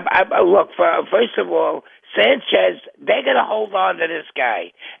 Look, first of all, Sanchez, they're going to hold on to this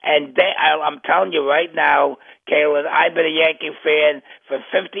guy. And I'm telling you right now, Kayla, I've been a Yankee fan for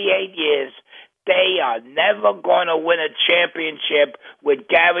 58 years. They are never going to win a championship with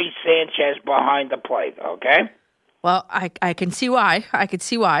Gary Sanchez behind the plate, okay? Well, I can see why. I could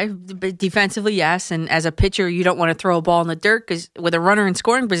see why. But defensively, yes. And as a pitcher, you don't want to throw a ball in the dirt with a runner in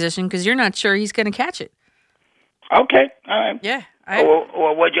scoring position because you're not sure he's going to catch it. Okay, all right. Yeah. I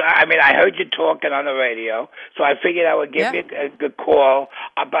heard you talking on the radio, so I figured I would give you a good call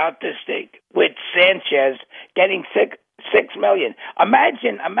about this thing with Sanchez getting $6 million.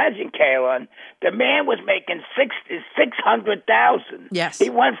 Imagine, Kalen, the man was making $600,000. Yes, he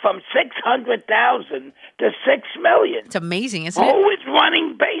went from $600,000 to $6 million. It's amazing, isn't it? Who is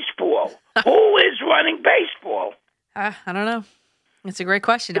running baseball? Who is running baseball? I don't know. It's a great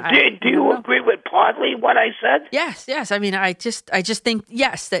question. Do you agree with partly what I said? Yes. I mean, I just think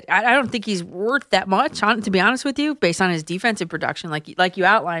that I don't think he's worth that much. To be honest with you, based on his defensive production, like you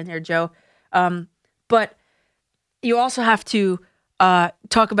outlined there, Joe. But you also have to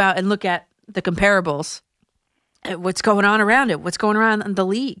talk about and look at the comparables, what's going on around it, what's going around in the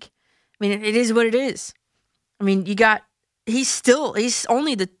league. I mean, it is what it is. I mean, he's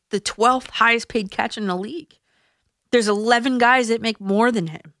only the 12th highest paid catcher in the league. There's 11 guys that make more than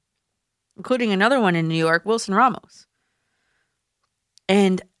him, including another one in New York, Wilson Ramos.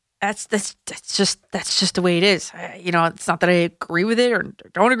 And that's just the way it is. It's not that I agree with it or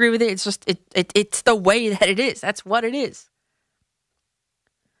don't agree with it. It's just it's the way that it is. That's what it is.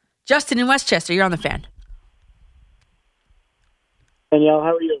 Justin in Westchester, you're on the fan. Danielle,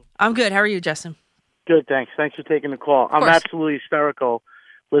 how are you? I'm good. How are you, Justin? Good, thanks. Thanks for taking the call. I'm absolutely hysterical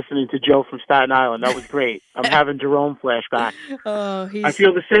listening to Joe from Staten Island. That was great. I'm having Jerome flashbacks. Oh, I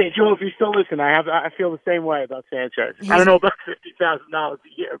feel the same. Joe, if you still listen, I feel the same way about Sanchez. I don't know about $50,000 a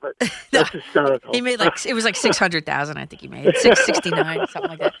year, but that's hysterical. He made it was like $600,000. I think he made $669, something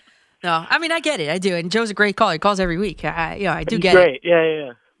like that. No, I mean I get it. I do. And Joe's a great caller. He calls every week. I do get great. it.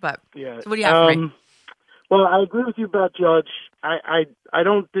 Yeah. But yeah. So what do you have for me? Well, I agree with you about Judge. I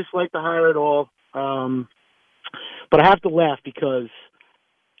don't dislike the hire at all. But I have to laugh because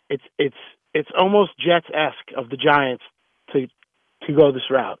it's almost Jets-esque of the Giants to go this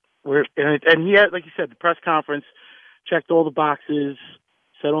route. And he had, like you said, the press conference checked all the boxes,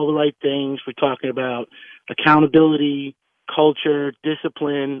 said all the right things. We're talking about accountability, culture,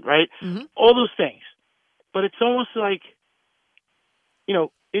 discipline, right? Mm-hmm. All those things. But it's almost like,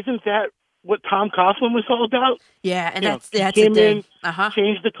 isn't that what Tom Coughlin was all about? Yeah, and that's the thing.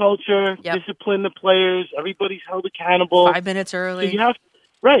 Changed the culture, disciplined the players, everybody's held accountable. 5 minutes early. So you have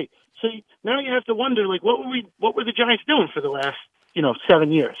right. So now you have to wonder, like, what were the Giants doing for the last,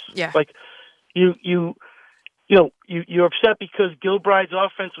 7 years? Yeah. Like, you're upset because Gilbride's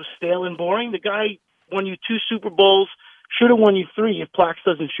offense was stale and boring. The guy won you 2 Super Bowls, should have won you 3 if Plax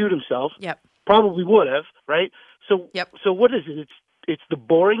doesn't shoot himself. Yep. Probably would have, right? So, yep. So what is it? It's the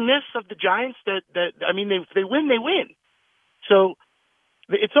boringness of the Giants that I mean, they win, they win. So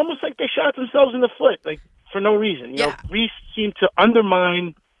it's almost like they shot themselves in the foot, like, for no reason. Reese seemed to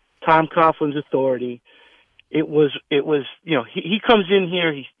undermine Tom Coughlin's authority. It was he comes in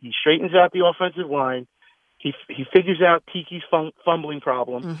here, he straightens out the offensive line, he figures out Tiki's fumbling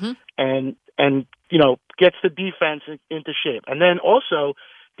problem, mm-hmm. and gets the defense into shape. And then also,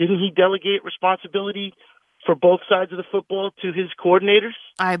 didn't he delegate responsibility for both sides of the football to his coordinators?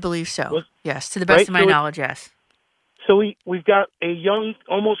 I believe so. Yes, to the best of my knowledge, yes. So we've got a young,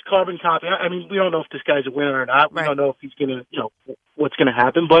 almost carbon copy. I mean, we don't know if this guy's a winner or not. We don't know if he's going to, what's going to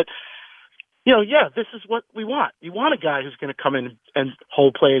happen. But, this is what we want. You want a guy who's going to come in and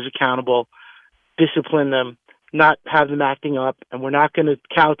hold players accountable, discipline them, not have them acting up, and we're not going to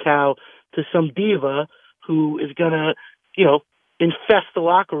kowtow to some diva who is going to, infest the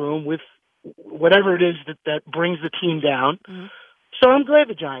locker room with whatever it is that brings the team down. Mm-hmm. So I'm glad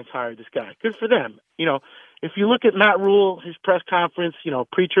the Giants hired this guy. Good for them. If you look at Matt Rule, his press conference,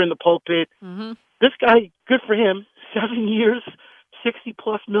 preacher in the pulpit, mm-hmm. This guy, good for him, 7 years,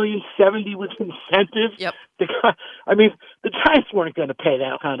 $60+ million, 70 with incentives. Yep. The guy, the Giants weren't going to pay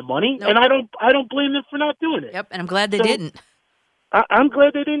that kind of money, nope. and I don't blame them for not doing it. Yep, and I'm glad they didn't. I'm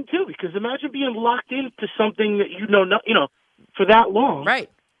glad they didn't too, because imagine being locked into something that for that long. Right.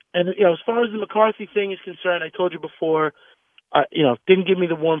 And as far as the McCarthy thing is concerned, I told you before, didn't give me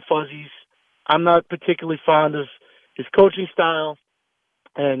the warm fuzzies. I'm not particularly fond of his coaching style,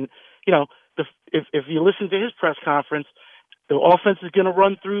 and if you listen to his press conference, the offense is going to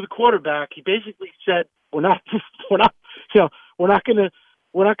run through the quarterback. He basically said, we're not going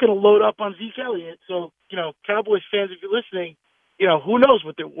to load up on Zeke Elliott. So, Cowboys fans, if you're listening, who knows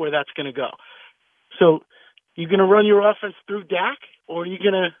where that's going to go. So you're going to run your offense through Dak, or are you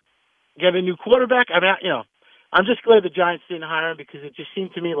going to get a new quarterback? I mean, I'm just glad the Giants didn't hire him, because it just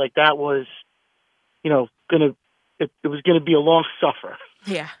seemed to me like that was, it was going to be a long suffer.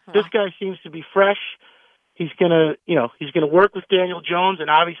 Yeah. This guy seems to be fresh. He's going to work with Daniel Jones, and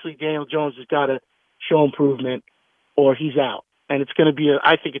obviously Daniel Jones has got to show improvement or he's out. And it's going to be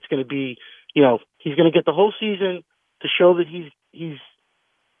I think it's going to be, he's going to get the whole season to show that he's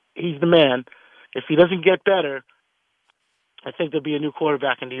the man. If he doesn't get better, I think there'll be a new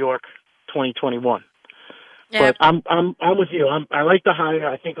quarterback in New York 2021. Yeah. But I'm with you. I like the hire.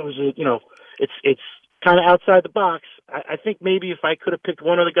 I think it was it's kind of outside the box. I think maybe if I could have picked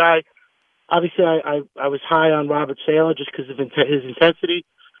one other guy, obviously I was high on Robert Saleh just because of his intensity,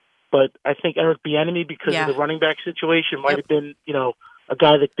 but I think Eric Bieniemy, because of the running back situation, might have been a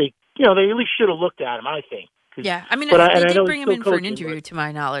guy that they at least should have looked at him, I think. Yeah, I mean, they did bring him in for an interview, to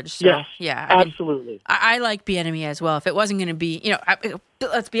my knowledge. So, yeah, absolutely. I like Bieniemy as well. If it wasn't going to be,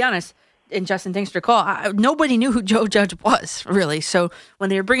 let's be honest, and Justin, thanks for the call, nobody knew who Joe Judge was, really. So when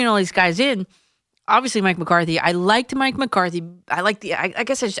they were bringing all these guys in, obviously Mike McCarthy, I liked Mike McCarthy. I like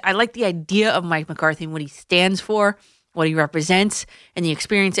I like the idea of Mike McCarthy and what he stands for, what he represents, and the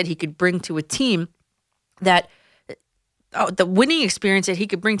experience that he could bring to a team the winning experience that he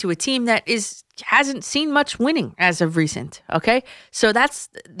could bring to a team that hasn't seen much winning as of recent. Okay, so that's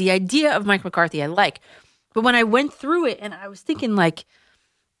the idea of Mike McCarthy I like. But when I went through it and I was thinking wow,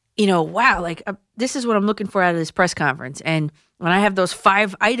 this is what I'm looking for out of this press conference. And when I have those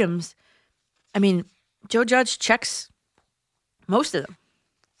 5 items, I mean, Joe Judge checks most of them.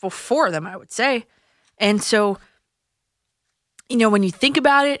 Well, 4 of them, I would say. And so, when you think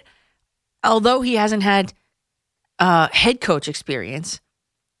about it, although he hasn't had head coach experience,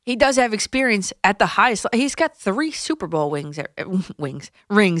 he does have experience at the highest. He's got 3 Super Bowl rings,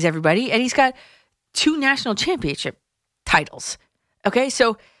 everybody, and he's got 2 national championship titles. Okay,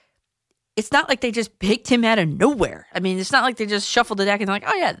 so it's not like they just picked him out of nowhere. I mean, it's not like they just shuffled the deck and they're like,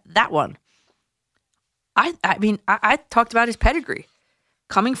 oh yeah, that one. I mean, I talked about his pedigree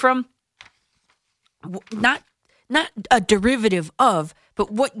coming from not a derivative of,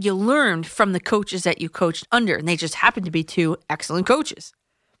 but what you learned from the coaches that you coached under, and they just happened to be 2 excellent coaches.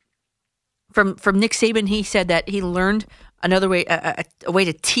 From Nick Saban, he said that he learned another way, a way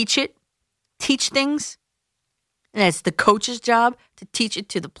to teach things, and it's the coach's job to teach it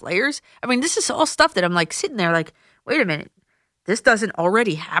to the players. I mean, this is all stuff that I'm sitting there wait a minute, this doesn't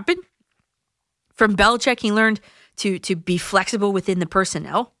already happen? From Belichick, he learned to be flexible within the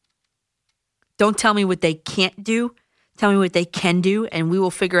personnel. Don't tell me what they can't do. Tell me what they can do, and we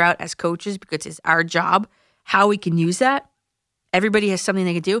will figure out as coaches, because it's our job, how we can use that. Everybody has something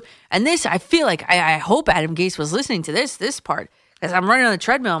they can do. And this, I feel like, I hope Adam Gase was listening to this part, because I'm running on the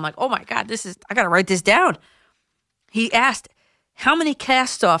treadmill. I'm like, oh my God, I got to write this down. He asked, how many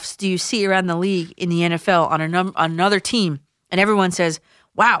cast-offs do you see around the league in the NFL on another team? And everyone says,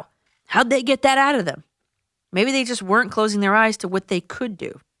 wow, how'd they get that out of them? Maybe they just weren't closing their eyes to what they could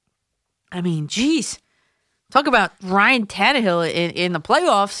do. I mean, geez. Talk about Ryan Tannehill in the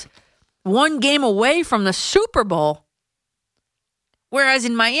playoffs, 1 game away from the Super Bowl. Whereas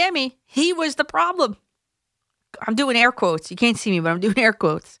in Miami, he was the problem. I'm doing air quotes. You can't see me, but I'm doing air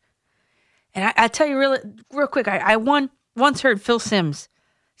quotes. And I tell you real quick, I once heard Phil Simms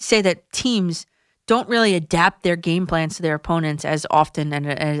say that teams don't really adapt their game plans to their opponents as often and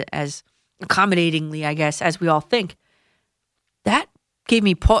as accommodatingly, I guess, as we all think. That gave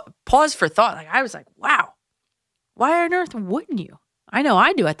me pause for thought. I was like, wow, why on earth wouldn't you? I know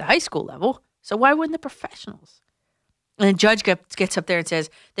I do at the high school level, so why wouldn't the professionals? And the judge gets up there and says,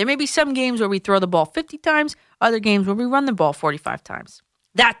 there may be some games where we throw the ball 50 times, other games where we run the ball 45 times.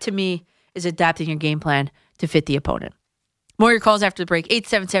 That, to me, is adapting your game plan to fit the opponent. More of your calls after the break,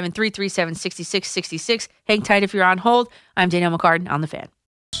 877-337-6666. Hang tight if you're on hold. I'm Danielle McCartan on The Fan.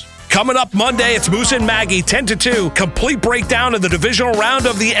 Coming up Monday, it's Moose and Maggie, 10 to 2. Complete breakdown of the divisional round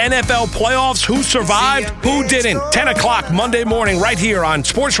of the NFL playoffs. Who survived, who didn't. 10 o'clock Monday morning right here on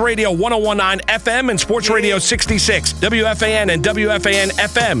Sports Radio 101.9 FM and Sports Radio 66, WFAN and WFAN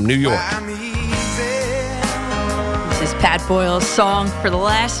FM, New York. This is Pat Boyle's song for the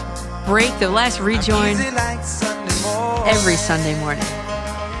last break, the last rejoin every Sunday morning.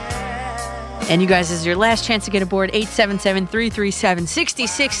 And you guys, this is your last chance to get aboard,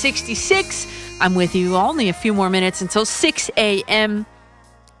 877-337-6666. I'm with you only a few more minutes until 6 a.m.,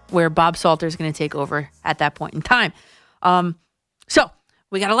 where Bob Salter is going to take over at that point in time. So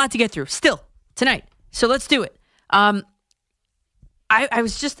we got a lot to get through still tonight. So let's do it. I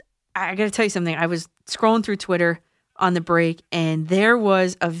got to tell you something. I was scrolling through Twitter on the break, and there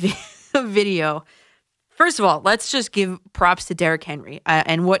was a video. First of all, let's just give props to Derrick Henry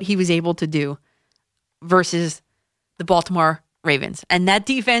and what he was able to do versus the Baltimore Ravens. And that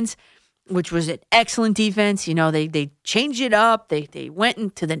defense, which was an excellent defense, they changed it up. They went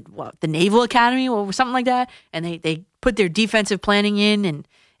into the Naval Academy or something like that, and they put their defensive planning in, and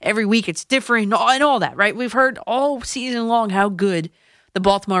every week it's different and all that, right? We've heard all season long how good the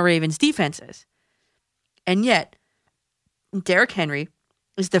Baltimore Ravens defense is. And yet, Derrick Henry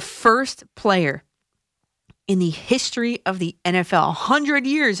is the first player in the history of the NFL, 100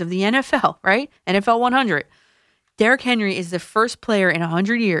 years of the NFL, right? NFL 100. Derrick Henry is the first player in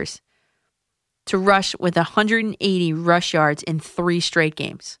 100 years to rush with 180 rush yards in 3 straight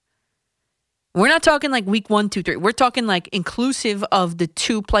games. We're not talking like week 1, 2, 3. We're talking like inclusive of the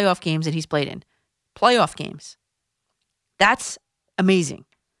 2 playoff games that he's played in. Playoff games. That's amazing.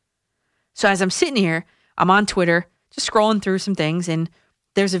 So as I'm sitting here, I'm on Twitter, just scrolling through some things, and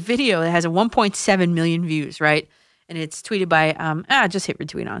there's a video that has a 1.7 million views, right? And it's tweeted by, just hit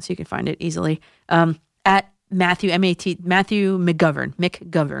retweet on so you can find it easily, at Matthew McGovern,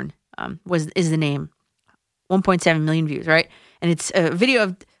 is the name. 1.7 million views, right? And it's a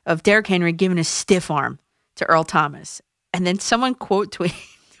video of Derrick Henry giving a stiff arm to Earl Thomas. And then someone tweeted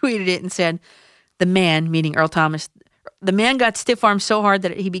it and said, the man, meaning Earl Thomas, the man got stiff armed so hard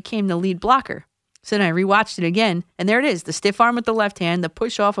that he became the lead blocker. So then I rewatched it again, and there it is, the stiff arm with the left hand, the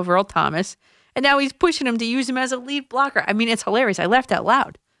push off of Earl Thomas, and now he's pushing him to use him as a lead blocker. I mean, it's hilarious. I laughed out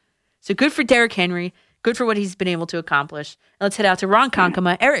loud. So good for Derrick Henry, good for what he's been able to accomplish. Let's head out to Ron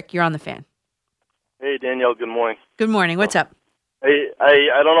Konkoma. Eric, you're on the fan. Hey, Danielle, good morning. Good morning. What's up? Hey,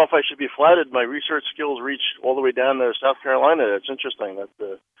 I don't know if I should be flattered. My research skills reach all the way down to South Carolina. That's interesting.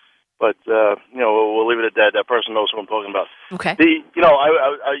 But we'll leave it at that. That person knows who I'm talking about. Okay. You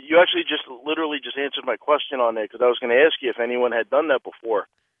actually literally answered my question on there, because I was going to ask you if anyone had done that before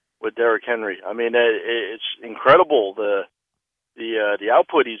with Derrick Henry. I mean, it's incredible the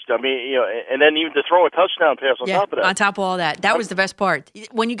output he's done. I mean, and then even to throw a touchdown pass on top of that. On top of all that, that was the best part.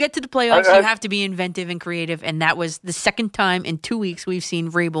 When you get to the playoffs, you have to be inventive and creative, and that was the second time in 2 weeks we've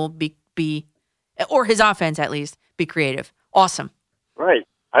seen Vrabel be or his offense at least, be creative. Awesome. Right.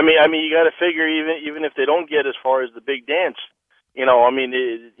 I mean, you got to figure even if they don't get as far as the big dance, he's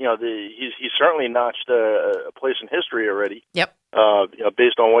certainly notched a place in history already. Yep.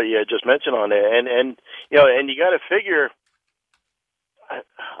 Based on what you had just mentioned on there, and you got to figure. I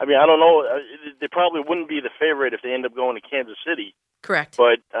mean, I don't know. They probably wouldn't be the favorite if they end up going to Kansas City. Correct.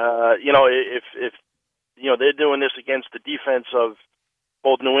 But if they're doing this against the defense of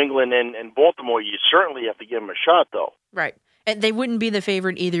both New England and Baltimore, you certainly have to give them a shot, though. Right. And they wouldn't be the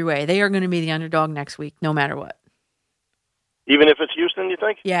favorite either way. They are going to be the underdog next week, no matter what. Even if it's Houston, you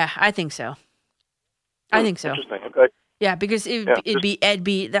think? Yeah, I think so. I think so. Interesting. Okay. Yeah, because it'd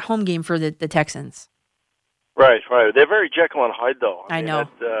be the home game for the Texans. Right. They're very Jekyll and Hyde, though. I know.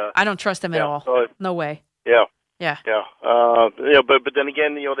 I don't trust them at all. So no way. Yeah. Yeah. But then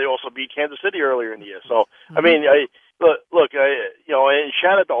again, they also beat Kansas City earlier in the year. So I mean, and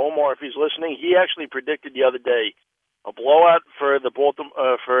shout out to Omar if he's listening. He actually predicted the other day a blowout for the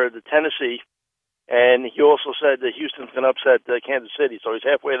Tennessee, and he also said that Houston's going to upset Kansas City. So he's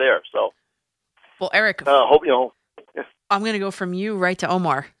halfway there. So, well, Eric, hope I'm going to go from you right to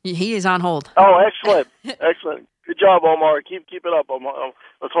Omar. He is on hold. Oh, excellent. Excellent. Good job, Omar. Keep it up.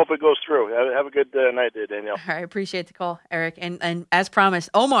 Let's hope it goes through. Have a good night there, Danielle. I appreciate the call, Eric. And as promised,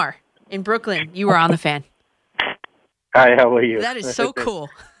 Omar in Brooklyn, you are on the fan. Hi, how are you? That is so cool.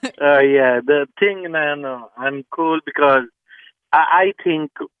 The thing, I'm cool because I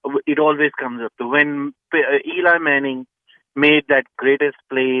think it always comes up to when Eli Manning made that greatest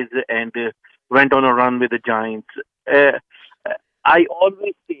plays and went on a run with the Giants. I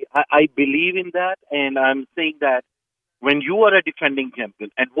always say I believe in that, and I'm saying that when you are a defending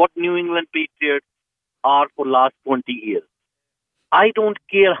champion, and what New England Patriots are for last 20 years, I don't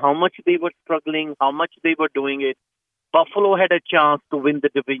care how much they were struggling, how much they were doing it. Buffalo had a chance to win the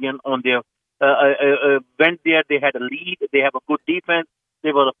division on their went there. They had a lead. They have a good defense.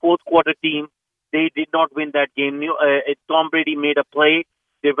 They were a fourth quarter team. They did not win that game. Tom Brady made a play.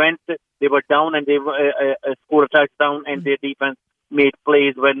 They went They were down and they scored a touchdown, and their defense made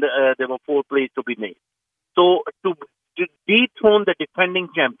plays when there were 4 plays to be made. So to dethrone the defending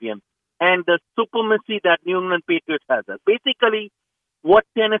champion and the supremacy that New England Patriots has, basically what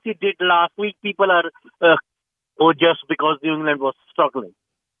Tennessee did last week, people are just because New England was struggling.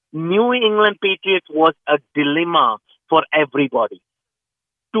 New England Patriots was a dilemma for everybody.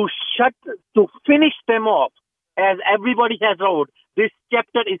 To finish them off, as everybody has wrote, this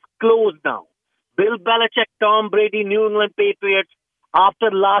chapter is closed now. Bill Belichick, Tom Brady, New England Patriots,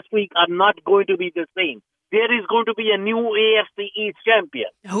 after last week, are not going to be the same. There is going to be a new AFC East champion.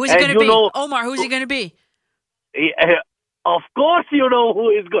 Who is it going to be? Omar, who's it going to be? Of course, you know who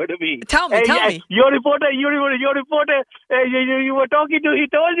is going to be. Tell me. Your reporter, you were talking to, he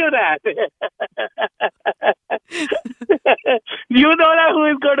told you that. You know that who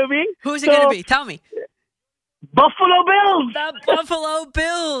is going to be? Who's it going to be? Tell me. Buffalo Bills. The Buffalo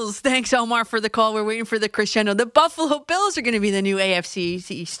Bills. Thanks, Omar, for the call. We're waiting for the crescendo. The Buffalo Bills are going to be the new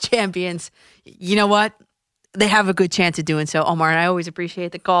AFC East champions. You know what? They have a good chance of doing so, Omar, and I always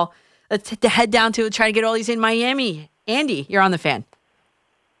appreciate the call. Let's head down to try to get all these in Miami. Andy, you're on the fan.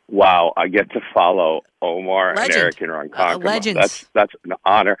 Wow, I get to follow Omar Legend. and Eric in Ronkonkoma. Legends. That's an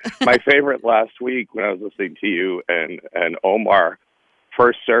honor. My favorite last week when I was listening to you and Omar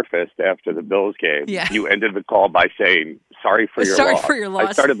first surfaced after the Bills game. Yeah. You ended the call by saying, sorry for your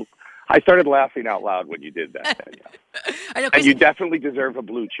loss. I started laughing out loud when you did that. I know, and you definitely deserve a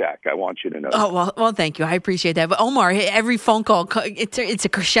blue check. I want you to know. Oh, well, thank you. I appreciate that. But Omar, every phone call, it's a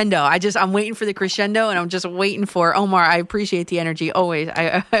crescendo. I'm waiting for the crescendo, and I'm just waiting for Omar. I appreciate the energy always.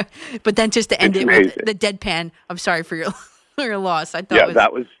 But then just to end it with the deadpan, I'm sorry for your loss. I thought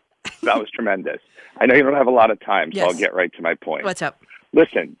that was tremendous. I know you don't have a lot of time, so Yes. I'll get right to my point. What's up?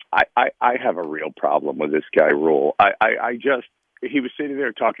 Listen, I have a real problem with this guy, Rule. He was sitting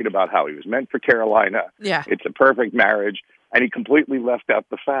there talking about how he was meant for Carolina. Yeah. It's a perfect marriage. And he completely left out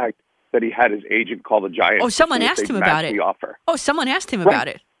the fact that he had his agent call the Giants. Oh, someone asked him about it. The offer. Oh, someone asked him about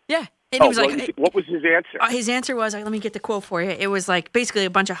it. Yeah. And he was like, what was his answer? His answer was, let me get the quote for you. It was like basically a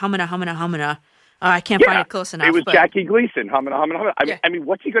bunch of humana. I can't find it close enough. It was but Jackie Gleason, humming. I mean,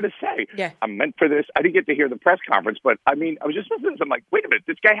 what's he going to say? Yeah. I'm meant for this. I didn't get to hear the press conference, but I mean, I was just listening. I'm like, wait a minute.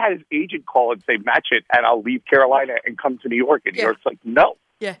 This guy had his agent call and say, match it, and I'll leave Carolina and come to New York. And New York's like, no.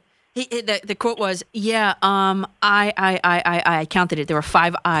 Yeah. The quote was, I counted it. There were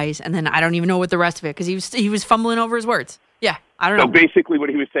 5 I's, and then I don't even know what the rest of it, because he was fumbling over his words. Yeah, I don't know. So basically what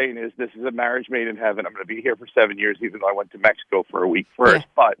he was saying is, this is a marriage made in heaven. I'm going to be here for 7 years, even though I went to Mexico for a week first.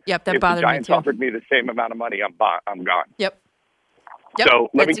 But that if the bothered me Giants too. offered me the same amount of money, I'm gone. Yep. So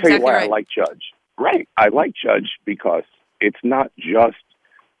let me that's tell you exactly why right. I like Judge. Right. I like Judge because it's not just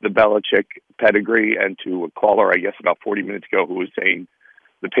the Belichick pedigree, and to a caller, I guess, about 40 minutes ago who was saying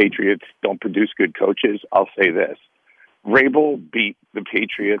the Patriots don't produce good coaches, I'll say this. Vrabel beat the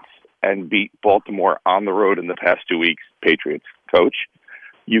Patriots and beat Baltimore on the road in the past 2 weeks, Patriots coach.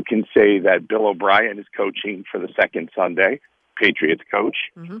 You can say that Bill O'Brien is coaching for the second Sunday, Patriots coach.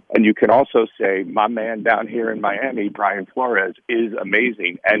 Mm-hmm. And you can also say my man down here in Miami, Brian Flores, is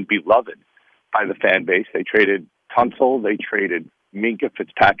amazing and beloved by the fan base. They traded Tunsil, they traded Minka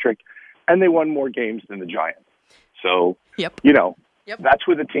Fitzpatrick, and they won more games than the Giants. So, that's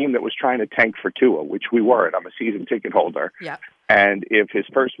with a team that was trying to tank for Tua, which we were, and I'm a season ticket holder. Yeah. And if his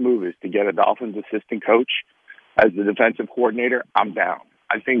first move is to get a Dolphins assistant coach as the defensive coordinator, I'm down.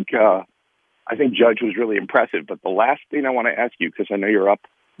 I think Judge was really impressive. But the last thing I want to ask you, because I know you're up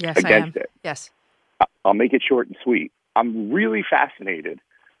against it. Yes. I'll make it short and sweet. I'm really fascinated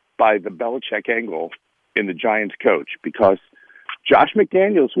by the Belichick angle in the Giants coach, because Josh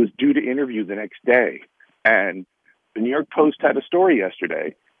McDaniels was due to interview the next day. And the New York Post had a story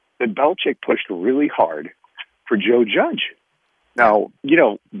yesterday that Belichick pushed really hard for Joe Judge. Now,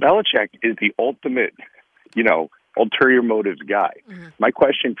 Belichick is the ultimate, ulterior motives guy. Mm-hmm. My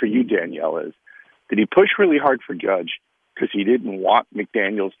question for you, Danielle, is did he push really hard for Judge because he didn't want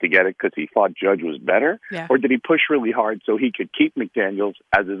McDaniels to get it because he thought Judge was better? Yeah. Or did he push really hard so he could keep McDaniels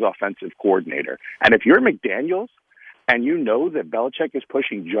as his offensive coordinator? And if you're McDaniels and you know that Belichick is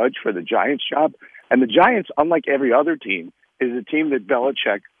pushing Judge for the Giants job, and the Giants, unlike every other team, is a team that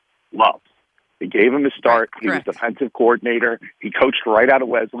Belichick loves. They gave him a start. He was defensive coordinator. He coached right out of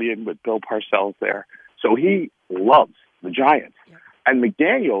Wesleyan with Bill Parcells there. So he loves the Giants. Yeah. And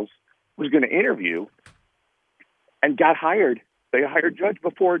McDaniels was going to interview and got hired. They hired Judge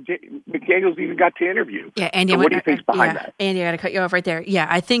before McDaniels even got to interview. Yeah, Andy, so what do you think's behind that? Andy, I got to cut you off right there. Yeah,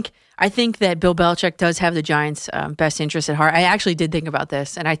 I think that Bill Belichick does have the Giants' best interest at heart. I actually did think about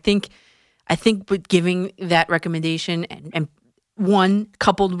this, and I think with giving that recommendation and one,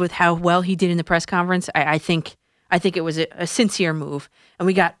 coupled with how well he did in the press conference, I think it was a sincere move. And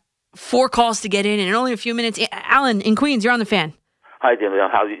we got 4 calls to get in only a few minutes. Alan in Queens, you're on the fan. Hi, Daniel.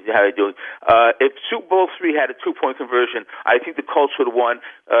 How are you doing? If Super Bowl III had a 2-point conversion, I think the Colts would have won.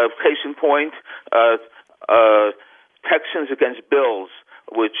 Case in point, Texans against Bills,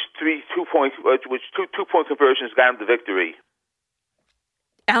 which two-point conversions got them the victory.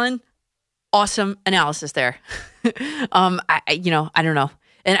 Alan, awesome analysis there. I don't know.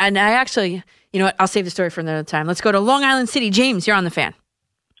 And I actually, you know what? I'll save the story for another time. Let's go to Long Island City. James, you're on the fan.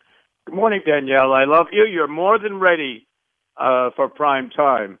 Good morning, Danielle. I love you. You're more than ready for prime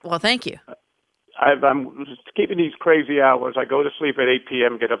time. Well, thank you. I'm just keeping these crazy hours. I go to sleep at 8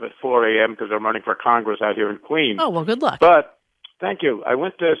 p.m., get up at 4 a.m. because I'm running for Congress out here in Queens. Oh, well, good luck. But thank you. I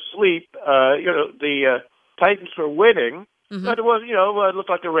went to sleep. The Titans were winning, but it was, it looked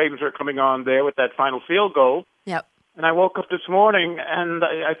like the Ravens were coming on there with that final field goal. Yep. And I woke up this morning, and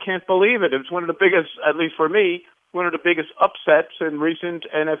I can't believe it. It was one of the biggest, at least for me, one of the biggest upsets in recent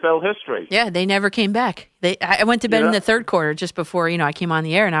NFL history. Yeah, they never came back. I went to bed in the third quarter just before, I came on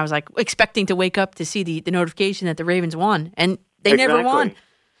the air, and I was like expecting to wake up to see the notification that the Ravens won, and they never won.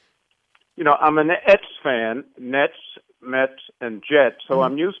 I'm an Nets fan, Nets, Mets, and Jets, so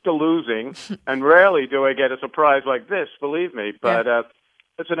I'm used to losing, and rarely do I get a surprise like this, believe me. But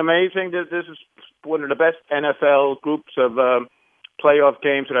it's an amazing, this is one of the best NFL groups of playoff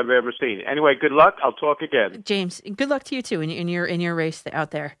games that I've ever seen. Anyway, good luck. I'll talk again. James, good luck to you too in your race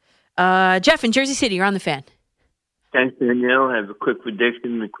out there. Jeff in Jersey City, you're on the fan. Thanks, Danielle. I have a quick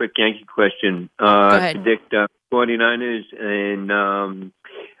prediction, a quick Yankee question. Go ahead. Predict 49ers and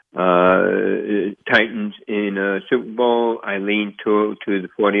Titans in Super Bowl. I lean to the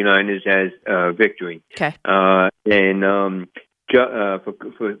 49ers as victory. Okay. And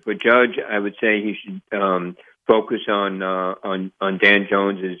for Judge, I would say he should focus on Dan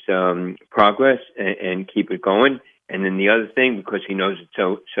Jones's progress and keep it going. And then the other thing, because he knows it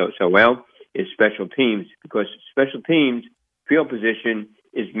so well, is special teams. Because special teams, field position,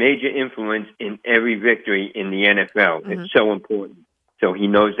 is major influence in every victory in the NFL. Mm-hmm. It's so important. So he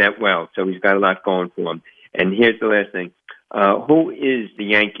knows that well. So he's got a lot going for him. And here's the last thing. Who is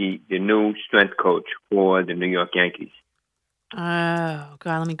the new strength coach for the New York Yankees? Oh,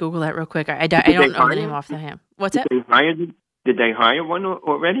 God, let me Google that real quick. I don't know the name off the hand. What's that? Did they hire one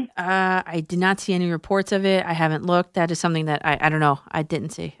already? I did not see any reports of it. I haven't looked. That is something that I don't know. I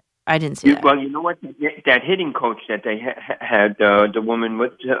didn't see that. Well, you know what? That hitting coach that they had, the woman,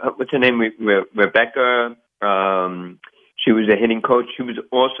 what's her name? Rebecca. She was a hitting coach. She was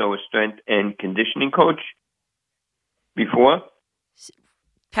also a strength and conditioning coach before.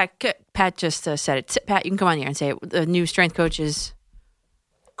 Pat just said it. Pat, you can come on here and say it. The new strength coach is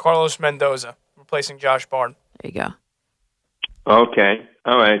Carlos Mendoza, replacing Josh Barn. There you go. Okay.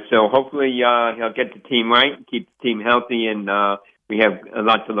 All right. So hopefully he'll get the team right, keep the team healthy, and we have a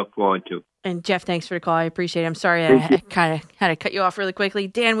lot to look forward to. And Jeff, thanks for the call. I appreciate it. I'm sorry I kind of had to cut you off really quickly.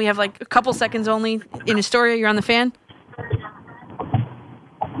 Dan, we have like a couple seconds only in Astoria. You're on the fan.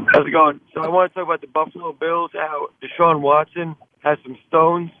 How's it going? So I want to talk about the Buffalo Bills, how Deshaun Watson has some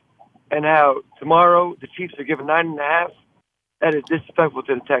stones, and how tomorrow the Chiefs are given 9.5. That is disrespectful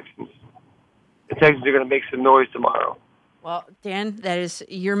to the Texans. The Texans are going to make some noise tomorrow. Well, Dan, that is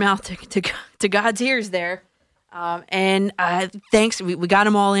your mouth to God's ears there. And thanks. We got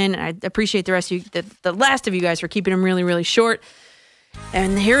them all in. I appreciate the rest of you, the last of you guys, for keeping them really, really short.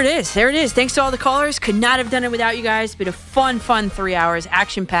 And here it is. There it is. Thanks to all the callers. Could not have done it without you guys. Been a fun 3 hours.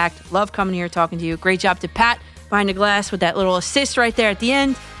 Action-packed. Love coming here, talking to you. Great job to Pat behind the glass with that little assist right there at the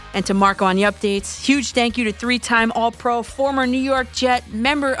end. And to Marco on the updates. Huge thank you to 3-time All-Pro, former New York Jet,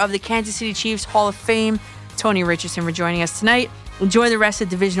 member of the Kansas City Chiefs Hall of Fame, Tony Richardson, for joining us tonight. Enjoy the rest of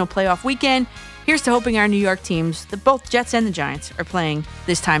the divisional playoff weekend. Here's to hoping our New York teams, both Jets and the Giants, are playing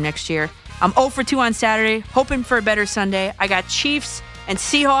this time next year. I'm 0 for 2 on Saturday, hoping for a better Sunday. I got Chiefs and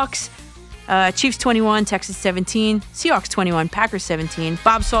Seahawks. Chiefs 21, Texas 17. Seahawks 21, Packers 17.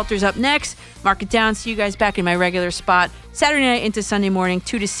 Bob Salter's up next. Mark it down. See you guys back in my regular spot Saturday night into Sunday morning,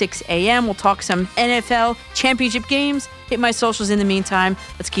 2 to 6 a.m. We'll talk some NFL championship games. Hit my socials in the meantime.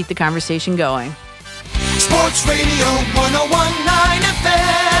 Let's keep the conversation going. Sports Radio 101.9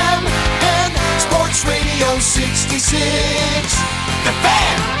 FM and Sports Radio 66.